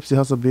recall Nipsey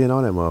Hussle being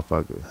on that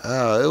motherfucker.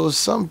 It was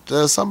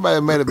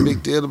somebody made a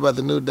big deal about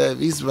the new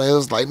Dave East. It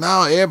was like,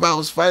 no, everybody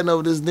was fighting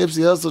over this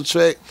Nipsey Hussle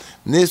track.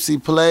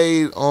 Nipsey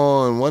played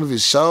on one of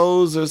his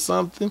shows or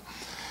something,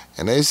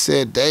 And they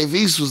said Dave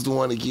East was the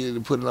one to get it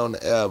and put it on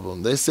the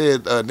album. They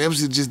said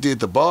Nipsey just did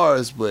the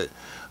bars, but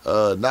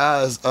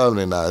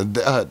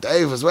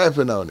Dave was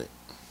rapping on it.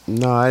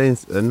 No, I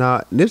didn't.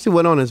 No, Nipsey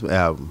wasn't on this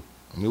album.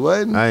 He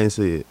wasn't? I didn't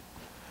see it.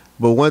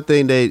 But one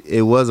thing that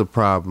it was a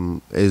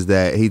problem is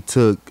that he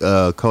took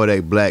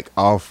Kodak Black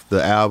off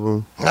the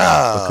album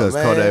because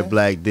man. Kodak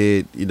Black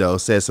did,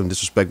 said some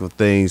disrespectful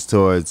things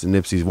towards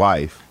Nipsey's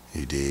wife.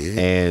 He did.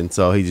 And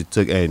so he just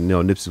took, and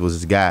Nipsey was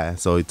his guy,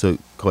 so he took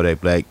Kodak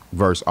Black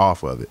verse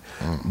off of it.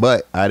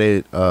 But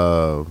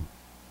Nipsey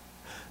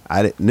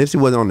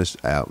wasn't on this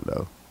album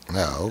though.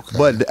 Oh, okay.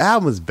 But the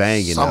album's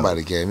banging.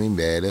 Somebody gave me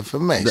bad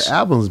information. The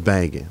album's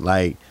banging.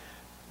 Like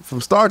from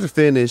start to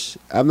finish,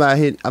 I'm not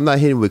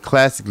hitting with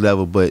classic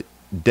level, but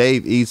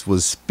Dave East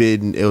was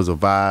spitting. It was a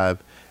vibe,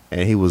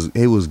 and he was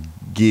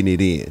getting it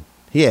in.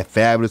 He had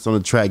Fabulous on the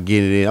track,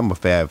 getting it in. I'm a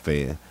Fab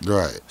fan,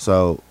 right?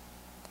 So,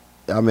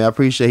 I mean, I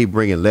appreciate he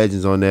bringing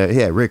legends on there. He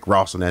had Rick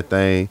Ross on that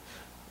thing.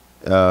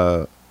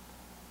 The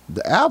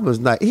album's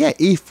not. He had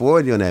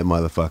E40 on that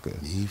motherfucker.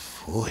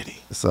 E40.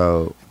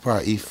 So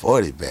probably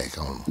E40 back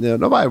on him. Yeah,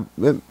 nobody.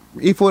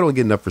 E40 don't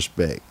get enough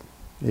respect.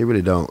 He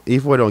really don't.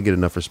 E40 don't get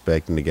enough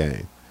respect in the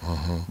game.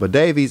 But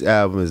Dave East's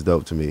album is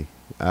dope to me.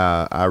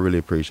 I really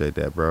appreciate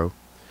that, bro.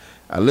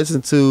 I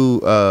listened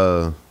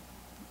to,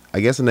 I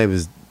guess her name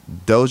is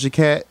Doja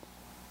Cat.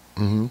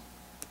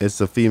 It's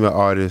a female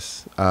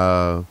artist.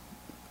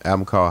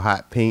 Album called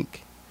Hot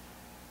Pink.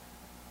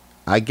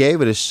 I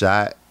gave it a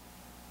shot.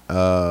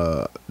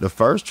 The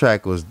first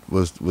track was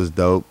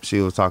dope.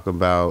 She was talking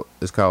about,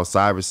 it's called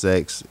Cyber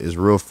Sex. It's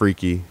real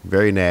freaky,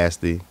 very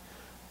nasty.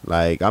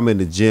 Like, I'm in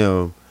the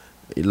gym.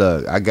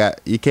 Look,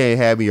 you can't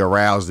have me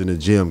aroused in the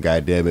gym,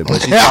 goddammit. But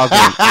she's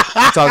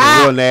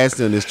talking real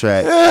nasty on this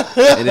track.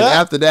 And then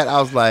after that, I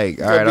was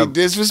like, all right, I'm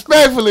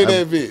disrespectful in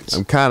that bitch.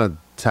 I'm kind of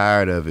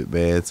tired of it,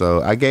 man.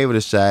 So I gave it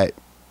a shot.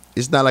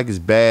 It's not like it's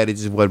bad. It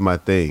just wasn't my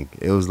thing.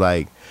 It was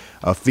like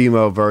a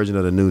female version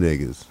of the new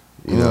niggas,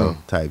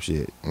 type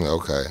shit.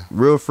 Okay.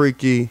 Real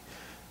freaky,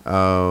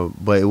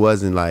 but it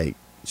wasn't like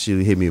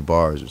she hit me with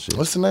bars and shit.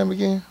 What's the name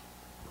again?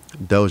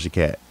 Doja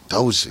Cat.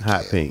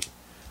 Hot Pink.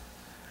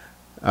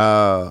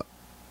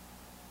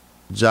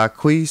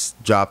 Jacquees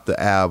dropped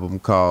the album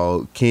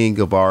called King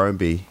of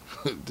R&B.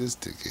 This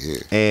nigga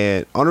here.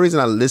 And only reason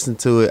I listened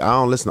to it, I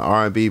don't listen to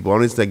R&B, but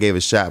only reason I gave it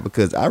a shot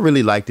because I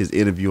really liked his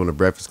interview on the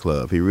Breakfast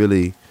Club. He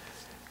really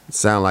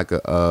sounded like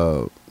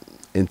a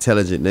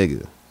intelligent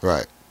nigga.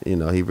 Right. He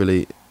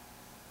really,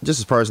 just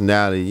his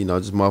personality,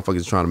 just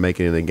motherfuckers trying to make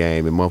it in the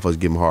game and motherfuckers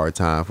give him a hard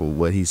time for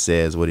what he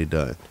says, what he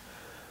done.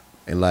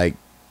 And like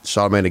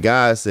Charlamagne the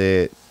God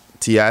said,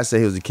 T.I. said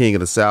he was the king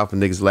of the South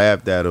and niggas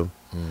laughed at him.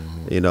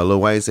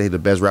 Lil Wayne said he's the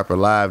best rapper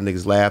alive.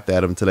 Niggas laughed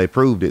at him until they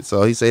proved it.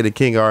 So he said the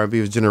king of R&B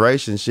of his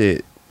generation.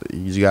 Shit,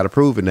 you just got to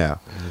prove it now.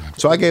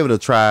 So I gave it a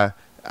try.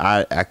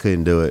 I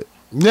couldn't do it.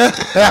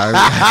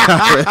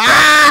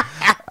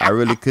 I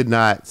really could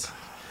not.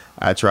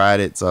 I tried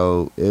it.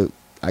 So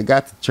I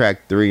got to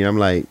track 3 and I'm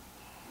like,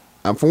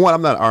 for one,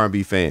 I'm not an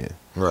R&B fan.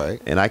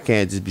 Right. And I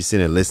can't just be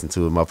sitting there listening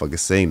to a motherfucker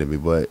sing to me.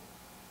 But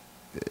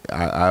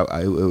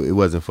it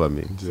wasn't for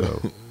me.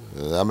 So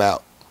I'm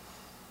out.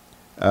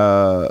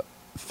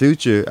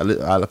 Future, I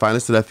finally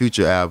listened to that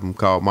Future album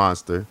called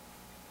Monster.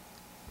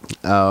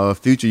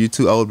 Future, you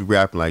too old to be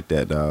rapping like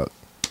that, dog.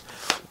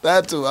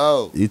 Not too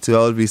old. You too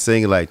old to be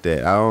singing like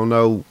that. I don't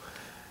know.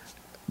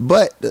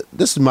 But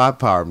this is my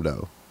problem,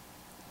 though.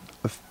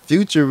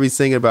 Future be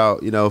singing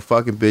about,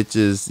 fucking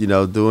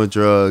bitches, doing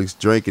drugs,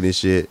 drinking and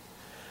shit.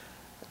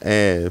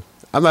 And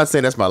I'm not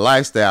saying that's my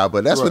lifestyle,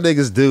 but that's what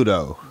niggas do,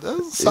 though.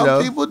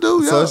 Some people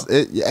do, yeah. So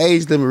your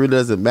age limit really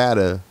doesn't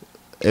matter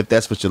if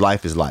that's what your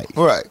life is like.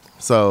 Right.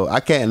 So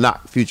I can't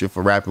knock Future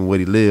for rapping what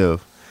he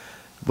live,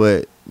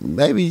 but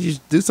maybe you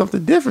do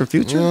something different,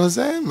 Future. You know what I'm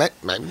saying?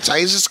 Maybe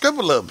change the script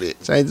a little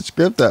bit. Change the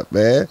script up,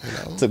 man.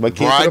 Took my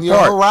kid to the your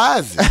park.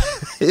 horizon.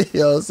 You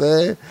know what I'm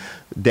saying?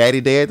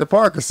 Daddy Day at the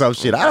park or some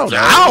shit. I don't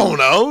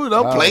know.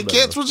 Don't play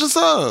catch with your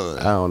son.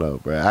 I don't know,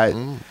 bro.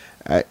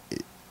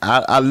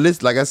 I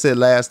listen, like I said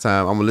last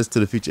time, I'm gonna listen to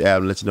the Future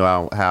album and let you know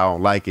how I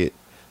don't like it.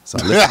 So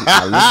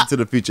I listen to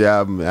the Future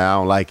album and I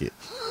don't like it.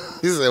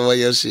 You said, well,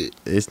 your shit.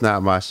 It's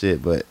not my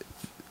shit, but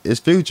it's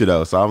Future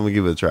though, so I'm gonna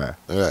give it a try.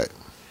 All right.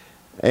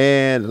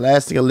 And the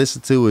last thing I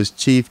listened to was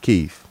Chief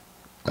Keef.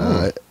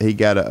 He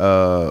got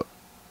a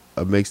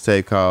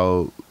mixtape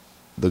called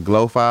The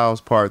Glow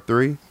Files Part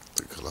 3.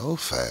 The Glow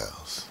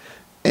Files.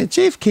 And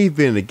Chief Keef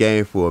been in the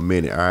game for a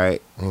minute, all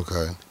right?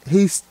 Okay.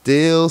 He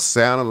still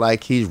sounded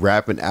like he's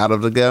rapping out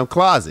of the damn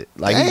closet.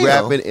 Like he's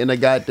rapping in a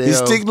goddamn... He's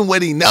sticking to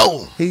what he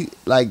know. He,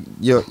 like,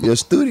 your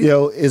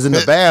studio is in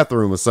the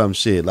bathroom or some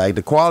shit. Like,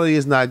 the quality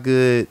is not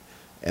good.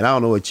 And I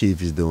don't know what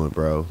Chief is doing,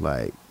 bro.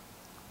 Like,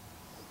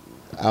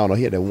 I don't know.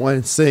 He had that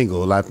one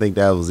single, and I think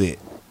that was it.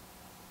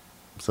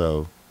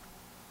 So,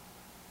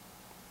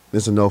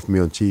 it's a no for me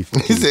on Chief.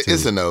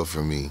 It's a no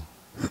for me.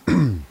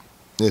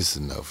 It's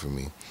a no for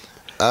me.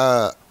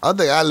 I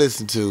think I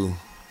listened to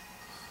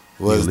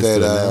was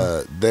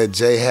that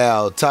J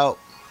Hal Talk.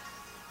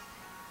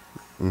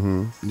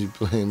 You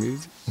playing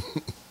music?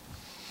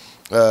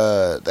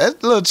 That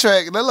little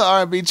track, that little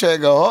R&B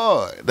track go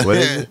hard. What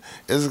is it?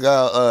 It's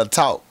called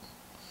Talk.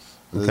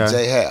 Okay.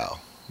 J Hal.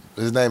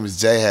 His name is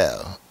J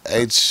Hal.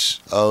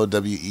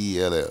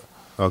 HOWELL.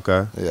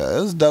 Okay.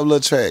 Yeah, it's a dope little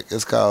track.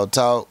 It's called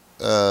Talk.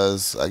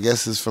 I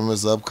guess it's from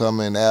his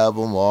upcoming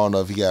album. Or I don't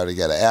know if he already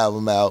got an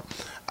album out.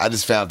 I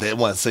just found that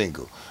one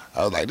single.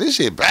 I was like, this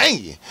shit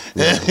banging.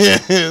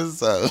 Yeah.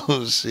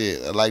 So,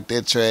 shit, I like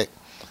that track.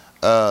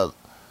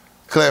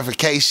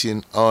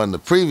 Clarification on the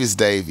previous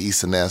Dave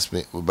East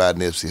announcement about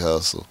Nipsey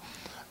Hussle.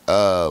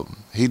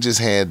 He just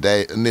had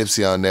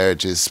Nipsey on there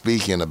just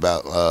speaking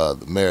about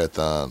the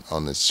marathon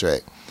on this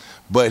track.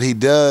 But he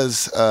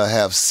does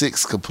have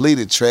 6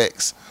 completed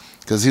tracks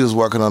because he was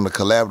working on the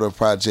collaborative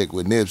project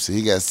with Nipsey.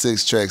 He got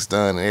 6 tracks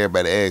done, and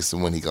everybody asked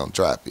him when he gonna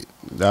drop it.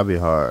 That'd be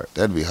hard.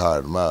 That'd be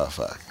hard,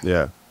 motherfucker.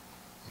 Yeah.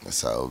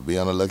 So be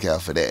on the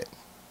lookout for that.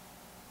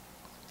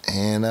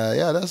 And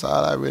yeah, that's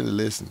all I really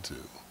listen to.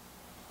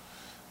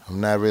 I'm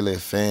not really a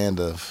fan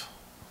of.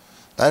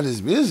 Not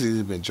this music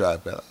has been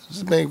dropping. I've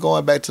just been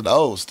going back to the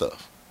old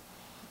stuff.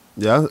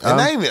 Yeah. And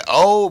not even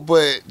old,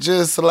 but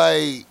just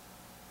like,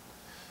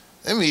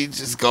 let me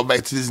just go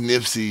back to this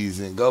Nipsey's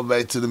and go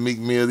back to the Meek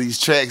Mill, these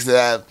tracks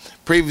that I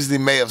previously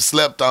may have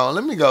slept on.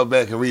 Let me go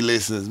back and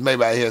re-listen.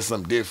 Maybe I hear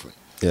something different.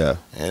 Yeah.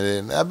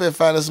 And then I've been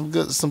finding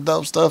some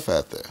dope stuff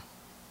out there.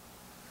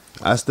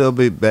 I still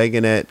be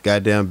banging that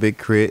goddamn Big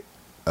Crit.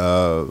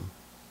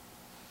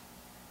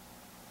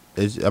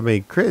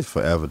 Crit's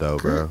forever though,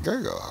 bro.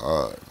 Crit go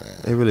hard, man.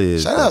 It really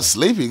is. Shout out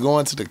Sleepy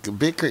going to the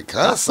Big Crit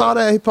concert. I saw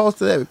that he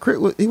posted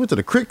that. He went to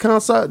the Crit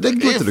concert. They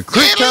went to the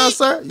Crit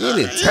concert. You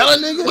didn't tell a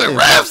nigga. With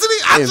Rhapsody,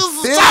 I just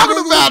was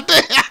talking about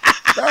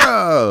that.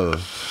 Bro,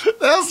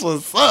 that's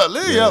what's up.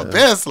 Live your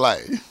best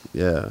life.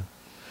 Yeah,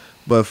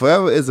 but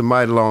Forever Is a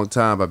Mighty Long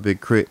Time by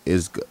Big Crit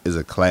is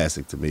a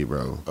classic to me,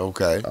 bro.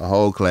 Okay, a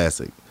whole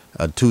classic,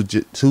 a two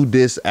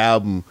disc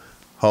album,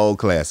 whole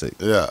classic.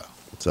 Yeah.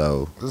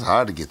 So it's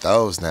hard to get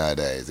those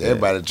nowadays.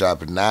 Everybody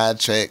dropping 9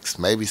 tracks,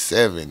 maybe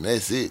 7.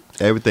 That's it.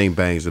 Everything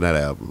bangs in that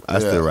album. I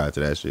still ride to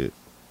that shit.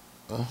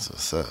 That's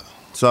what's up.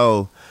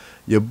 So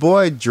your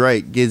boy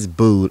Drake gets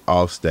booed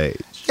off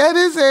stage. Got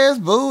his ass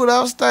booed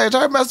off stage.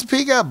 Heard Master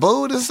P got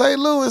booed in St.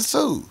 Louis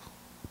too.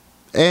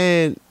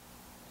 And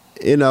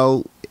you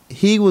know,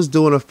 he was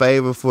doing a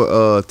favor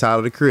for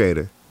Tyler the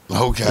Creator.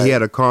 Okay. He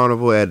had a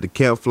carnival at the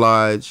Camp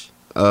Lodge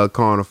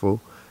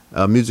Carnival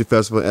Music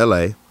Festival in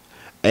LA.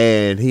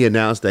 And he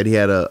announced that he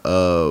had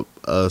a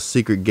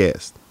secret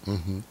guest.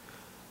 Mm-hmm.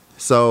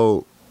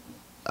 So,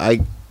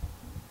 I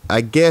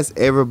guess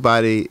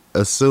everybody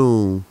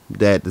assumed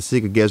that the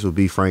secret guest would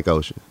be Frank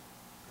Ocean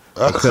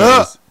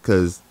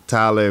because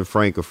Tyler and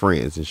Frank are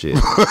friends and shit.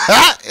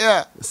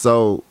 Yeah.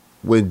 So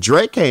when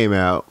Drake came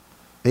out,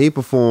 he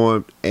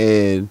performed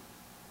and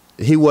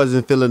he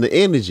wasn't feeling the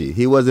energy.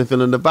 He wasn't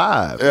feeling the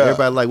vibe. Yeah.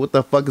 Everybody like, what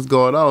the fuck is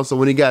going on? So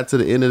when he got to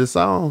the end of the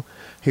song,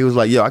 he was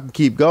like, yo, I can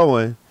keep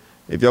going.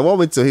 If y'all want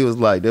me to, they was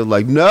like,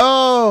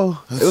 no.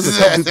 It was a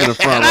couple people in the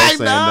front row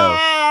saying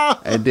no.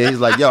 And then he's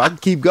like, yo, I can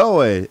keep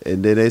going.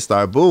 And then they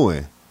start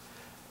booing.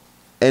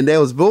 And they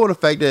was booing the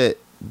fact that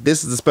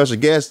this is a special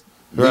guest.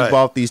 We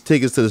bought these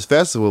tickets to this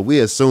festival. We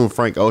assumed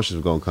Frank Ocean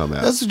was going to come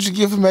out. That's what you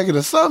get for making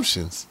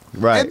assumptions.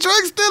 Right. And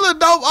Drake's still a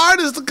dope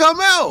artist to come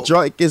out.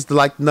 Drake is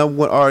like the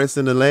 #1 artist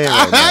in the land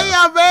right now.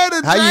 How y'all mad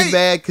at Drake? How you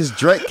mad because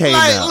Drake came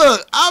out?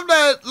 Look, I'm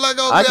not like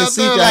gonna I be can out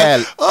see there that.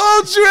 like,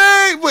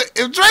 oh Drake. But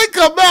if Drake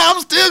come out,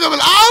 I'm still gonna be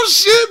like, oh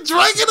shit,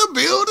 Drake in the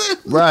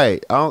building.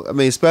 Right. I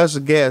mean,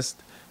 special guest,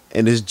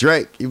 and it's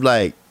Drake. You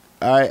like,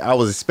 all right, I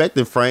was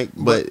expecting Frank,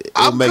 but it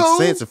would make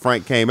sense if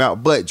Frank came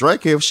out. But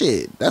Drake here,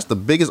 shit, that's the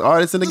biggest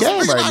artist in the game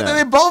right now.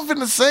 They both in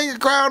the singing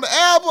crowd, the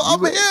album. I'm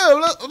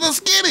here.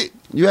 Let's get it.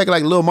 You act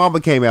like Lil Mama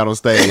came out on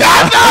stage.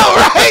 I know,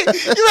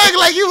 right? You act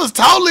like he was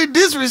totally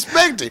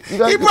disrespected.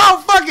 He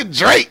brought fucking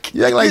Drake.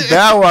 You act like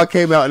Bow Wow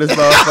came out in this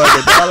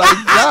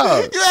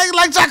motherfucker. You act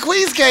like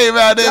Jacquees came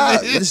out in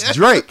this. It's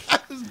Drake.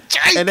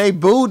 Drake. And they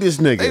booed this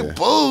nigga. They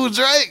booed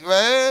Drake,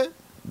 man.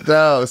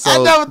 No, so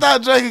I never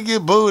thought Drake could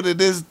get booed in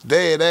this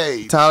day and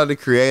age. Tyler the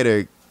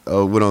Creator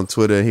went on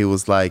Twitter and he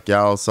was like,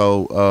 y'all,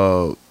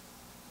 so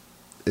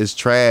it's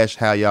trash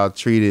how y'all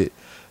treated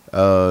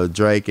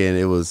Drake, and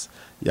it was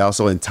y'all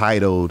so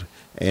entitled,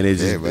 and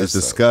it's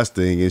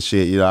disgusting and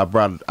shit. You know, I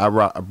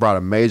brought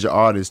a major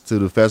artist to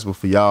the festival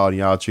for y'all, and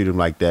y'all treat him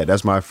like that.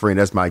 That's my friend.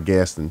 That's my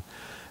guest, and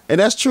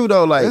that's true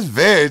though. Like, it's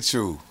very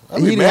true.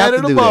 He didn't have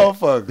to do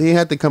that. He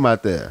had to come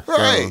out there,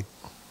 right? So,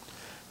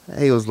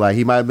 he was like,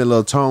 he might have been a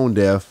little tone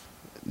deaf,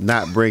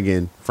 not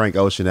bringing Frank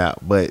Ocean out,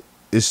 but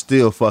it's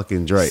still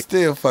fucking Drake.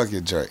 Still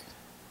fucking Drake.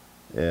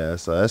 Yeah,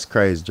 so that's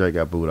crazy. Drake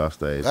got booed off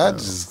stage. I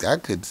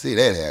couldn't see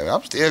that happen.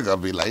 I'm still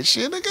gonna be like,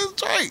 shit, nigga,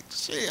 Drake.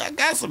 Shit, I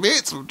got some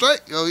hits from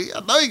Drake. I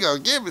know he gonna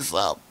give me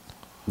something.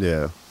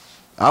 Yeah,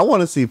 I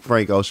want to see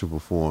Frank Ocean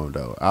perform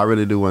though. I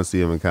really do want to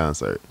see him in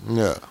concert.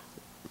 Yeah,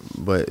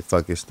 but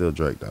fuck, it's still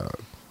Drake, dog.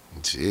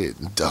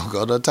 Shit, don't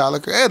go to the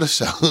Tyler Creator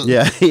show.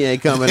 Yeah, he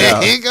ain't coming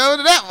out. He ain't coming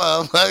to that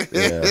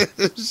motherfucker.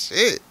 Yeah.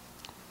 Shit.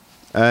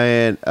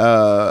 And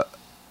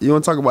you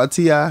want to talk about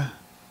T.I.?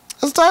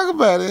 Let's talk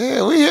about it.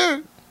 Yeah, we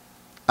here.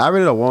 I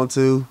really don't want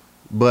to,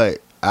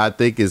 but I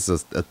think it's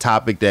a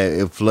topic that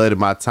it flooded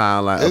my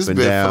timeline up and down. It's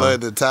been flooding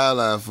the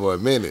timeline for a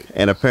minute.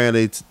 And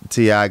apparently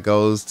T.I.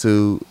 goes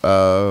to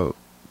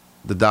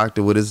the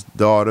doctor with his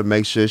daughter,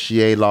 make sure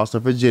she ain't lost her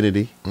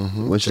virginity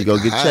when she go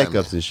get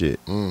checkups and shit.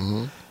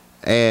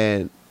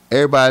 And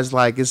everybody's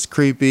like, it's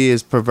creepy,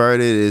 it's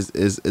perverted,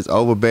 it's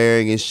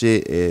overbearing and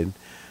shit. And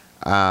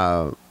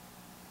I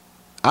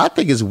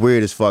think it's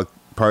weird as fuck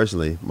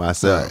personally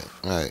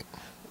myself. Right.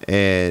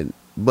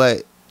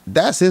 But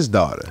that's his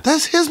daughter.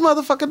 That's his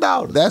motherfucking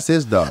daughter. That's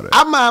his daughter.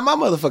 I mind my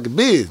motherfucking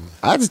business.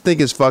 I just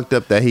think it's fucked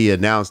up that he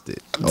announced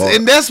it.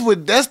 And that's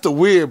the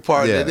weird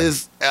part that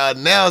is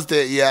announced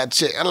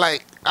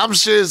that I'm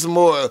sure it's a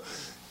more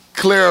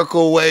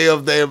clerical way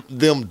of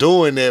them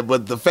doing that,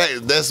 but the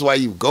fact that's why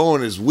you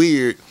going is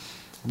weird.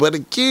 But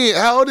again,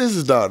 how old is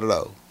his daughter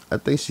though? I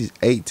think she's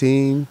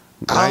 18,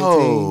 19.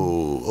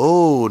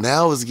 Oh,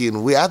 now it's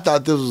getting weird. I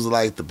thought this was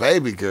like the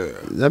baby girl.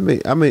 Let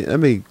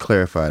me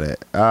clarify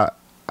that.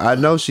 I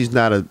know she's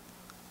not I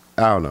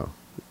don't know.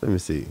 Let me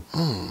see.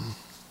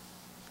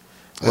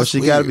 Well,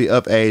 she got to be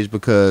up age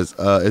because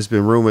it's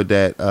been rumored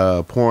that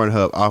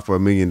Pornhub offered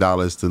 $1 million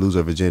to lose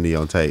her virginity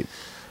on tape.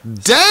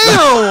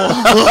 Damn!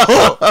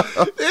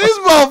 These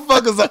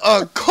motherfuckers are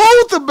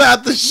uncouth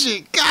about the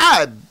shit.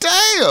 God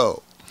damn!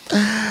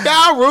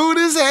 Y'all rude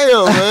as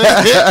hell,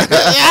 man.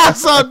 Y'all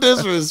so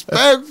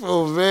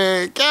disrespectful,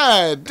 man.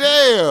 God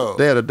damn.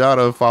 They had a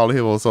daughter follow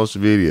him on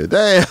social media.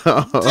 Damn.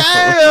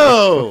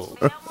 Damn.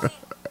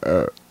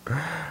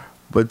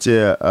 But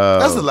yeah,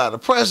 that's a lot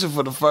of pressure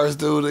for the first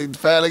dude to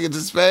finally get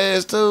to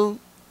smash too.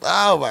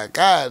 Oh my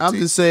God! I'm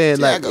just saying,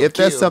 like, if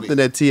that's something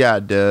that T.I.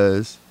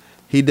 does,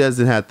 he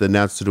doesn't have to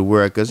announce to the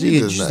world because he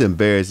just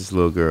embarrassed this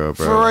little girl,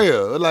 bro. For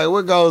real, like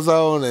what goes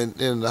on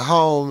in the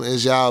home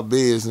is y'all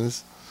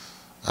business.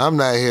 I'm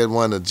not here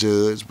one to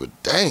judge, but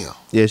damn.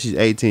 Yeah, she's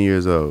 18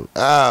 years old.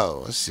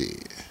 Oh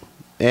shit.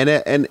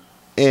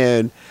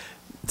 And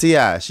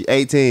T.I., she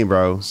 18,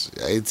 bro. She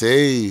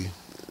 18.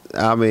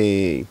 I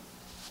mean,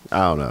 I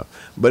don't know,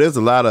 but there's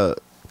a lot of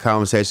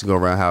conversation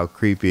going around how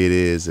creepy it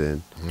is,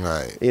 and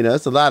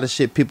it's a lot of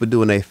shit people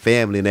do in their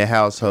family, in their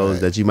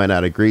households that you might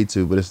not agree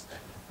to, but it's.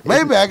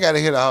 Maybe I gotta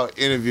hear the whole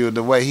interview.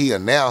 The way he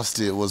announced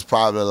it was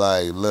probably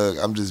like, "Look,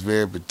 I'm just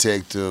very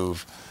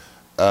protective."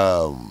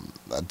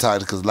 I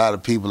talked because a lot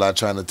of people are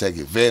trying to take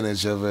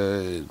advantage of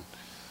her,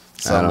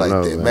 something like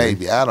that. Man.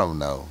 Maybe I don't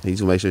know. He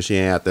just make sure she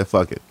ain't out there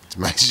fucking.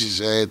 Make sure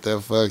she ain't there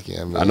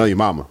fucking. I know your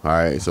mama. All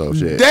right, so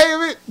shit.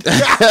 Damn it!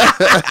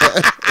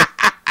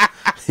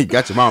 You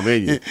got your mama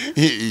in you.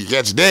 You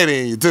got your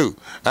daddy in you too.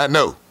 I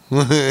know.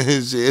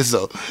 Shit,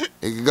 so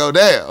it can go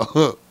down.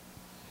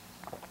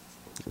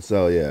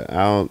 So yeah,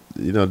 I don't.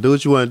 Do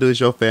what you want to do. It's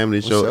your family.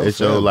 It's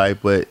your life,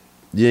 but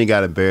you ain't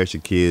gotta embarrass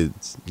your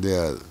kids.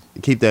 Yeah.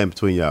 Keep that in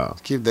between y'all.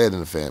 Keep that in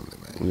the family,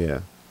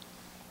 man.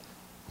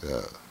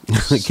 Yeah.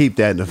 Keep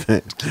that in the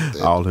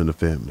family. All in the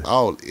family.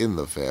 All in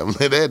the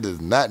family. That does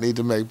not need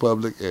to make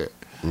public air.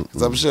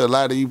 Because I'm sure a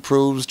lot of you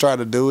prudes try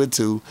to do it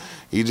too.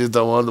 You just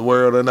don't want the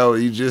world to know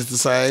you just the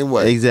same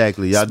way.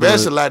 Exactly. Y'all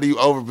Especially a lot of you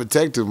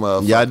overprotective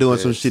motherfuckers. Y'all doing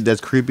some shit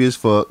that's creepy as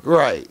fuck.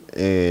 Right.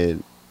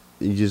 And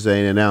you just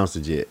ain't announced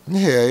it yet.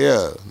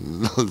 Yeah.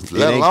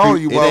 Let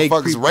alone you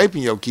motherfuckers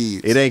raping your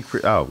kids. It ain't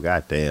oh,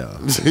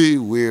 goddamn.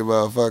 You weird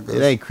motherfuckers.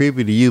 It ain't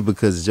creepy to you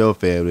because it's your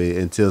family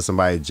until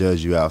somebody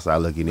judge you outside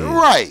looking in.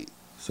 Right.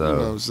 So, you know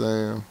what I'm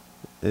saying?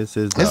 It's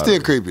his daughter. It's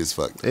still creepy as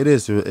fuck. It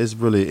is. It's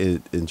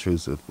really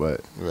intrusive,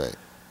 but. Right.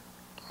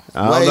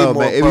 I don't know,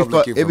 man.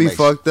 It'd be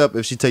fucked up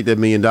if she take that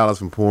 $1 million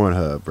from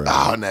Pornhub, bro.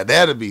 Oh, now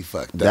that'd be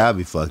fucked up. That'd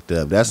be fucked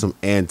up. That's some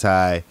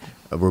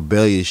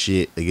anti-rebellious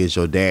shit against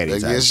your daddy.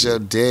 Against your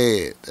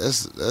dad.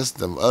 That's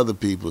them other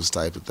people's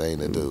type of thing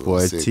to do.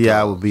 Boy,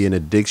 T.I. would be in a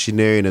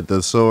dictionary and a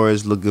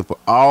thesaurus looking for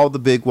all the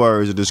big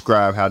words to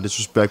describe how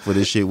disrespectful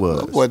this shit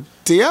was. Boy,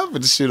 T.I.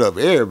 would shoot up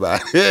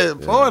everybody.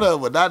 Pornhub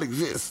would not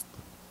exist.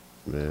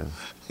 Yeah.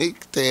 He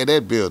could tear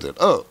that building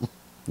up.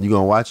 You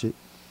gonna watch it?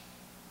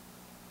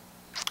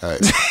 All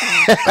right.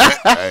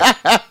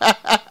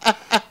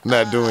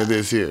 Not doing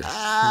this here.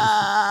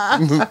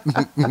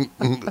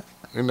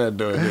 We're not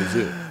doing this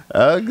here.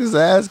 I'm just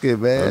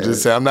asking, man. I'm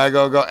just saying I'm not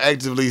gonna go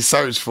actively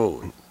search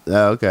for it.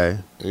 Okay.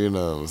 You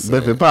know what I'm saying?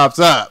 But if it pops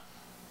up,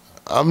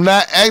 I'm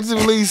not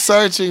actively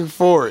searching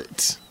for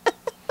it.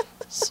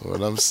 That's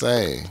what I'm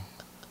saying.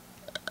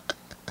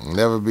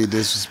 Never be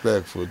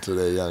disrespectful to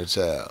that young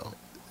child.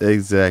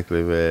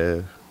 Exactly,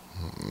 man.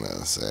 You know what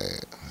I'm saying?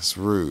 It's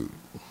rude.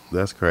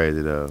 That's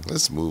crazy, though.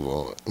 Let's move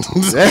on.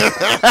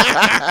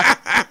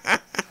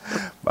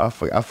 I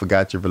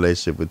forgot your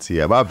relationship with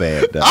T.I. My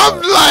bad, dog. I'm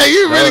like,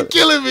 you really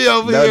killing me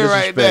over here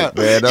right now.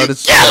 Man, you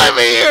killing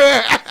me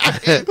here.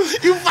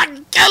 You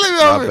fucking killing me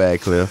over here. My bad,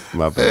 Cliff.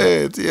 My bad.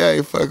 Yeah, T.I.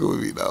 ain't fucking with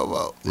me no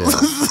more. Yeah.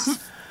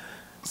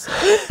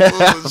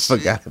 I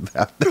forgot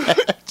about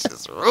that.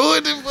 Just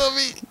ruined it for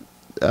me.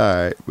 All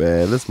right,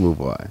 man. Let's move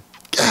on.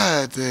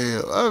 God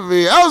damn. I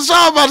mean, I was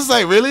about to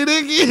say, really,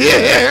 Nicky?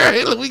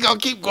 Yeah. We gonna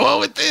keep going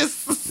with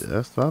this?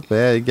 That's not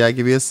bad. You gotta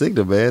give me a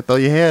signal, man. Throw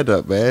your hand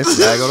up, man. You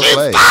gotta go to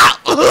play.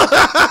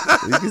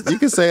 you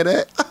can say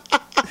that.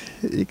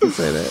 You can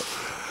say that.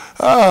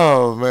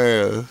 Oh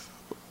man.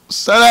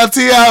 Shout out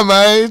T.I.,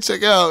 man.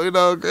 Check out,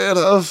 Grand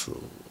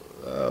Hustle.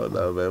 Oh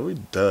no, man. We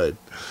done.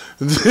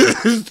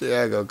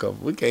 Yeah, gonna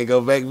come. We can't go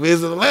back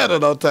visit Atlanta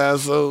no time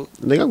soon.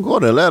 Nigga, I'm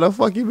going to Atlanta.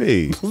 Fuck you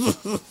mean?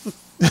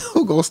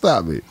 Who gonna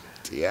stop me?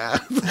 Yeah.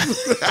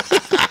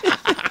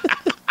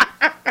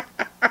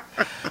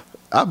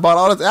 I bought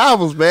all his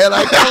albums, man.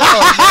 Like, come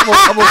on.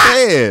 I'm a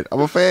fan.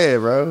 I'm a fan,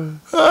 bro.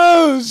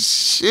 Oh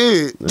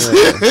shit.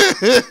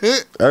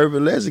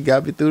 Urban Legend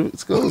got me through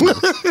school.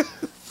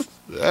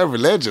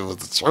 Urban Legend was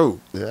the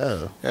truth.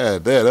 Yeah. Yeah,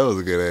 that was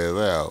a good ass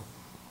album.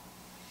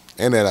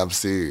 And that I'm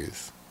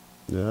serious.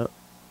 Yeah.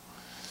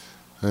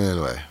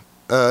 Anyway,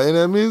 any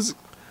other music?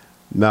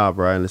 Nah,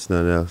 Brian, it's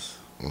nothing else.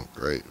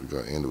 Great. We're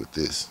gonna end it with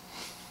this.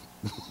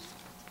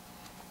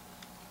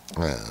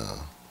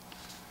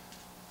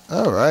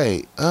 All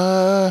right.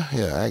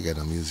 Yeah, I ain't got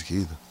no music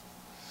either.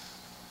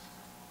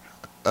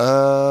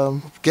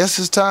 Guess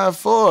it's time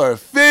for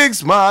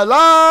Fix My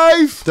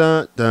Life.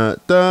 Dun, dun,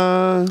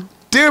 dun.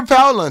 Dear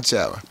Power Lunch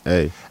Hour.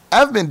 Hey.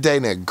 I've been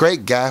dating a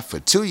great guy for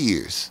 2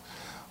 years.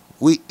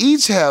 We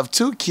each have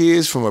 2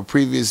 kids from a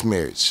previous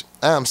marriage.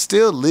 I am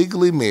still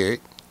legally married,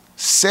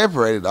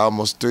 separated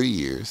almost 3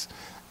 years,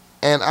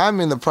 and I'm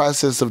in the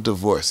process of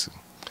divorcing.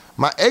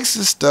 My ex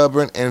is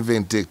stubborn and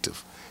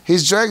vindictive.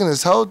 He's dragging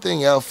this whole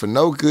thing out for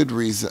no good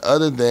reason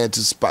other than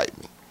to spite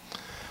me.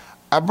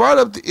 I brought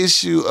up the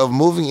issue of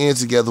moving in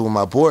together with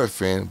my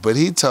boyfriend, but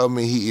he told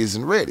me he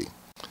isn't ready.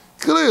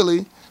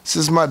 Clearly,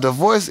 since my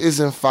divorce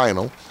isn't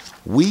final,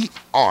 we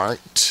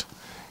aren't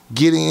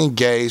getting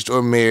engaged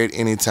or married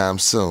anytime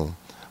soon.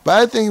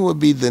 But I think it would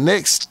be the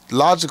next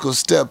logical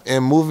step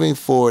in moving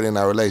forward in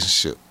our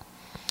relationship.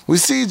 We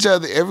see each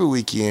other every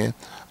weekend.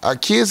 Our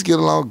kids get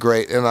along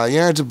great, and I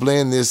yearn to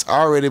blend this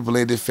already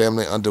blended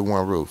family under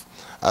one roof.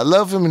 I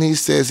love him, and he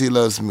says he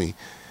loves me.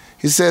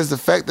 He says the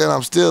fact that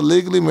I'm still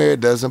legally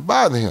married doesn't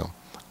bother him.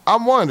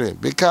 I'm wondering,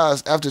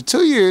 because after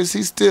 2 years,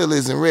 he still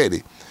isn't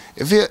ready,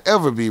 if he'll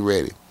ever be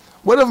ready.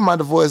 What if my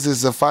divorce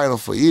is the final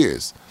for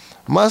years?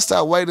 Must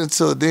I wait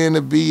until then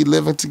to be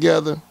living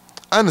together?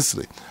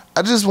 Honestly,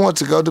 I just want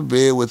to go to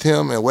bed with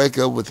him and wake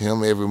up with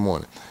him every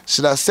morning.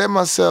 Should I set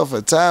myself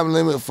a time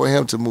limit for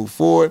him to move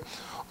forward,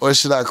 or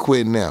should I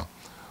quit now?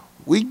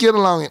 We get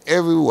along in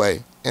every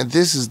way, and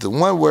this is the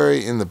one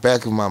worry in the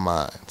back of my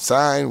mind.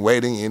 Signed,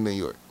 Waiting in New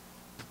York.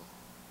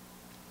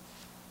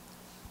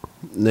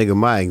 Nigga,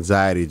 my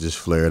anxiety just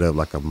flared up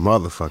like a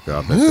motherfucker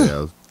off that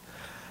there.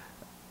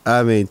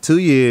 I mean, 2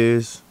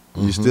 years,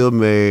 you still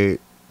married.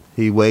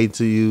 He waited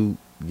till you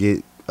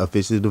get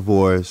officially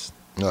divorced.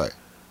 Right.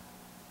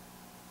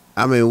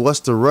 I mean,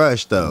 what's the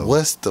rush, though?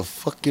 What's the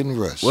fucking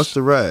rush? What's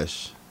the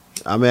rush?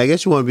 I mean, I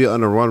guess you want to be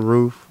under one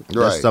roof. That's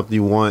Right. something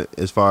you want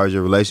as far as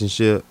your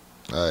relationship.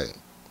 Right.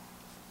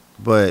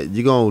 But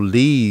you're going to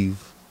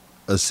leave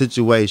a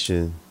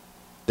situation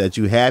that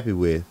you're happy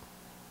with,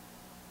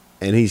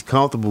 and he's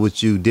comfortable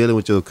with you dealing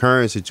with your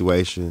current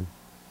situation.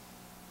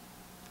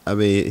 I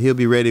mean, he'll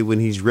be ready when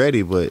he's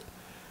ready, but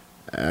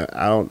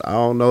I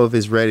don't know if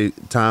it's ready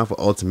time for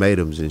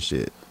ultimatums and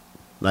shit.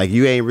 Like,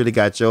 you ain't really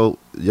got your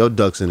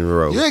ducks in a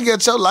row. You ain't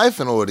got your life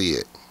in order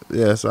yet.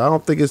 Yeah, so I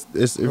don't think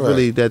it's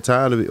really that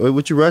time to be.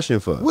 What you rushing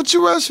for? What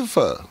you rushing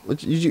for?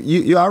 What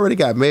you already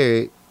got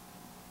married.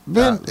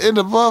 Been in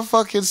the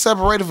motherfucking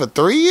separated for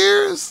 3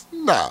 years?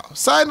 No.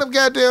 Sign them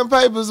goddamn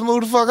papers and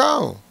move the fuck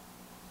on.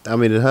 I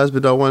mean, the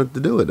husband don't want to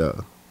do it,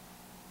 though.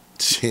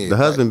 Shit. The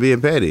husband being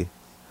petty.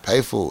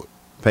 Pay for it.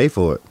 Pay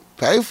for it.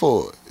 Pay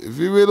for it. If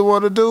you really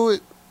want to do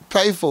it,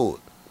 pay for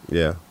it.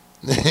 Yeah.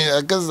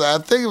 Because I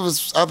think it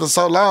was after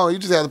so long, you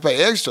just have to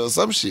pay extra or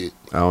some shit.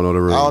 I don't know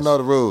the rules. I don't know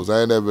the rules.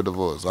 I ain't never been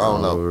divorced. I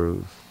don't know. the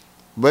rules.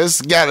 But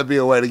it's got to be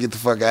a way to get the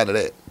fuck out of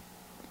that.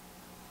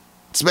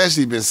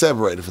 Especially been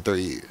separated for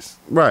 3 years.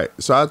 Right.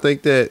 So I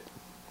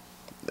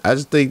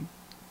just think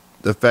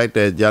the fact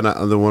that y'all not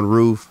under one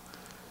roof,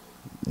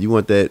 you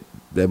want that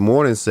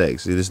morning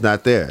sex. It's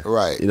not there.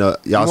 Right. You know,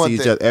 y'all You see want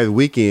each other every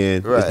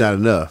weekend. Right. It's not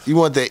enough. You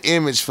want that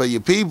image for your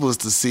peoples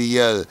to see,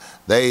 yeah,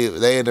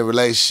 they in a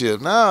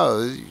relationship.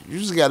 No, you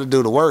just got to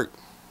do the work.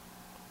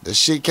 The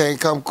shit can't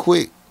come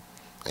quick.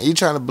 And you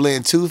trying to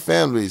blend 2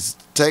 families.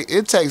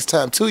 It takes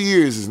time. 2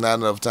 years is not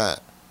enough time.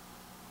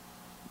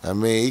 I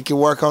mean, you can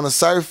work on the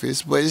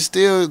surface, but it's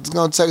going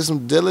to take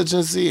some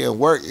diligence and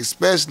work,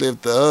 especially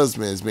if the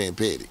husband is being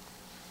petty.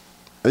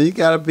 And you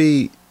got to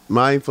be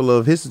mindful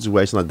of his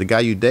situation. Like, the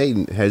guy you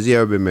dating, has he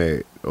ever been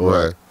married? Or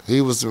Right.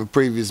 He was in a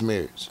previous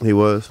marriage. He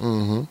was?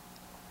 Mm-hmm.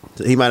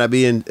 So he might not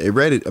be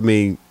ready. I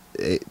mean,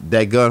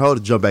 that gun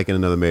holder to jump back in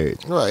another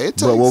marriage. Right. It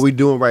takes, But what we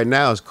doing right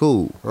now is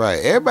cool. right.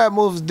 Everybody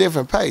moves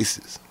different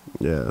paces.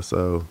 Yeah,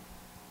 so...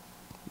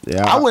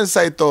 Yeah, I wouldn't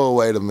say throw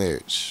away the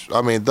marriage.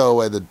 I mean, throw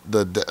away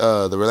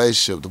the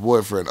relationship, the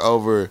boyfriend,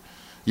 over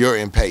your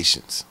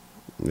impatience.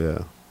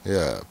 Yeah.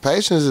 Yeah,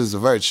 patience is a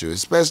virtue,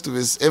 especially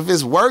if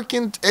it's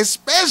working.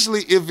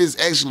 Especially if it's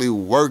actually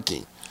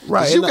working.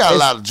 Right. You got a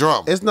lot of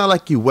drama. It's not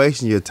like you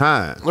wasting your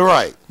time.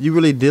 Right. You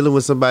really dealing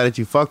with somebody that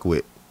you fuck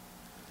with.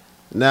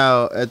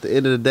 Now, at the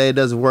end of the day, it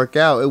doesn't work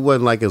out. It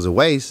wasn't like it was a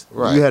waste.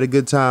 Right. You had a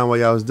good time while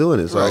y'all was doing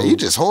it. So right. You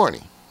just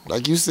horny.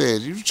 Like you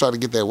said, you trying to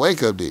get that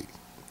wake up dick.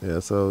 Yeah,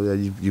 so yeah,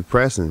 you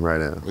pressing right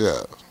now.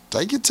 Yeah.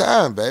 Take your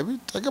time, baby.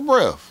 Take a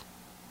breath.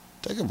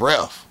 Take a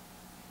breath.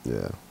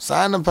 Yeah.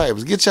 Sign them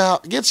papers. Get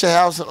your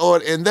house in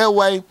order. And that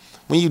way,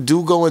 when you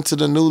do go into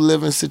the new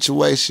living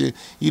situation,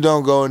 you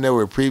don't go in there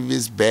with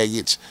previous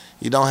baggage.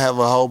 You don't have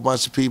a whole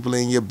bunch of people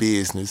in your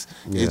business.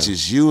 Yeah. It's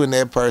just you and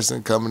that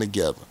person coming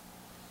together.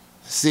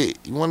 That's it.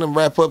 You want to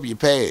wrap up your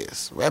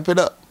past. Wrap it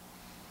up.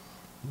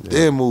 Yeah.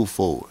 Then move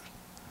forward.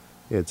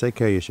 Yeah, take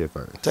care of your shit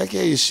first. Take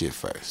care of your shit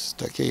first.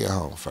 Take care of your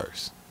home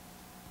first.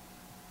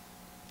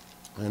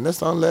 And that's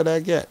the only letter I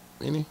got.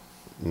 Any?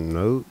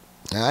 Nope.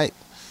 All right.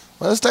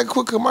 Well, let's take a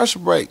quick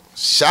commercial break.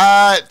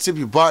 Shot, tip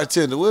your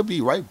bartender. We'll be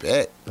right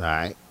back. All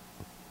right.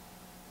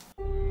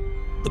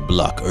 The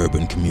Block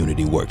Urban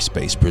Community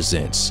Workspace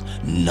presents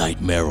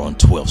Nightmare on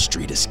 12th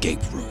Street Escape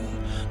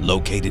Room,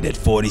 located at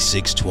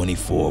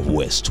 4624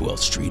 West 12th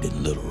Street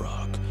in Little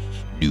Rock.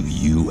 Do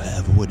you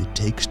have what it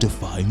takes to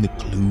find the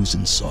clues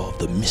and solve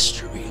the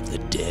mystery of the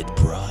dead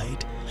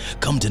bride?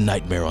 Come to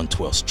Nightmare on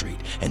 12th Street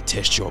and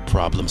test your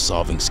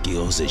problem-solving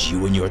skills as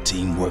you and your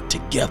team work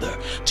together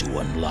to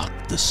unlock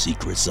the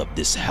secrets of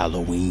this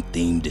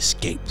Halloween-themed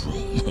escape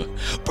room.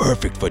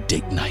 Perfect for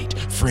date night,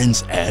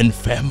 friends, and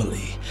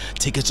family.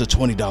 Tickets are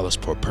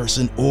 $20 per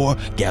person or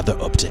gather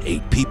up to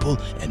 8 people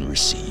and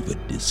receive a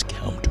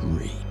discount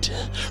rate.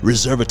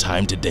 Reserve a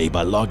time today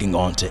by logging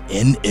on to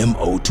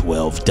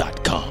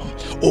nmo12.com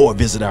or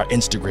visit our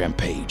Instagram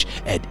page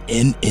at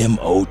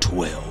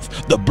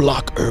NMO12, the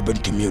Block Urban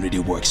Community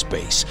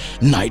Workspace,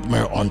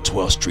 Nightmare on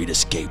 12th Street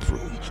Escape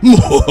Room.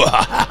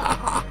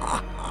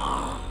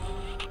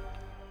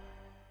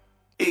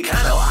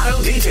 Econo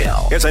Auto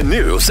Detail is a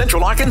new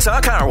Central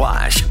Arkansas car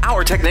wash.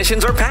 Our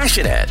technicians are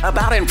passionate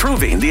about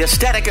improving the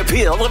aesthetic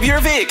appeal of your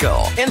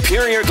vehicle.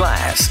 Interior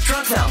glass,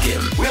 trunk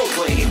vacuum, wheel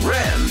clean,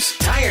 rims,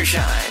 tire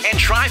shine, and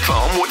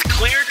tri-foam with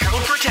clear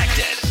coat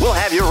protected. We'll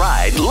have your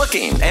ride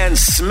looking and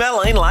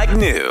smelling like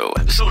new.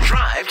 So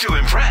drive to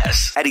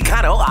impress at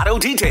Econo Auto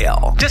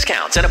Detail.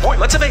 Discounts and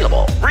appointments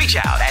available. Reach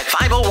out at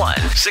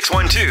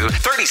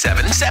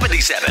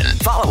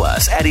 501-612-3777. Follow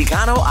us at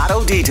Econo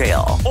Auto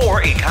Detail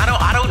or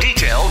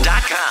EconoAutoDetail.com.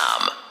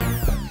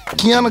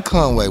 Kiana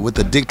Conway with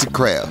Addicted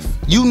Craft.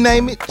 You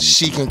name it,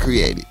 she can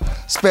create it.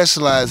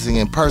 Specializing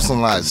in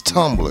personalized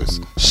tumblers,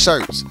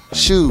 shirts,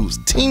 shoes,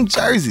 team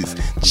jerseys,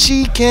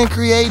 she can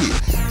create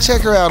it.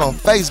 Check her out on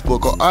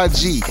Facebook or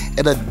IG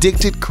at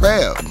Addicted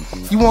Craft.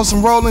 You want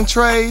some rolling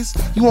trays?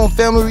 You want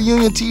family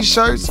reunion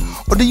t-shirts?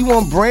 Or do you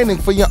want branding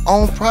for your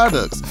own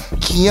products?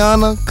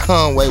 Kiana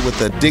Conway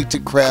with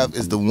Addicted Craft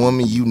is the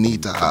woman you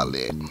need to holler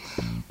at.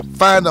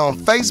 Find her on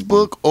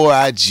Facebook or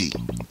IG,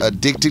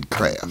 Addicted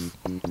Craft.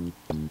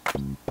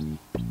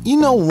 You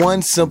know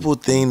one simple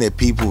thing that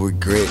people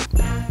regret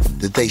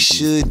that they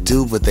should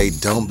do but they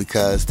don't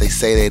because they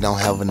say they don't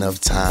have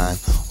enough time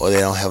or they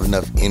don't have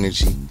enough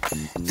energy?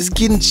 It's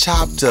getting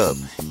chopped up,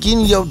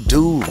 getting your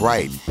dude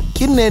right,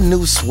 getting that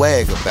new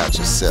swag about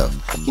yourself.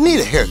 You need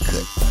a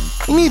haircut.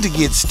 You need to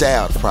get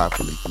styled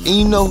properly. And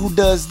you know who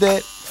does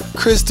that?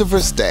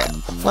 Christopher Style,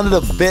 one of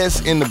the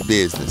best in the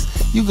business.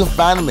 You can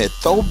find him at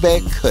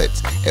Throwback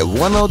Cuts at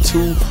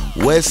 102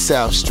 West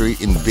South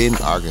Street in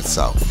Benton,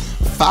 Arkansas.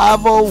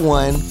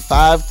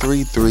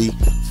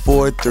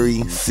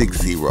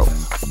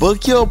 501-533-4360.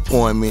 Book your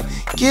appointment.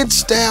 Get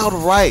styled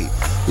right.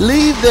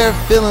 Leave there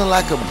feeling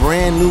like a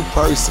brand new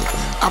person.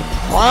 I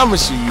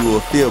promise you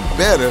will feel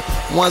better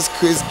once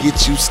Chris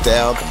gets you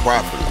styled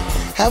properly.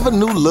 Have a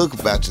new look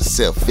about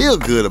yourself. Feel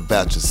good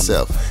about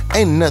yourself.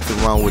 Ain't nothing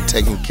wrong with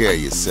taking care of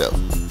yourself.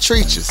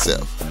 Treat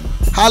yourself.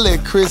 Holla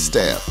at Chris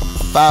Style.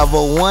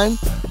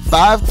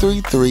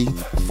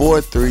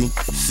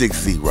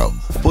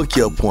 501-533-4360. Book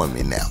your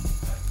appointment now.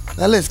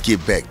 Now let's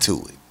get back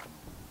to it.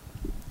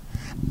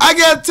 I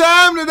got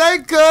time today,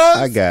 cuz.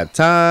 I got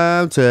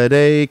time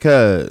today,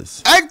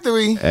 cuz. Act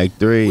 3. Act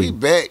 3. We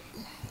back.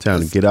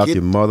 Time to get off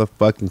your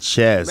motherfucking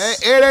chest. Man,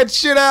 air that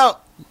shit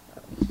out.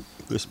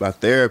 It's my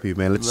therapy,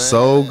 man. Let your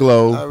soul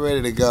glow. I'm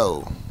ready to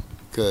go.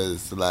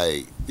 Cause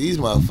like these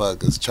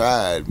motherfuckers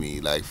tried me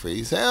like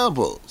free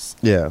samples.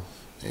 Yeah.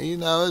 And you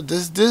know,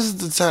 this is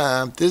the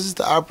time, this is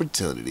the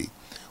opportunity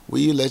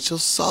where you let your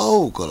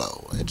soul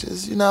glow and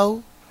just, you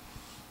know,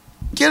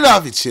 get it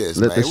off your chest,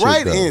 man.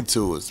 Right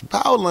into us.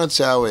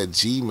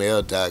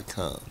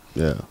 PowerLunchHour@gmail.com.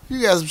 Yeah. If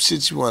you got some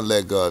shit you want to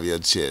let go of your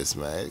chest,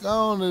 man, go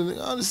on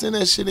and send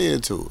that shit in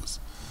to us.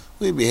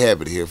 We'd be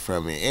happy to hear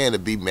from you and to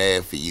be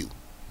mad for you.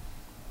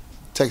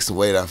 Take some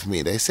weight off of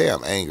me. They say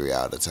I'm angry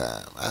all the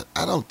time.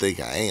 I don't think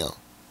I am.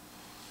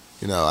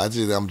 You know,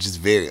 I'm just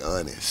very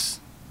honest.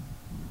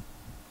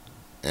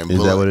 And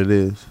is that what it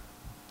is?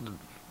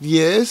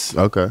 Yes.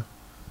 Okay.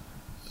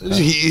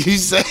 You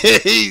say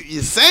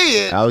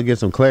it. I would get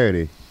some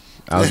clarity.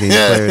 I was getting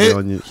clarity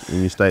on your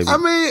statement. I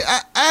mean,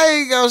 I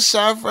ain't gonna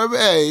shy from it.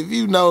 Hey, if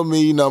you know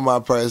me, you know my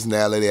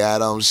personality. I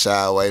don't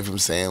shy away from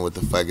saying what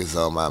the fuck is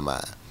on my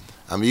mind.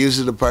 I'm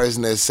usually the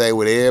person that say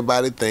what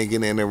everybody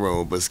thinking in the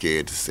room, but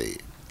scared to say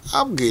it.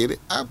 I'm good.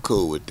 I'm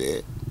cool with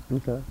that.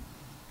 Okay.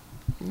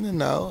 You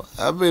know,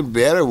 I've been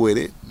better with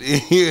it.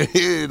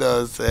 You know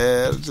what I'm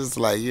saying? I'm just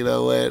like, you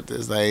know what?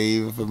 This ain't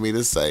even for me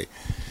to say.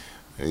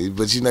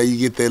 But you know, you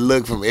get that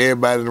look from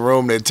everybody in the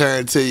room that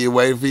turn to you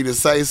waiting for you to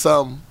say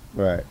something.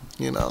 Right.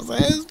 You know what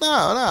I'm saying? No,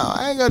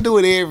 I ain't gonna do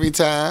it every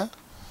time.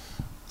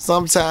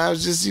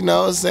 Sometimes just, you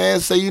know what I'm saying,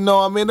 so you know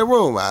I'm in the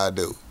room, I'll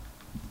do.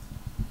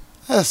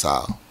 That's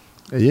all.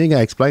 Hey, you ain't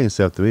gotta explain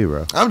yourself to me,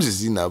 bro. I'm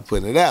just, you know,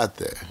 putting it out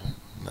there.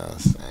 You know what I'm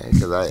saying?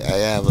 Because I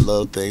have a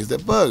little things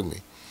that bug me.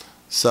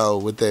 So,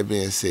 with that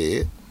being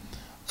said,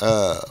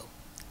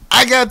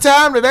 I got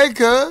time today,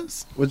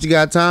 cuz. What you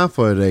got time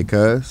for today,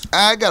 cuz?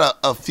 I got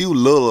a few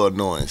little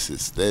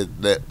annoyances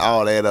that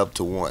all add up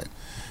to one.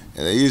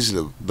 And they're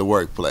usually the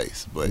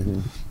workplace. But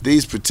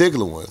these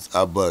particular ones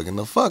are bugging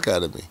the fuck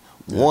out of me.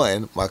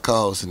 One, my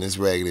co-host in this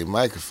raggedy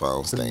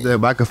microphone stand. That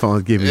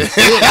microphone's giving me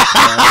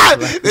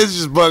This is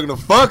just bugging the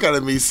fuck out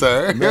of me,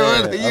 sir.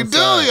 Man, what are you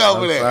doing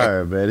over there?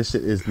 Sorry, man. This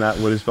shit is not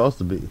what it's supposed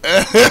to be.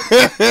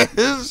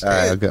 All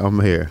right, okay, I'm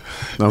here.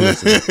 I'm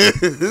listening.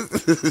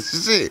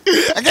 Shit.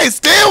 I can't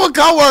stand with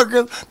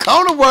coworkers,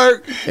 come to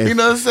work, And- you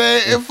know what I'm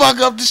saying, and fuck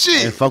up the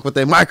shit. And fuck with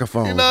their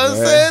microphone. You know what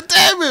I'm saying?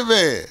 Damn it,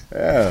 man.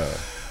 Yeah.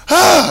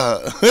 I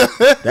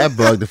That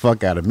bugged the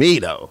fuck out of me,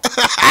 though.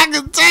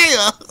 can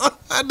tell.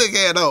 That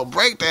nigga had a whole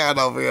breakdown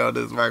over here on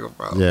this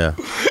microphone. Yeah.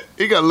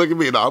 He gotta look at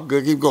me. No, I'm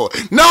good. Keep going.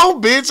 No,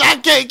 bitch, I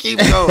can't keep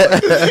going.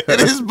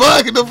 And it's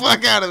bugging the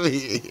fuck out of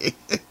me.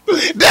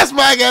 That's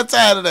why I got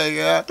time today,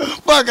 guy.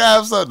 Fuck,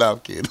 I'm so no, I'm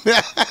kidding.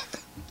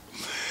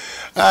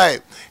 All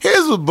right,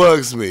 here's what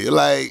bugs me.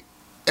 Like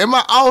in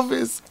my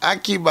office, I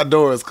keep my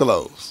doors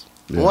closed.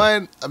 Yeah.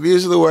 One, I'm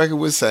usually working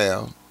with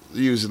sound,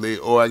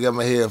 or I got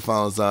my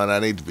headphones on. I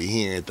need to be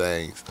hearing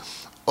things,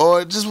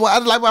 or just I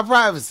like my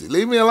privacy.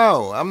 Leave me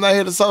alone. I'm not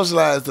here to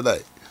socialize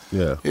today.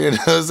 Yeah. You know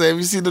what I'm saying?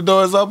 If you see the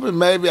doors open,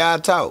 maybe I'll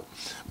talk.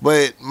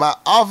 But my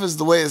office,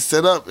 the way it's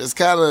set up, it's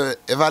kind of,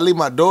 if I leave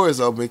my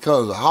doors open, it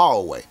becomes a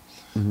hallway.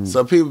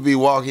 So people be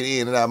walking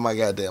in and out of my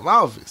goddamn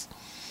office.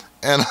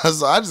 And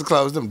so I just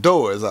close them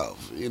doors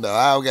off. You know,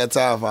 I don't got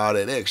time for all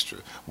that extra.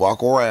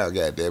 Walk around,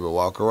 goddamn it,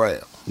 walk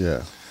around.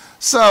 Yeah.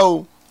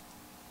 So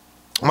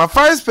my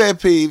first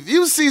pet peeve,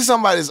 you see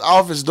somebody's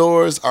office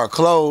doors are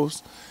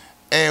closed,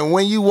 and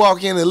when you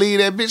walk in and leave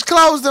that bitch,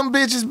 close them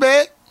bitches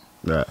back.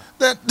 Right.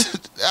 That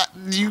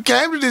you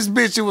came to this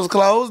bitch, it was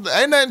closed.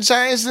 Ain't nothing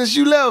changed since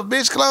you left.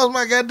 Bitch, close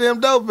my goddamn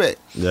door back.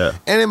 Yeah.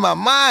 And in my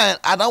mind,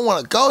 I don't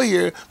want to go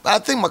here, but I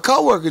think my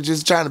coworker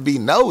just trying to be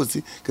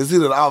nosy because he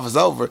the office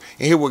over,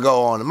 and here we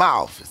go on in my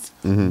office.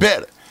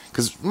 Better,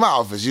 because my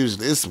office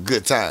usually is some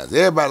good times.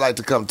 Everybody like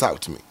to come talk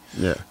to me.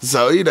 Yeah.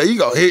 So you know,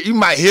 you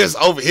might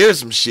overhear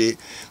some shit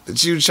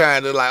that you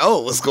trying to like,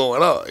 oh, what's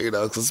going on? You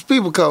know, because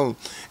people come,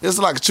 it's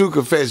like true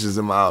confessions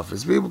in my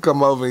office. People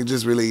come over and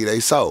just relieve their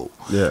soul.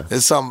 Yeah.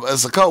 It's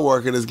a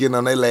coworker that's getting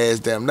on their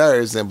last damn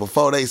nerves, and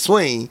before they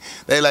swing,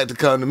 they like to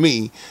come to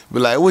me, be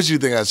like, what you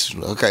think I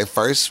should? Okay,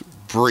 first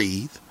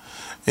breathe.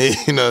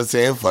 You know what I'm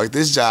saying? Fuck,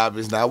 this job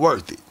is not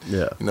worth it.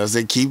 Yeah. You know what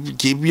I'm saying?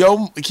 Keep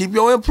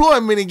your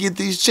employment and get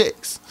these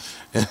checks.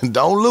 And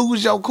don't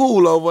lose your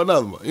cool over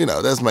another one. You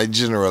know, that's my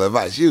general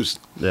advice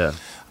usually. Yeah.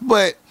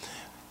 But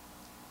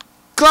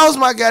close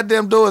my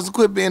goddamn doors and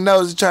quit being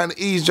nosy trying to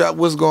eavesdrop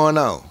what's going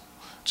on.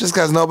 Just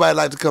because nobody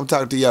like to come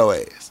talk to your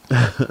ass.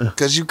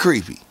 Because you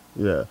creepy.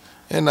 Yeah.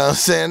 You know what I'm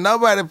saying?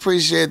 Nobody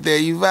appreciate that.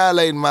 You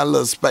violating my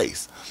little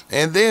space.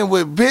 And then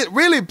what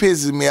really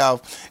pisses me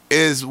off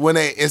is when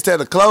they,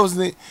 instead of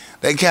closing it,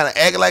 they kind of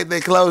act like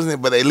they're closing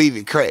it, but they leave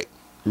it cracked.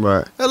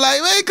 Right. They're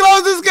like, man,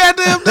 close this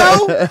goddamn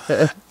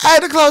door. I had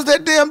to close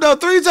that damn door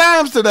 3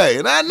 times today.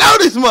 And I know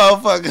this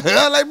motherfucker.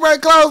 I'm like, bro,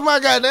 close my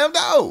goddamn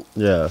door.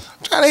 Yeah.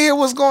 I'm trying to hear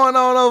what's going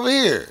on over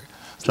here.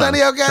 It's none of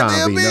your Trying to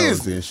goddamn be nosy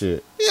business. and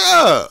shit.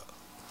 Yeah.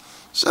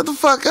 Shut the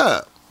fuck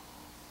up.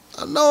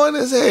 Annoying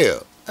as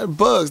hell. That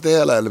bugs the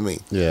hell out of me.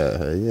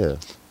 Yeah. Yeah.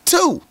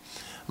 2,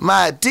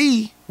 my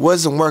ID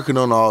wasn't working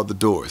on all the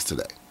doors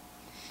today.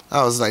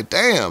 I was like,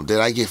 damn,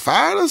 did I get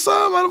fired or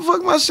something? Why the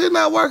fuck my shit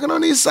not working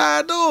on these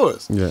side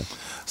doors? Yeah.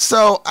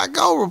 So I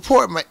go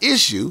report my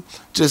issue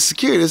to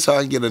security so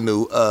I can get a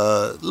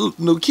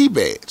new key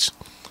badge.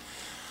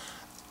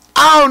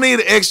 I don't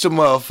need an extra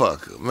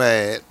motherfucker,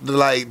 man,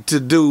 to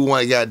do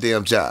one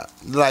goddamn job.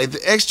 Like the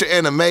extra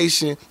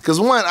animation, because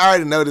one, I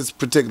already know this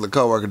particular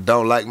coworker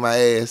don't like my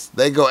ass.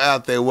 They go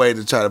out their way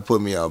to try to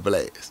put me on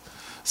blast.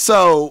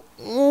 So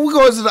when we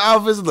go into the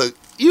office, look,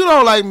 you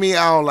don't like me,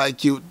 I don't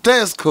like you.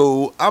 That's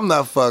cool. I'm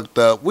not fucked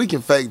up. We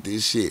can fake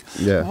this shit.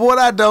 Yeah. What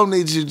I don't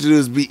need you to do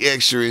is be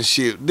extra and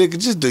shit. Nigga,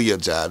 just do your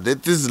job.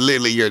 This is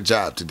literally your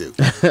job to do.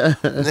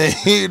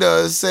 You know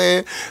what I'm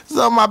saying?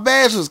 So my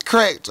badge was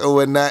cracked or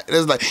whatnot. It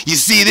was like, you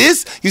see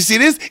this? You see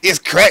this? It's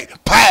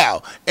crack,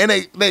 pow. And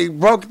they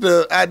broke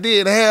the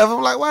idea in half.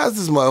 I'm like, why is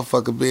this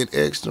motherfucker being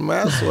extra,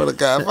 man? I swear to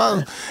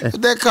God. If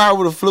that car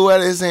would have flew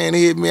out of his hand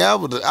and hit me, I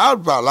would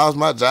have probably lost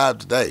my job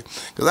today.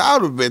 Because I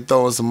would have been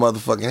throwing some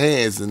motherfucking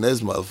hands in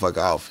this motherfucking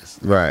office.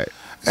 Right.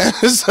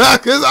 Because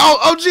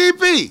on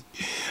GP.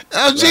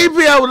 On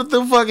GP, I would have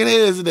threw fucking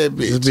hands in that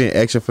bitch. Just being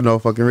extra for no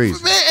fucking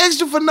reason. Man,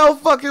 extra for no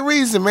fucking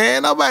reason,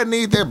 man. Nobody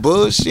need that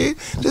bullshit.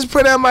 Just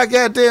print out my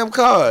goddamn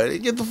card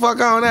and get the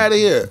fuck on out of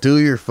here. Do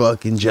your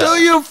fucking job.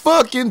 Do your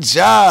fucking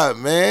job,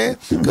 man.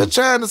 Quit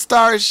trying to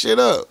start shit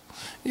up.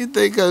 You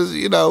think because,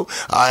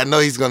 I know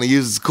he's going to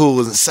use his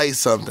coolers and say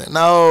something.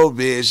 No,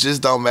 bitch, this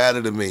don't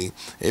matter to me.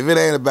 If it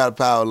ain't about a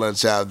power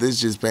lunch out, this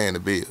just paying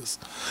the bills.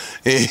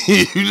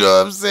 You know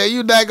what I'm saying?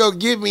 You're not going to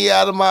get me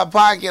out of my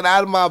pocket,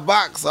 out of my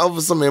box over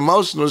some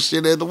emotional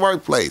shit at the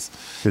workplace.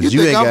 Because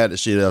you ain't got the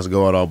shit else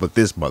going on but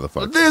this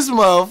motherfucker. This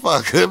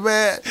motherfucker,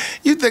 man.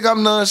 You think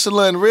I'm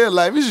nonchalant in real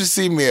life? You should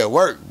see me at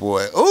work,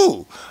 boy.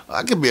 Ooh,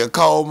 I could be a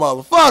cold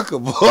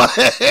motherfucker, boy.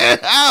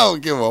 I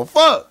don't give a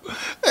fuck.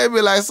 They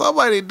be like,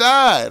 somebody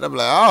died. I'm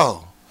like,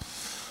 oh.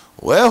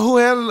 Well,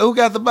 who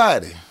got the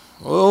body?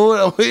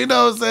 Well, you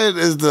know what I'm saying?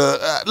 Is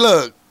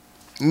look,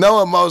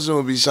 no emotion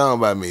will be shown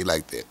by me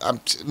like that. I'm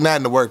not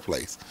in the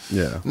workplace.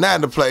 Yeah. Not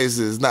in the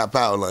places, not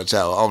power lunch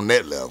hour on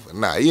that level.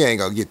 Nah, you ain't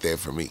gonna get that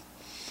from me.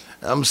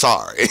 I'm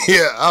sorry.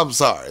 Yeah, I'm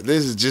sorry.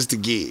 This is just a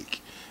gig.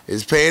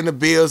 It's paying the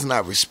bills and I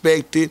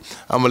respect it.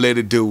 I'm gonna let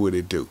it do what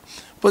it do.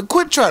 But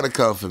quit trying to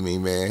come for me,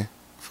 man.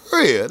 For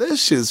real,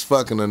 this shit's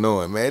fucking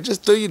annoying, man.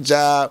 Just do your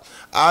job.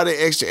 All the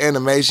extra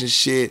animation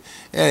shit,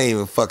 it ain't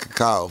even fucking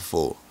called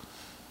for.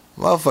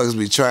 Motherfuckers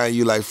be trying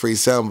you like free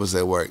samples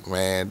at work,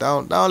 man.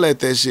 Don't let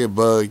that shit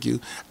bug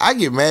you. I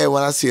get mad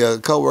when I see a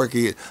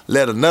coworker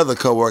let another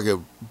coworker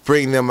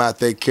bring them out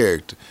their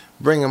character.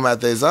 Bring them out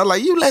there. So I'm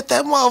like, you let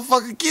that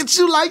motherfucker get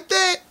you like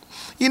that?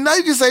 You know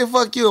you can say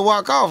fuck you and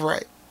walk off,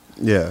 right?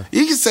 Yeah.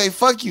 You can say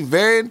fuck you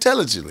very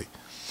intelligently.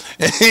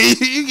 You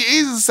can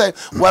easily say,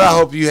 well, I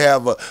hope you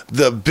have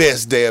the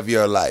best day of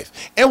your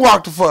life. And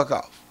walk the fuck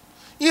off.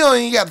 You don't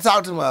even got to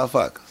talk to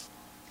motherfuckers.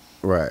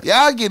 Right.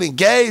 Y'all get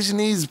engaged in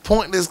these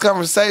pointless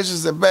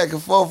conversations that back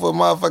and forth with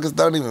motherfuckers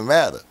don't even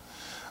matter.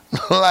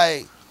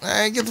 Like,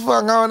 man, get the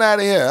fuck on out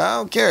of here. I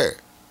don't care.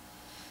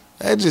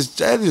 That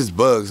just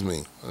bugs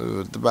me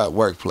about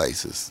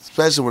workplaces,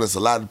 especially when it's a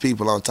lot of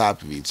people on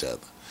top of each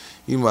other.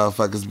 You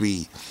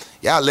motherfuckers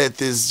y'all let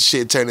this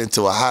shit turn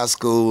into a high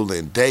school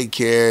and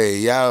daycare,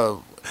 and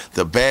y'all,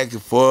 the back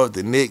and forth,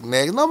 the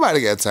knick-knacks.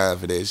 Nobody got time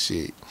for that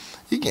shit.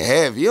 You can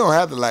have it. You don't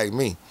have to like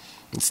me.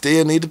 You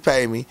still need to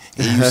pay me,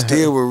 and you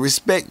still will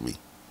respect me.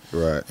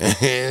 Right.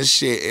 And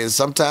shit. And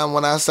sometimes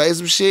when I say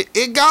some shit,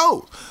 it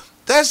goes.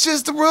 That's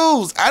just the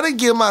rules. I didn't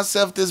give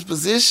myself this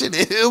position.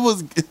 It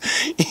was,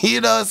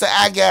 you know what I'm saying?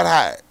 I got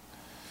hired.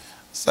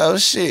 So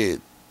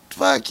shit,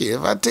 fuck it.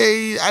 If I tell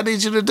you I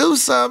need you to do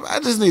something, I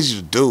just need you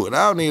to do it.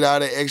 I don't need all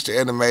that extra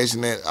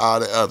animation and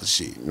all that other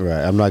shit.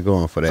 Right. I'm not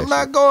going for that. I'm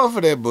not going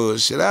for that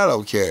bullshit. I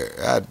don't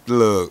care.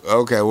 Look,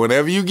 okay,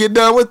 whenever you get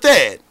done with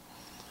that,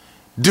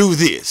 do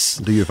this.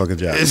 Do your fucking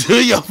job.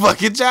 Do your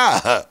fucking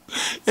job.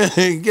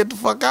 Get the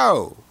fuck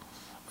out.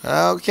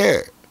 I don't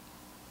care.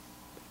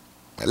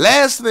 The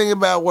last thing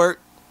about work,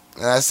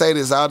 and I say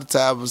this all the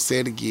time, I'll say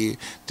it again,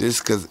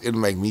 just because it'll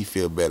make me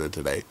feel better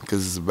today,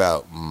 because it's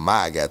about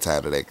I got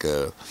tired of that,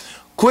 cuz.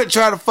 Quit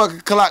trying to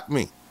fucking clock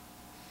me.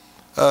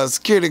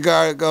 Security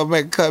guard gonna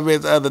make a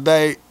comment the other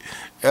day.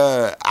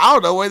 I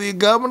don't know whether you're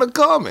going or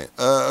coming.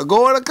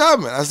 Going or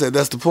coming. I said,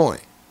 that's the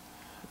point.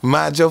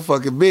 Mind your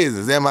fucking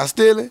business. Am I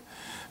stealing?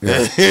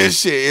 Yeah.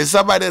 Shit, is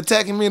somebody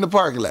attacking me in the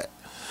parking lot?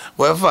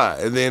 Well, fine.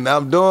 And then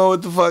I'm doing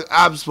what the fuck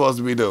I'm supposed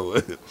to be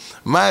doing.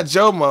 Mind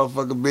your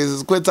motherfucking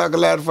business. Quit talking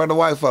loud in front of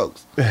white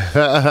folks.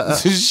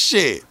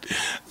 Shit.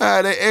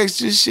 All that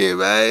extra shit,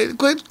 man.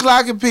 Quit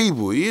clocking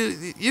people.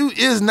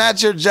 It's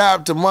not your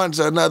job to munch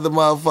another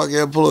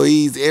motherfucking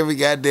employees every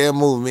goddamn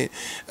movement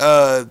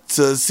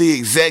to see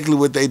exactly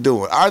what they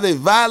doing. Are they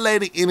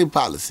violating any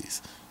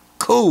policies?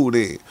 Cool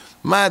then.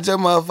 Mind your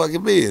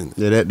motherfucking business.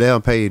 Yeah, they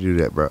don't pay you to do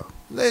that, bro.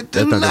 They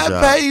do not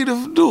pay you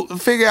to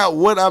figure out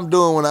what I'm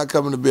doing when I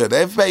come in the building.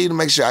 They pay you to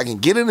make sure I can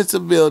get into the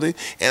building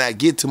and I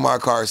get to my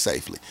car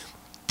safely.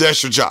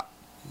 That's your job.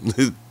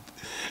 You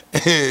know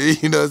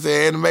what I'm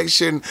saying? And to make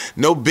sure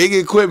no big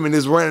equipment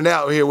is running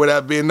out here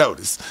without being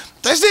noticed.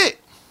 That's it.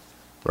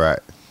 Right.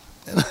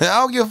 I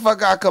don't give a fuck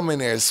if I come in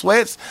there in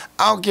sweats.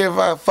 I don't care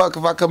if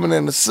I come in there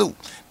in a suit.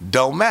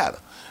 Don't matter.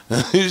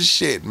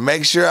 Shit.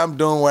 Make sure I'm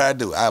doing what I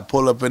do. I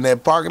pull up in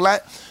that parking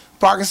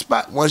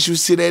spot. Once you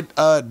see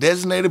that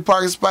designated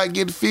parking spot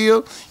get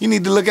filled, you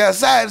need to look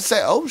outside and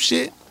say, oh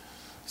shit,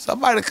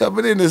 somebody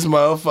coming in this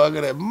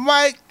motherfucker that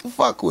might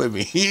fuck with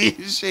me.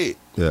 Shit.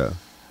 Yeah.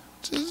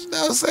 Just, you know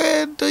what I'm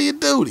saying? Do your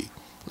duty.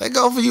 They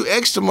go for you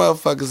extra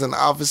motherfuckers in the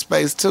office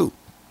space too.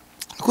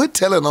 Quit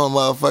telling on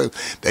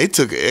motherfuckers, they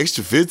took an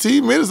extra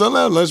 15 minutes on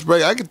that lunch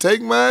break. I can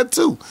take mine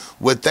too.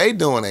 What they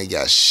doing ain't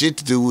got shit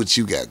to do with what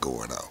you got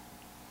going on.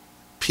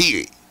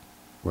 Period.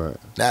 Right.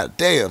 Not a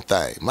damn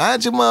thing.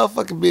 Mind your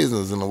motherfucking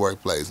business in the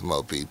workplace,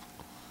 more people.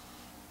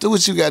 Do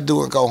what you got to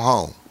do and go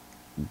home.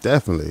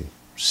 Definitely.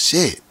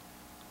 Shit.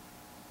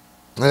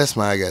 That's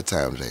why I got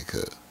time today,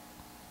 cuz.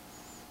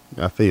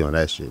 I feel on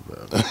that shit,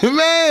 bro.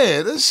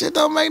 Man, this shit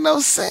don't make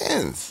no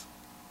sense.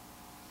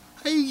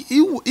 Hey,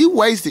 you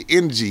wasted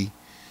energy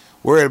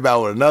worried about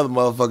what another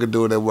motherfucker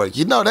doing at work.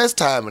 You know that's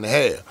time and a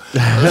half.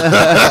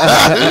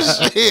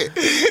 Shit.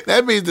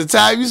 That means the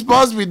time you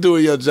supposed to be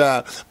doing your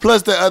job,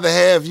 plus the other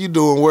half you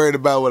doing worried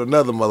about what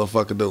another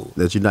motherfucker doing.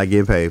 That you're not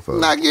getting paid for.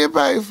 Not getting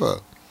paid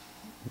for.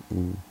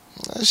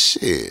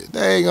 Shit.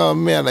 They ain't gonna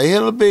man a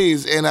hill of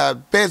beans, and I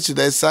bet you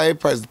that same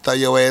person throw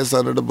your ass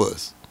under the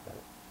bus.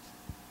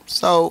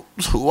 So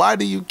why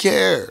do you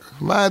care?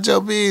 Mind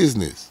your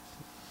business.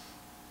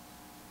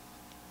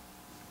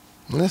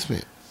 That's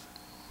me.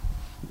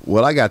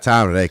 Well, I got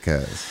time today,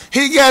 cuz.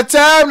 He got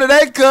time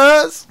today,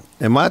 cuz.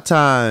 And my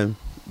time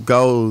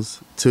goes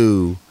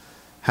to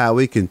how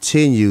we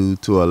continue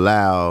to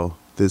allow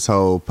this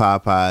whole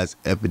Popeyes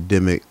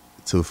epidemic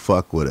to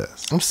fuck with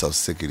us. I'm so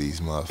sick of these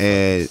motherfuckers.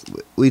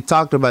 And we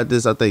talked about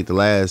this, I think, the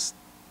last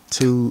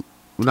four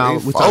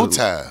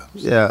times.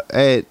 Yeah,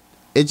 and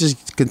it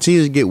just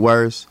continues to get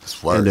worse.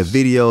 It's worse. And the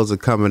videos are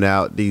coming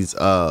out. These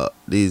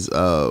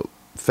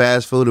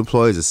fast food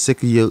employees are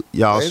sick of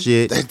y'all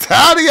shit. They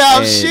tired of y'all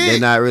and shit. They're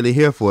not really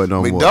here for it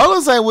no more.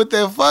 McDonald's ain't with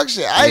that fuck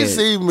shit. I ain't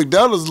seen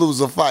McDonald's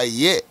lose a fight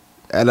yet.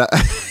 And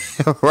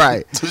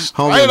right.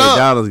 Homie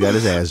McDonald's got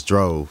his ass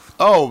drove.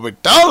 Oh,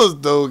 McDonald's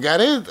dude got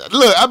his.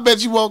 Look, I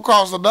bet you won't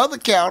cross another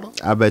counter.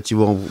 I bet you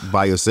won't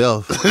by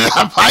yourself.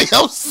 By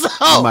yourself.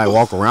 You might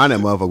walk around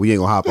that motherfucker. We ain't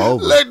gonna hop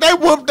over. Look, they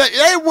whooped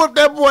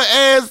that boy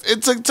ass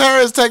and took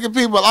turns taking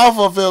people off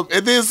of him,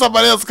 and then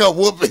somebody else come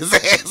whoop his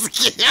ass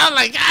again. I'm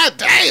like, God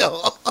damn.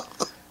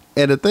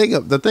 And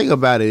the thing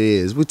about it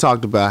is, we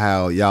talked about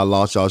how y'all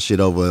lost y'all shit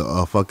over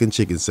a fucking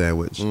chicken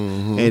sandwich,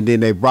 and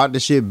then they brought the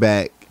shit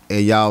back,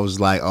 and y'all was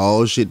like,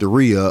 oh shit, the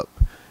re-up,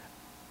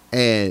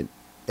 and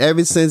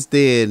ever since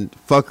then,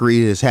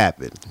 fuckery has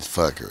happened. It's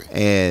fuckery.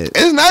 And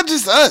it's not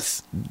just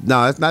us.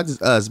 No, it's not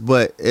just us,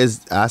 but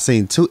I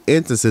seen two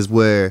instances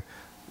where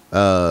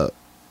the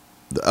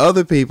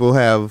other people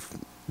have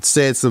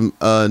said some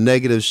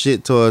negative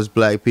shit towards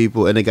black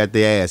people, and they got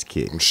their ass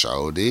kicked.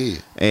 Sure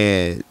did.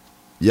 And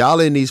y'all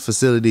in these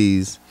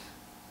facilities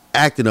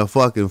acting a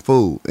fucking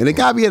fool. And it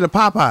gotta be at the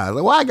Popeyes.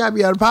 Like, why it gotta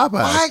be at the Popeyes?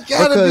 Why it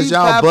gotta because be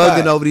y'all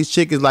Popeyes? bugging over these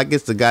chickens like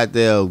it's the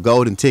goddamn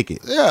golden ticket.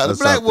 Yeah, the or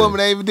black something. woman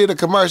ain't even did a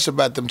commercial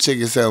about them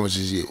chicken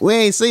sandwiches yet. We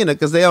ain't seen her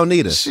because they don't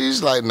need her.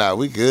 She's like, nah,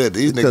 we good.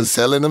 These niggas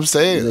selling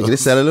themselves. They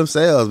selling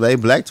themselves, man.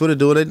 Black Twitter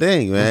doing their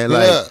thing, man.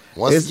 Like, yeah,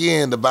 once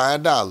again, to buy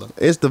 $1.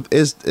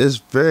 It's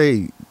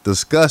very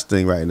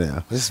disgusting right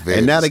now. It's very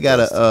and now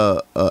disgusting. they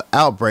got a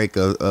outbreak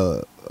of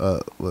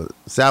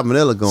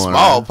salmonella going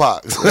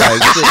Smallpox. on.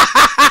 Like, shit,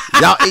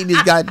 y'all eating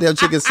these goddamn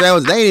chicken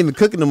sandwiches. They ain't even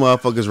cooking them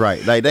motherfuckers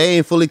right. Like, they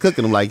ain't fully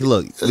cooking them. Like,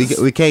 look,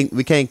 we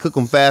can't cook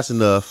them fast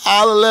enough.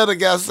 All the letter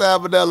got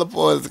salmonella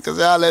poison because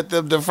y'all let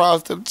them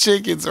defrost them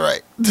chickens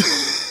right.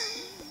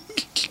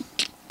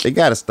 They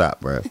gotta stop,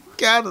 bro.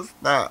 Gotta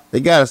stop. They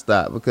gotta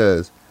stop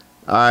because,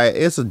 all right,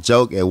 it's a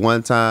joke at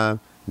one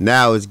time.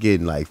 Now it's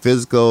getting like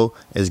physical.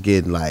 It's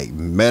getting like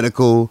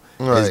medical.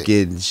 Right. It's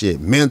getting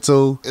shit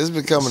mental. It's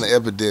becoming an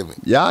epidemic.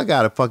 Y'all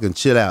gotta fucking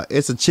chill out.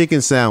 It's a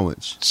chicken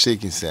sandwich.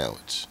 Chicken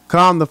sandwich.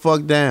 Calm the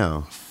fuck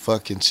down.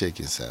 Fucking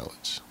chicken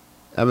sandwich.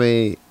 I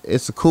mean,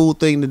 it's a cool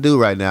thing to do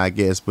right now, I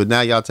guess. But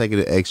now y'all taking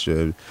it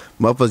extra.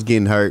 Motherfuckers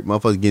getting hurt.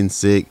 Motherfuckers getting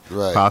sick.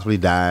 Right. Possibly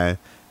dying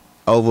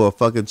over a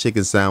fucking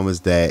chicken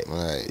sandwich that,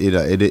 Right. you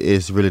know,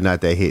 it's really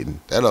not that hitting.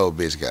 That old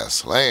bitch got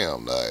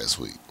slammed last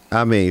week.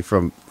 I mean,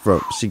 from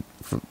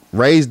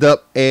raised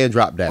up and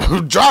dropped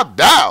down. Dropped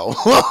down.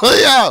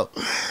 Yo,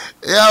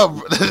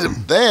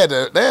 they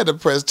had to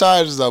press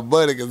charges on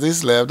Buddy because he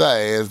slammed our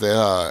ass that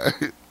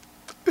hard.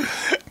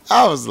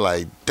 I was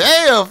like,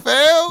 damn,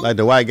 fam. Like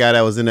the white guy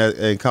that was in there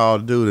and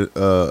called dude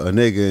a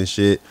nigga and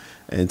shit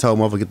and told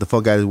him to get the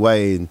fuck out of his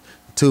way, and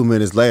 2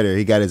 minutes later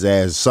he got his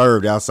ass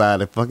served outside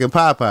the fucking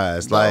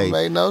Popeyes. Don't Like,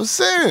 make no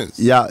sense.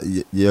 y'all,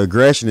 your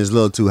aggression is a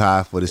little too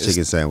high for this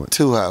chicken sandwich.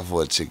 Too hot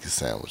for a chicken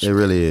sandwich. It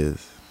really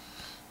is.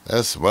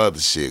 That's some other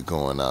shit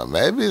going on.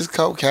 Maybe it's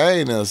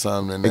cocaine or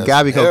something. It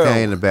gotta be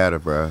cocaine in the batter,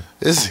 bro.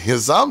 It's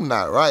something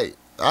not right.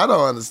 I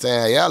don't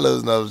understand how y'all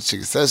losing those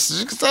chicken sandwiches.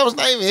 Chicken sandwich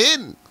not even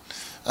hitting.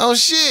 Oh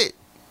shit.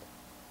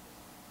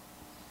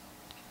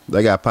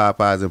 They got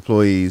Popeyes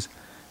employees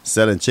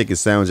selling chicken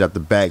sandwich out the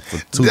back for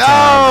 2 No!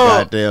 times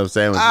the goddamn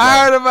sandwich.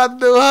 I heard about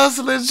the new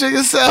hustling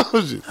chicken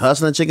sandwiches.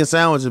 Hustling chicken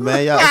sandwiches,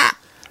 man.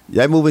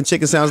 Y'all moving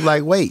chicken sandwiches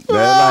like weight, man.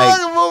 I Like,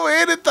 can move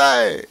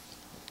anything.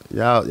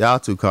 y'all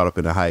too caught up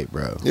in the hype,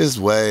 bro. It's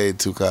way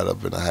too caught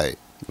up in the hype.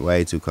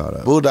 Way too caught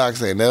up.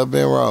 Bulldogs ain't never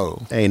been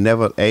wrong. Ain't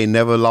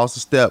never lost a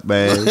step,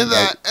 man. Not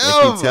I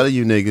keep ever. telling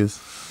you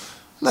niggas.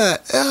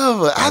 Not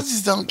ever. I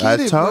just don't get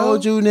I it,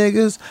 told bro. you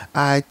niggas.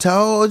 I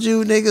told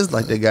you niggas.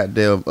 Like they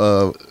goddamn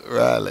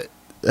Riley.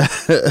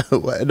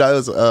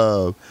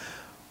 no,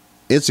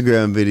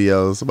 Instagram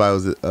video. Somebody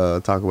was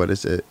talking about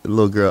this shit. A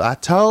little girl, I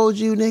told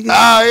you, nigga.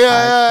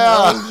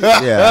 Oh,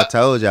 yeah. Yeah, I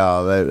told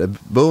y'all.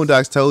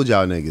 Boondocks told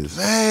y'all niggas.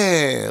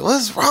 Man,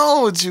 what's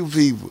wrong with you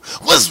people?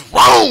 What's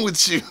wrong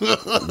with you?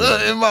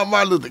 In my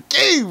Martin Luther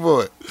King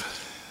boy.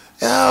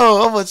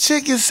 Yo, of a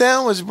chicken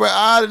sandwich, bro.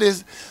 Out of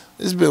this,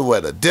 it's been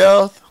what, a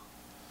death?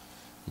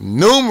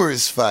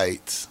 Numerous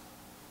fights.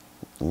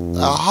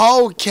 A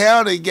whole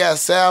county got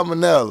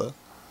salmonella.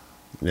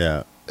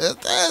 Yeah.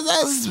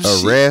 That's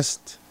some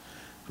arrest. Shit.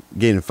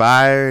 Getting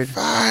fired.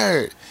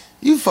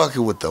 You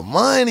fucking with the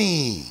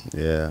money.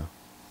 Yeah.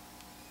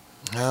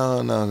 I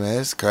don't know, man.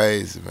 It's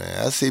crazy,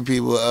 man. I see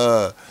people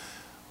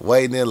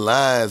waiting in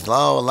lines,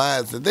 long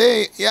lines. And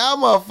y'all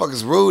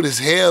motherfuckers rude as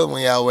hell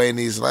when y'all waiting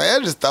these lines. I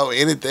just throw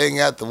anything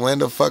out the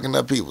window, fucking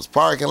up people's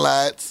parking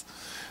lots.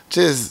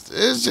 It's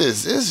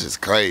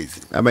just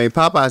crazy. I mean,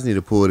 Popeyes need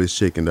to pull this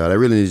chicken, though. They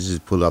really need to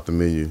just pull it off the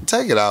menu.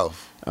 Take it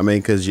off. I mean,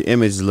 because your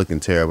image is looking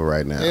terrible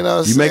right now. You know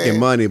what I'm You're saying? making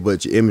money,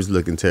 but your image is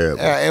looking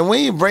terrible. Yeah, and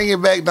when you bring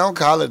it back, don't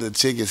call it a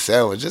chicken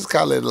sandwich. Just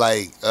call it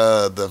like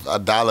a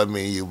 $1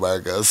 menu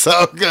burger.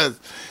 So, because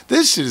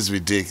this shit is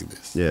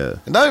ridiculous. Yeah.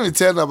 And don't even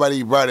tell nobody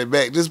you brought it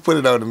back. Just put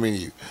it on the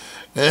menu.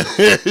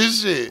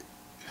 Shit.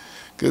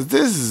 Because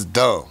this is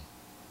dumb.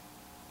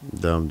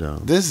 Dumb.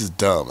 This is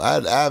dumb.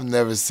 I've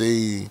never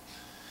seen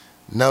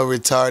no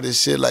retarded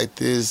shit like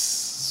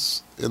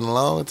this in a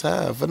long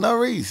time for no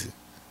reason.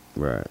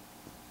 Right.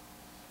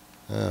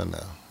 I don't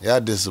know. Y'all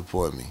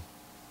disappoint me.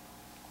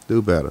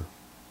 Do better.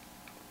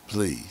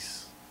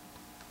 Please.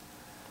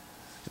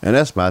 And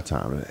that's my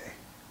time today.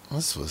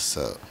 That's what's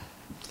up.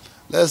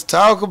 Let's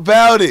talk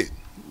about it.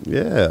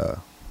 Yeah.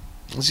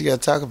 What you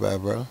got to talk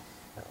about, bro?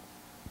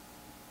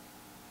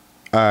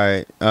 All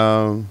right.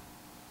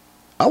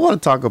 I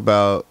want to talk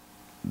about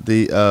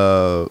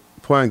the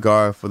point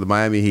guard for the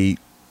Miami Heat,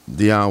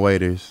 Dion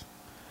Waiters,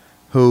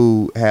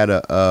 who had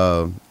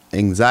a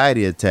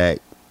anxiety attack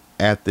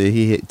after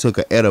he took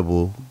an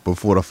edible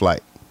before the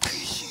flight.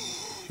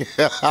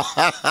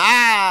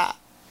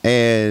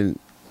 And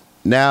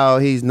now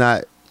he's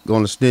not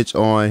going to snitch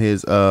on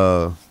his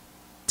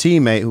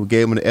teammate who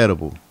gave him the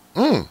edible.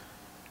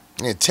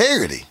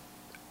 Integrity.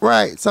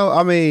 Right. So,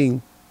 I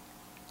mean,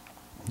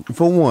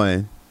 for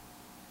one,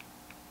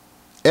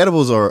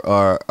 edibles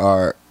are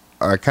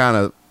kind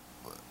of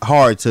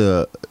hard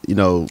to,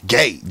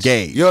 gauge.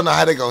 You don't know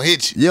how they're going to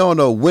hit you. You don't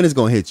know when it's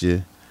going to hit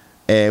you.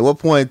 At what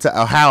point,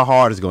 how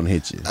hard it's going to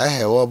hit you. I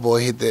had one boy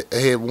hit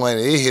one,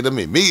 and it hit him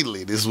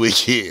immediately this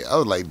weekend. I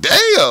was like,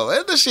 damn,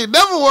 that shit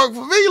never worked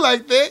for me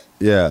like that.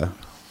 Yeah.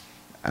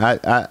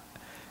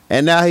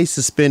 And now he's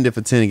suspended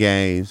for 10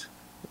 games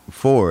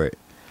for it.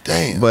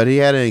 Damn. But he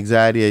had an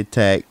anxiety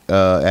attack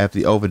after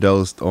he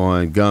overdosed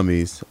on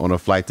gummies on a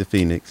flight to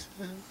Phoenix.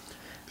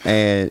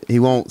 And he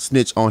won't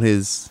snitch on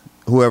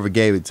whoever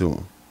gave it to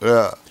him.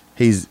 Yeah.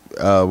 He's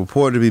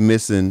reported to be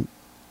missing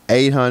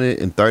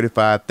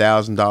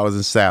 $835,000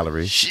 in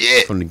salary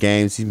from the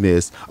games he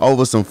missed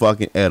over some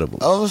fucking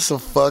edibles.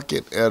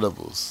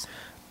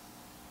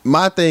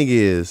 My thing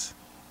is,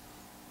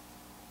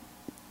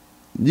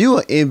 you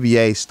an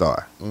NBA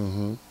star.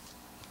 Mm-hmm.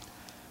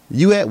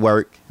 You at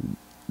work.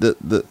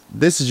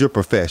 This is your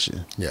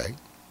profession. Yeah.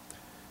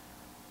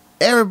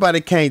 Everybody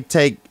can't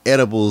take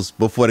edibles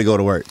before they go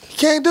to work. You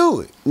can't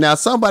do it. Now,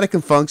 somebody can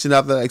function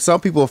after. Like,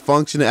 some people are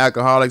functioning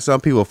alcoholics. Some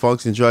people are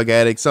functioning drug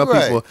addicts. Some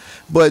people.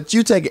 But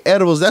you taking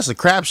edibles, that's a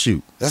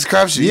crapshoot. That's a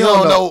crapshoot. You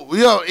don't know.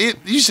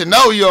 You should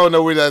know you don't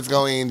know where that's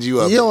going to end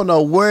you up. You don't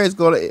know where it's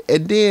going to.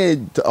 And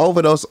then to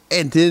overdose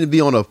and then to be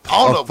on a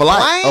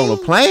flight. On a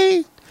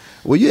plane?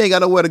 Well, you ain't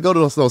got nowhere to go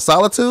to no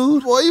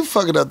solitude. Boy, you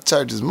fucking up the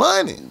church's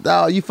money.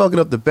 Dog, you fucking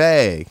up the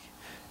bag.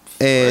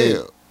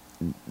 And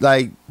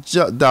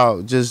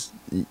dog, just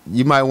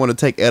you might want to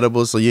take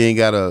edibles so you ain't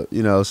gotta,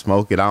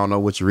 smoke it. I don't know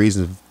what your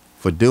reason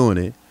for doing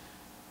it,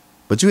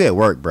 but you at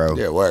work, bro.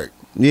 Yeah, work.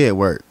 Yeah, at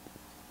work,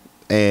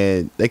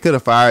 and they could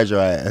have fired your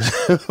ass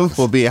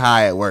for being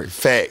high at work.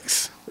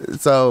 Facts.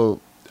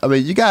 So, I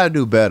mean, you gotta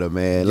do better,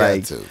 man.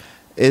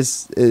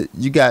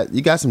 You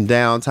got some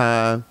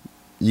downtime.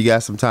 You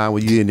got some time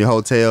when you in your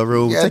hotel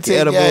room. Take your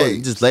edible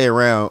and just lay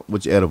around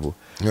with your edible.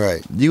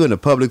 Right. You in a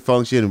public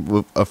function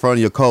in front of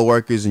your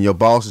coworkers and your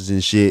bosses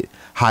and shit,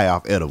 high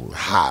off edibles.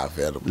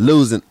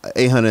 Losing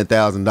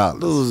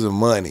 $800,000. Losing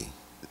money.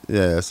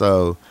 Yeah,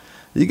 so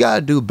you gotta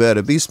do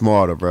better. Be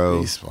smarter,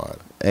 bro. Be smarter.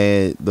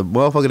 And the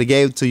motherfucker that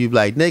gave it to you,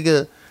 like,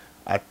 nigga,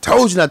 I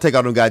told you not to take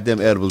all them goddamn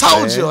edibles.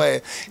 Told your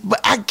ass. But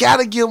I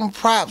gotta give him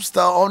props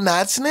though on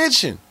not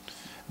snitching.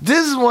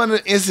 This is one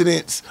of the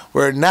incidents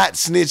where not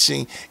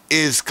snitching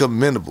is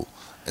commendable.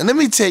 And let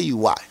me tell you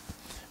why.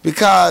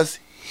 Because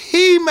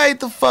he made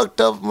the fucked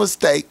up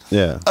mistake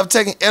of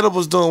taking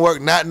edibles during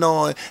work, not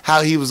knowing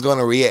how he was going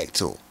to react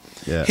to them.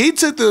 Yeah. He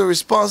took the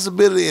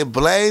responsibility and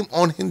blame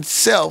on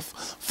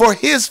himself for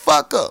his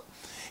fuck up.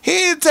 He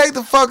didn't take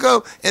the fuck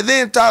up and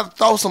then try to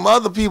throw some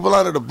other people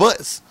under the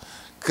bus.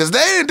 Because they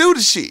didn't do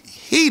the shit.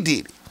 He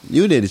did it.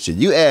 You did the shit.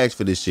 You asked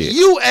for this shit.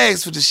 You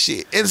asked for the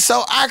shit. And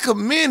so I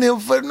commend him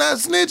for not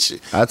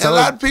snitching. I And a told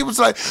lot him. of people's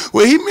like,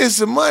 well, he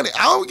missing money.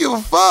 I don't give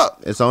a fuck.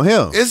 It's on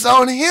him. It's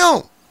on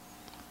him.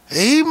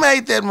 He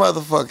made that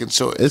motherfucking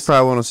choice. It's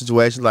probably one of those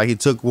situations like he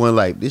took one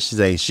like, this shit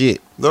ain't shit.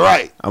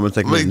 Right. I'm going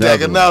to take Let me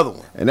take another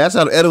one. And that's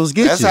how the edibles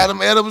get That's you. how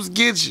them edibles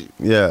get you.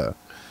 Yeah.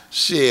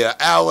 Shit, an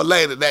hour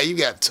later, now you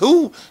got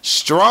 2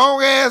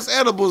 strong-ass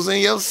edibles in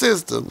your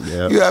system.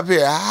 Yep. You up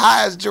here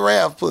high as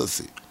giraffe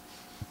pussy.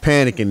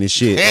 Panicking and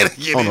shit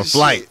Panicking on a and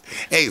flight.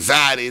 shit.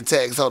 Anxiety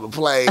attacks on the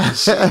plane and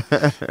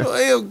shit.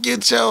 Well,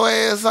 get your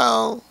ass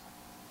on.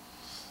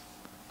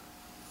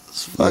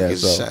 It's fucking Yeah,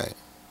 so- shame.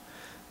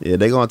 Yeah,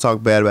 they going to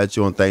talk bad about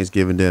you on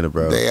Thanksgiving dinner,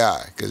 bro. They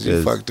are, because you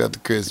 'Cause fucked up the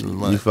Christmas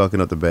money. You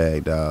fucking up the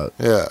bag, dog.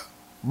 Yeah.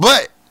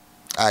 But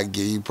I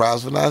give you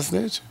props for not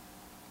snitching.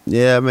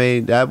 Yeah, I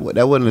mean, that wasn't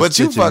a But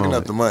you snitching fucking moment.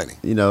 up the money.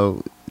 You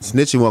know,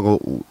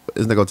 snitching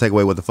isn't going to take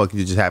away what the fuck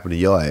you just happened to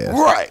your ass.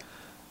 Right.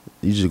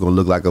 You just going to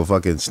look like a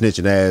fucking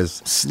snitching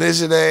ass.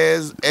 Snitching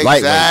ass,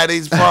 Lightweight.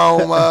 anxieties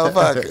prone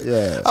motherfucker.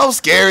 Yeah. Oh,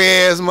 scary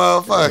ass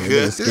motherfucker.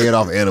 Getting scared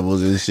off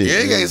edibles and shit.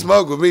 Yeah, you can't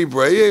smoke with me,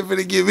 bro. You ain't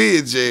finna get me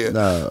in jail.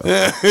 No.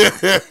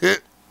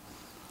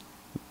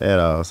 At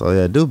all. So,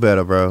 yeah, do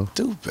better, bro.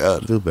 Do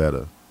better. Do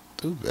better.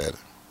 Do better.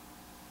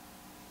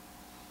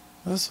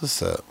 That's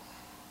what's up.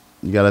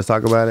 You got to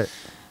talk about it?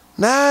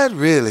 Not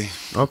really.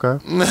 Okay.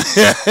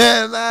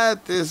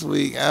 Not this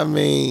week. I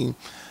mean,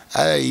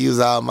 I use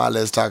all my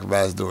let's talk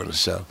about it during the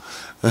show.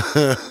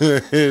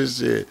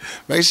 Shit.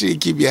 Make sure you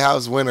keep your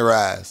house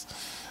winterized.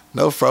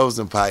 No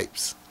frozen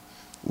pipes.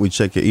 We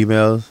check your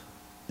emails.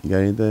 You got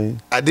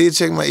anything? I did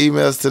check my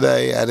emails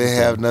today. I didn't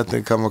have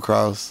nothing come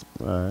across.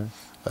 All right.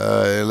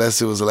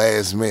 Unless it was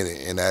last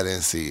minute and I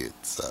didn't see it.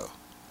 So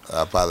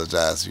I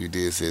apologize if you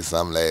did see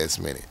something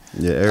last minute.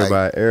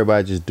 Yeah,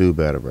 everybody just do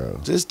better, bro.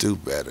 Just do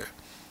better.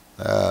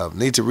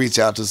 Need to reach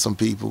out to some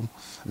people.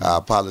 I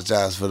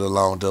apologize for the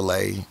long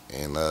delay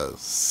and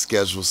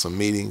schedule some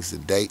meetings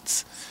and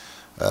dates.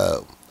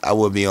 I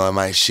will be on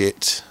my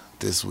shit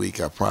this week,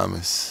 I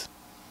promise.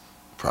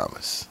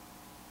 Promise.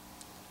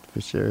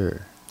 For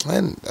sure.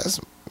 And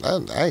I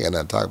ain't got nothing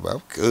to talk about.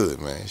 I'm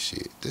good, man.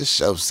 Shit. This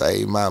show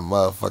saved my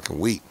motherfucking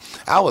week.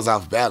 I was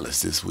off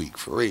balance this week,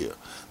 for real.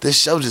 This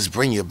show just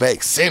bring you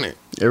back centered.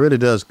 It really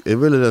does. It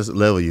really does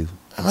level you.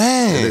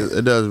 Man.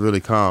 It does really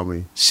calm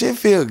me. Shit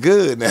feel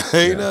good now.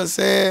 You know what I'm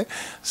saying?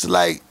 It's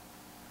like,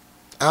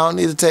 I don't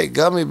need to take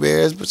gummy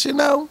bears, but you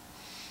know,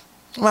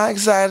 my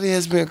anxiety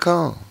has been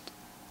calmed.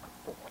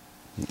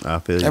 I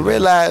feel I you.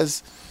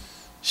 realize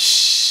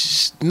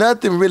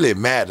nothing really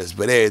matters,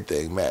 but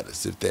everything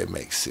matters, if that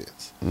makes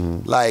sense.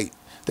 Mhm. Like,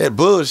 that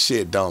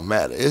bullshit don't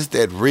matter. It's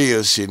that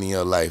real shit in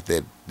your life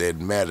that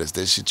matters.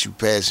 That shit you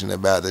passionate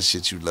about, that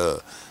shit you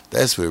love.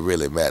 That's what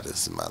really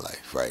matters in my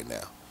life right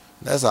now.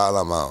 That's all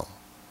I'm on.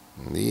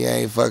 You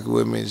ain't fucking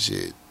with me and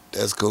shit.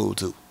 That's cool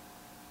too.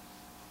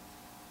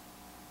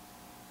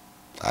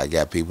 I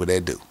got people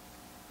that do.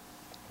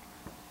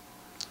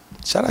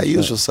 Shout out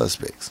Usual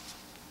Suspects.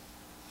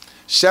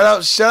 Shout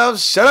outs.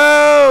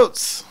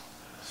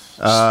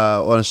 I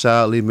want to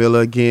shout out Lee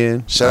Miller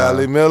again. Shout out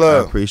Lee I Miller.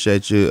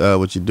 appreciate you,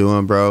 what you're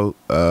doing, bro.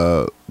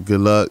 Good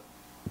luck.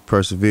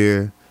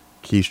 Persevere.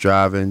 Keep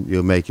striving.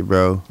 You'll make it,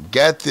 bro.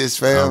 Got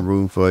this, I'm fam.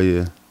 rooting for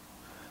you.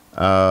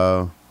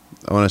 I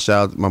want to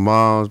shout out my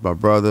moms, my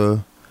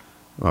brother,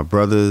 my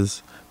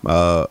brothers.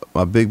 My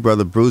big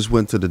brother Bruce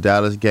went to the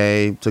Dallas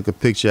game, took a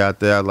picture out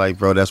there. Like,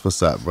 bro, that's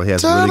what's up, bro. He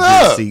has Turn really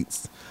up. good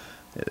seats.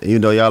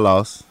 Even though y'all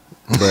lost.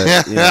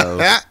 But, you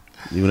know,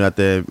 you went out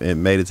there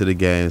and made it to the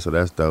game, so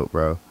that's dope,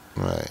 bro.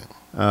 Right.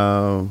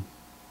 And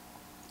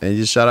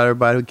just shout out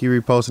everybody who keep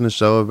reposting the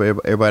show,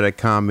 everybody that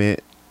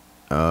comment.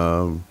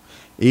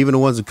 Even the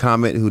ones who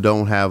comment who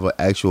don't have an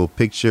actual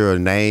picture or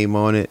name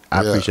on it,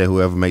 I Yeah. appreciate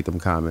whoever make them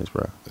comments,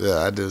 bro.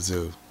 Yeah, I do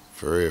too.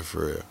 For real,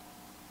 for real.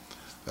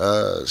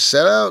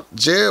 Shout out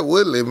Jared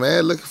Woodley,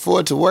 man. Looking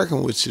forward to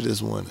working with you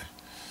this morning.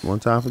 One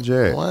time for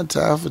Jared. One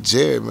time for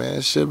Jared, man.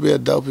 Should be a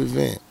dope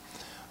event.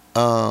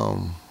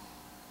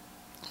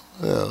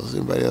 What else?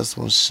 Anybody else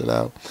want to shout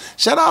out?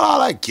 Shout out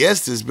all our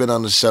guests that's been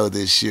on the show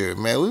this year,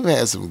 man. We've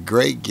had some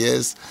great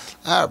guests.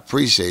 I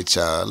appreciate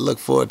y'all. I look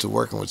forward to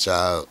working with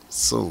y'all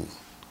soon.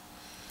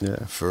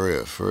 Yeah. For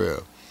real, for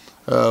real.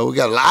 We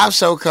got a live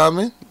show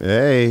coming.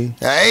 Hey.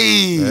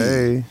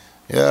 Hey.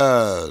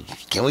 Yeah.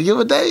 Can we give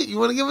a date? You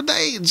want to give a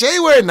date?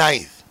 January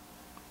 9th.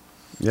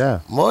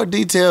 Yeah, More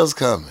details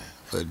coming.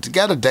 But you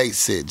got a date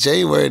set.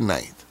 January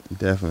 9th.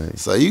 definitely.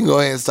 So you can go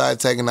ahead and start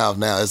taking off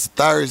now. It's a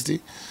Thursday.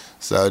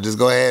 So just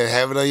go ahead and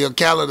have it on your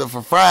calendar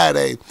for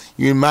Friday.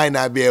 You might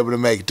not be able to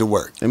make it to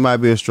work. It might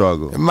be a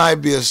struggle. It might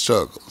be a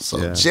struggle. So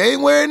Yeah.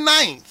 January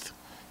 9th,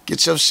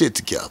 get your shit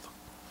together.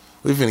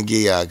 We finna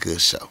give y'all a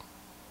good show.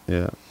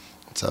 Yeah.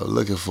 So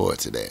looking forward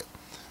to that.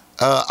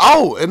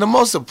 And the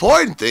most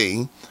important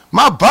thing,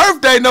 my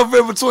birthday,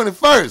 November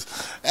 21st.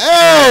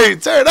 Hey,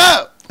 turn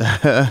up. You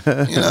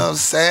know what I'm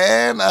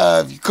saying?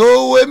 If you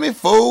cool with me,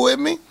 fool with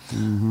me.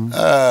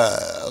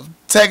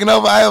 taking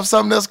over I Am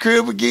Something Else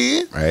crib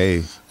again.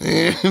 Hey.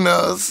 You know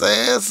what I'm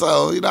saying?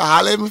 So,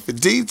 holler at me for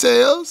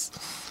details.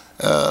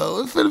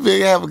 We're finna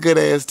be have a good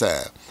ass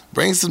time.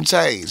 Bring some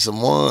change,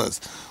 some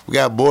ones. We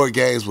got board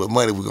games with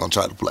money we're gonna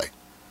try to play.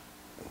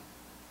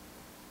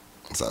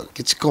 So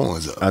get your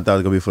coins up. I thought it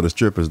was gonna be for the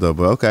strippers though,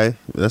 but okay,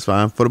 that's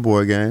fine. For the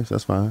board games,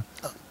 that's fine.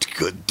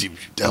 Good,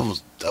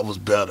 that was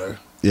better.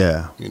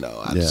 Yeah.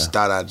 I just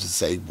thought I'd just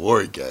say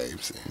board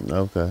games.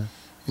 Okay.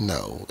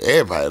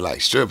 Everybody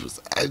likes strippers.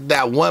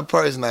 That one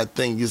person I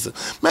think you said,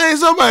 man,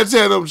 somebody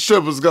tell them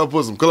strippers gonna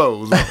put some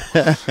clothes on.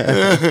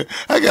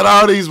 I got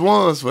all these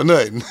ones for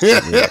nothing.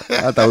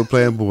 I thought we were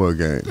playing board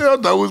games. I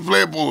thought we was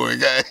playing board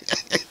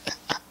games.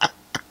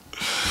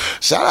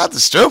 Shout out to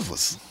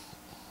strippers.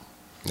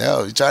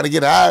 You trying to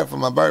get hired for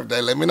my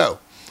birthday, let me know.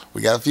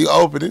 We got a few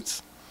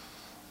openings.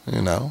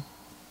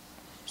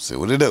 See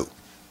what it do.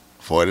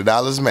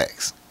 $40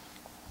 max.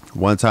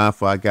 One time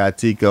before I got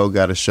Tico,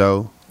 got a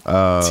show.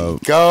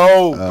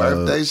 Tico,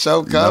 birthday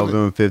show coming.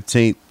 November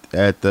 15th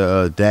at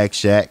the Dak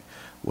Shack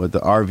with the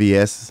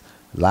RVS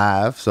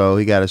live. So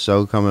he got a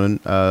show coming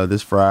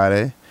this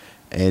Friday.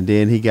 And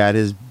then he got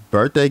his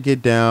birthday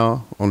get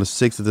down on the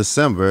 6th of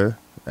December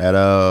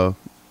at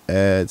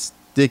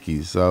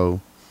Sticky's.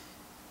 So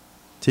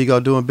Tico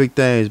doing big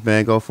things,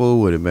 man. Go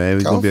fool with it, man.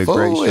 It's going to be a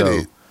great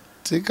show.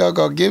 Tico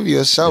going to give you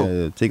a show.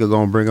 Yeah, Tico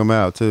going to bring them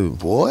out, too.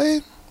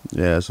 Boy.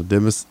 Yeah, so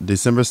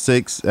December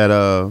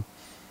 6th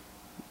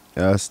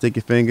at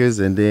Sticky Fingers,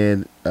 and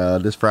then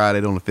this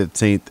Friday on the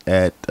 15th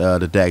at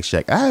the Dak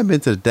Shack. I haven't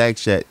been to the Dak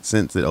Shack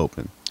since it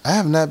opened. I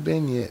have not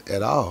been yet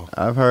at all.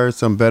 I've heard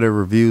some better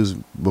reviews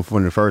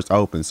before it first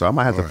opened, so I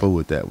might have to fool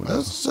with that one.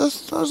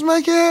 Let's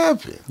make it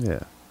happen.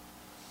 Yeah.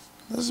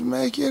 Let's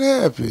make it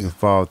happen. You can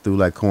fall through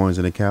like coins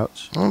in the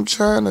couch. I'm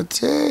trying to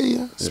tell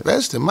you.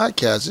 Especially my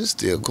couch, it's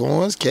still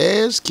coins,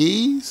 cash,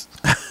 keys.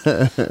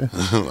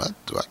 My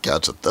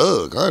couch a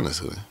thug,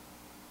 honestly.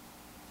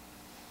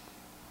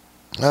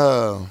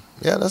 Yeah,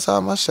 that's all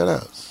my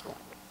shout-outs.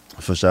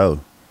 For sure.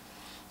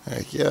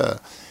 Heck yeah.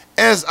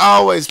 As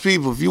always,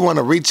 people, if you want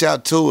to reach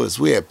out to us,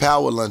 we're at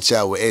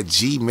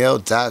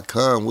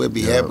powerlunchhour@gmail.com. We'll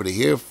be happy to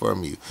hear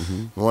from you.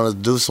 Mm-hmm. You want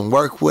to do some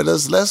work with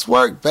us? Let's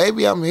work,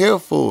 baby. I'm here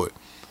for it.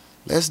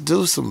 Let's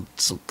do some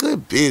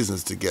good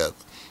business together.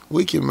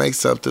 We can make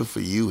something for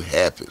you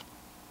happen.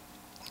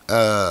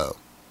 You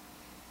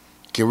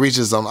can reach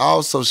us on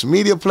all social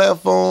media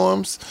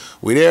platforms.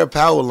 We're there at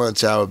Power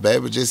Lunch Hour,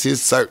 baby. Just hit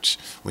search.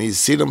 When you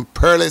see them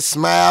pearly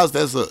smiles,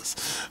 that's us.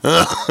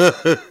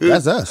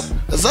 That's us.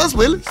 That's us,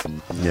 Willis.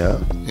 Yeah.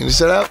 Any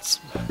shout-outs?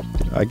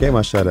 I gave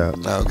my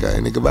shout-out. Okay.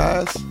 Any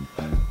goodbyes?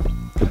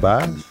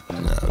 Goodbyes?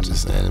 No,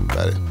 just saying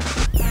anybody.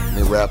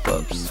 Any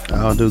wrap-ups?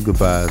 I don't do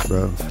goodbyes,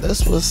 bro.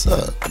 That's what's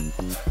up. You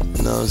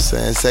know what I'm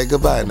saying? Say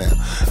goodbye now.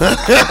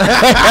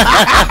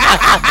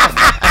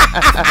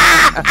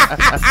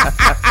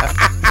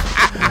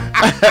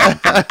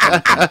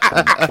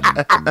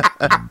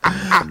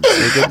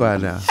 Say goodbye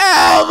now.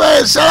 Oh,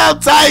 man. Shout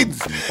out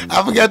Titans.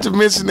 I forgot to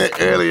mention that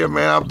earlier,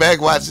 man. I'm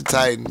back watching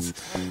Titans.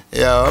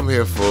 Yeah, I'm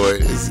here for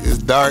it. It's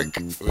dark.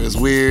 It's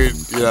weird.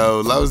 As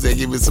long as they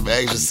give me some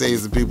action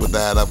scenes and people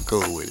dying, I'm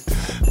cool with it.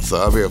 So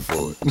I'm here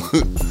for it.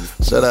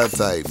 Shout out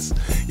Titans.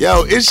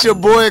 Yo, it's your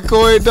boy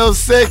Corey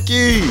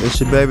Dosecki. It's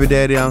your baby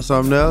daddy on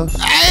something else.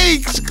 Hey,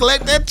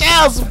 collect that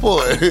child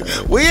support.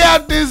 We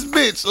out this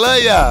bitch.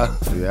 Love y'all.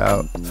 We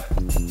out.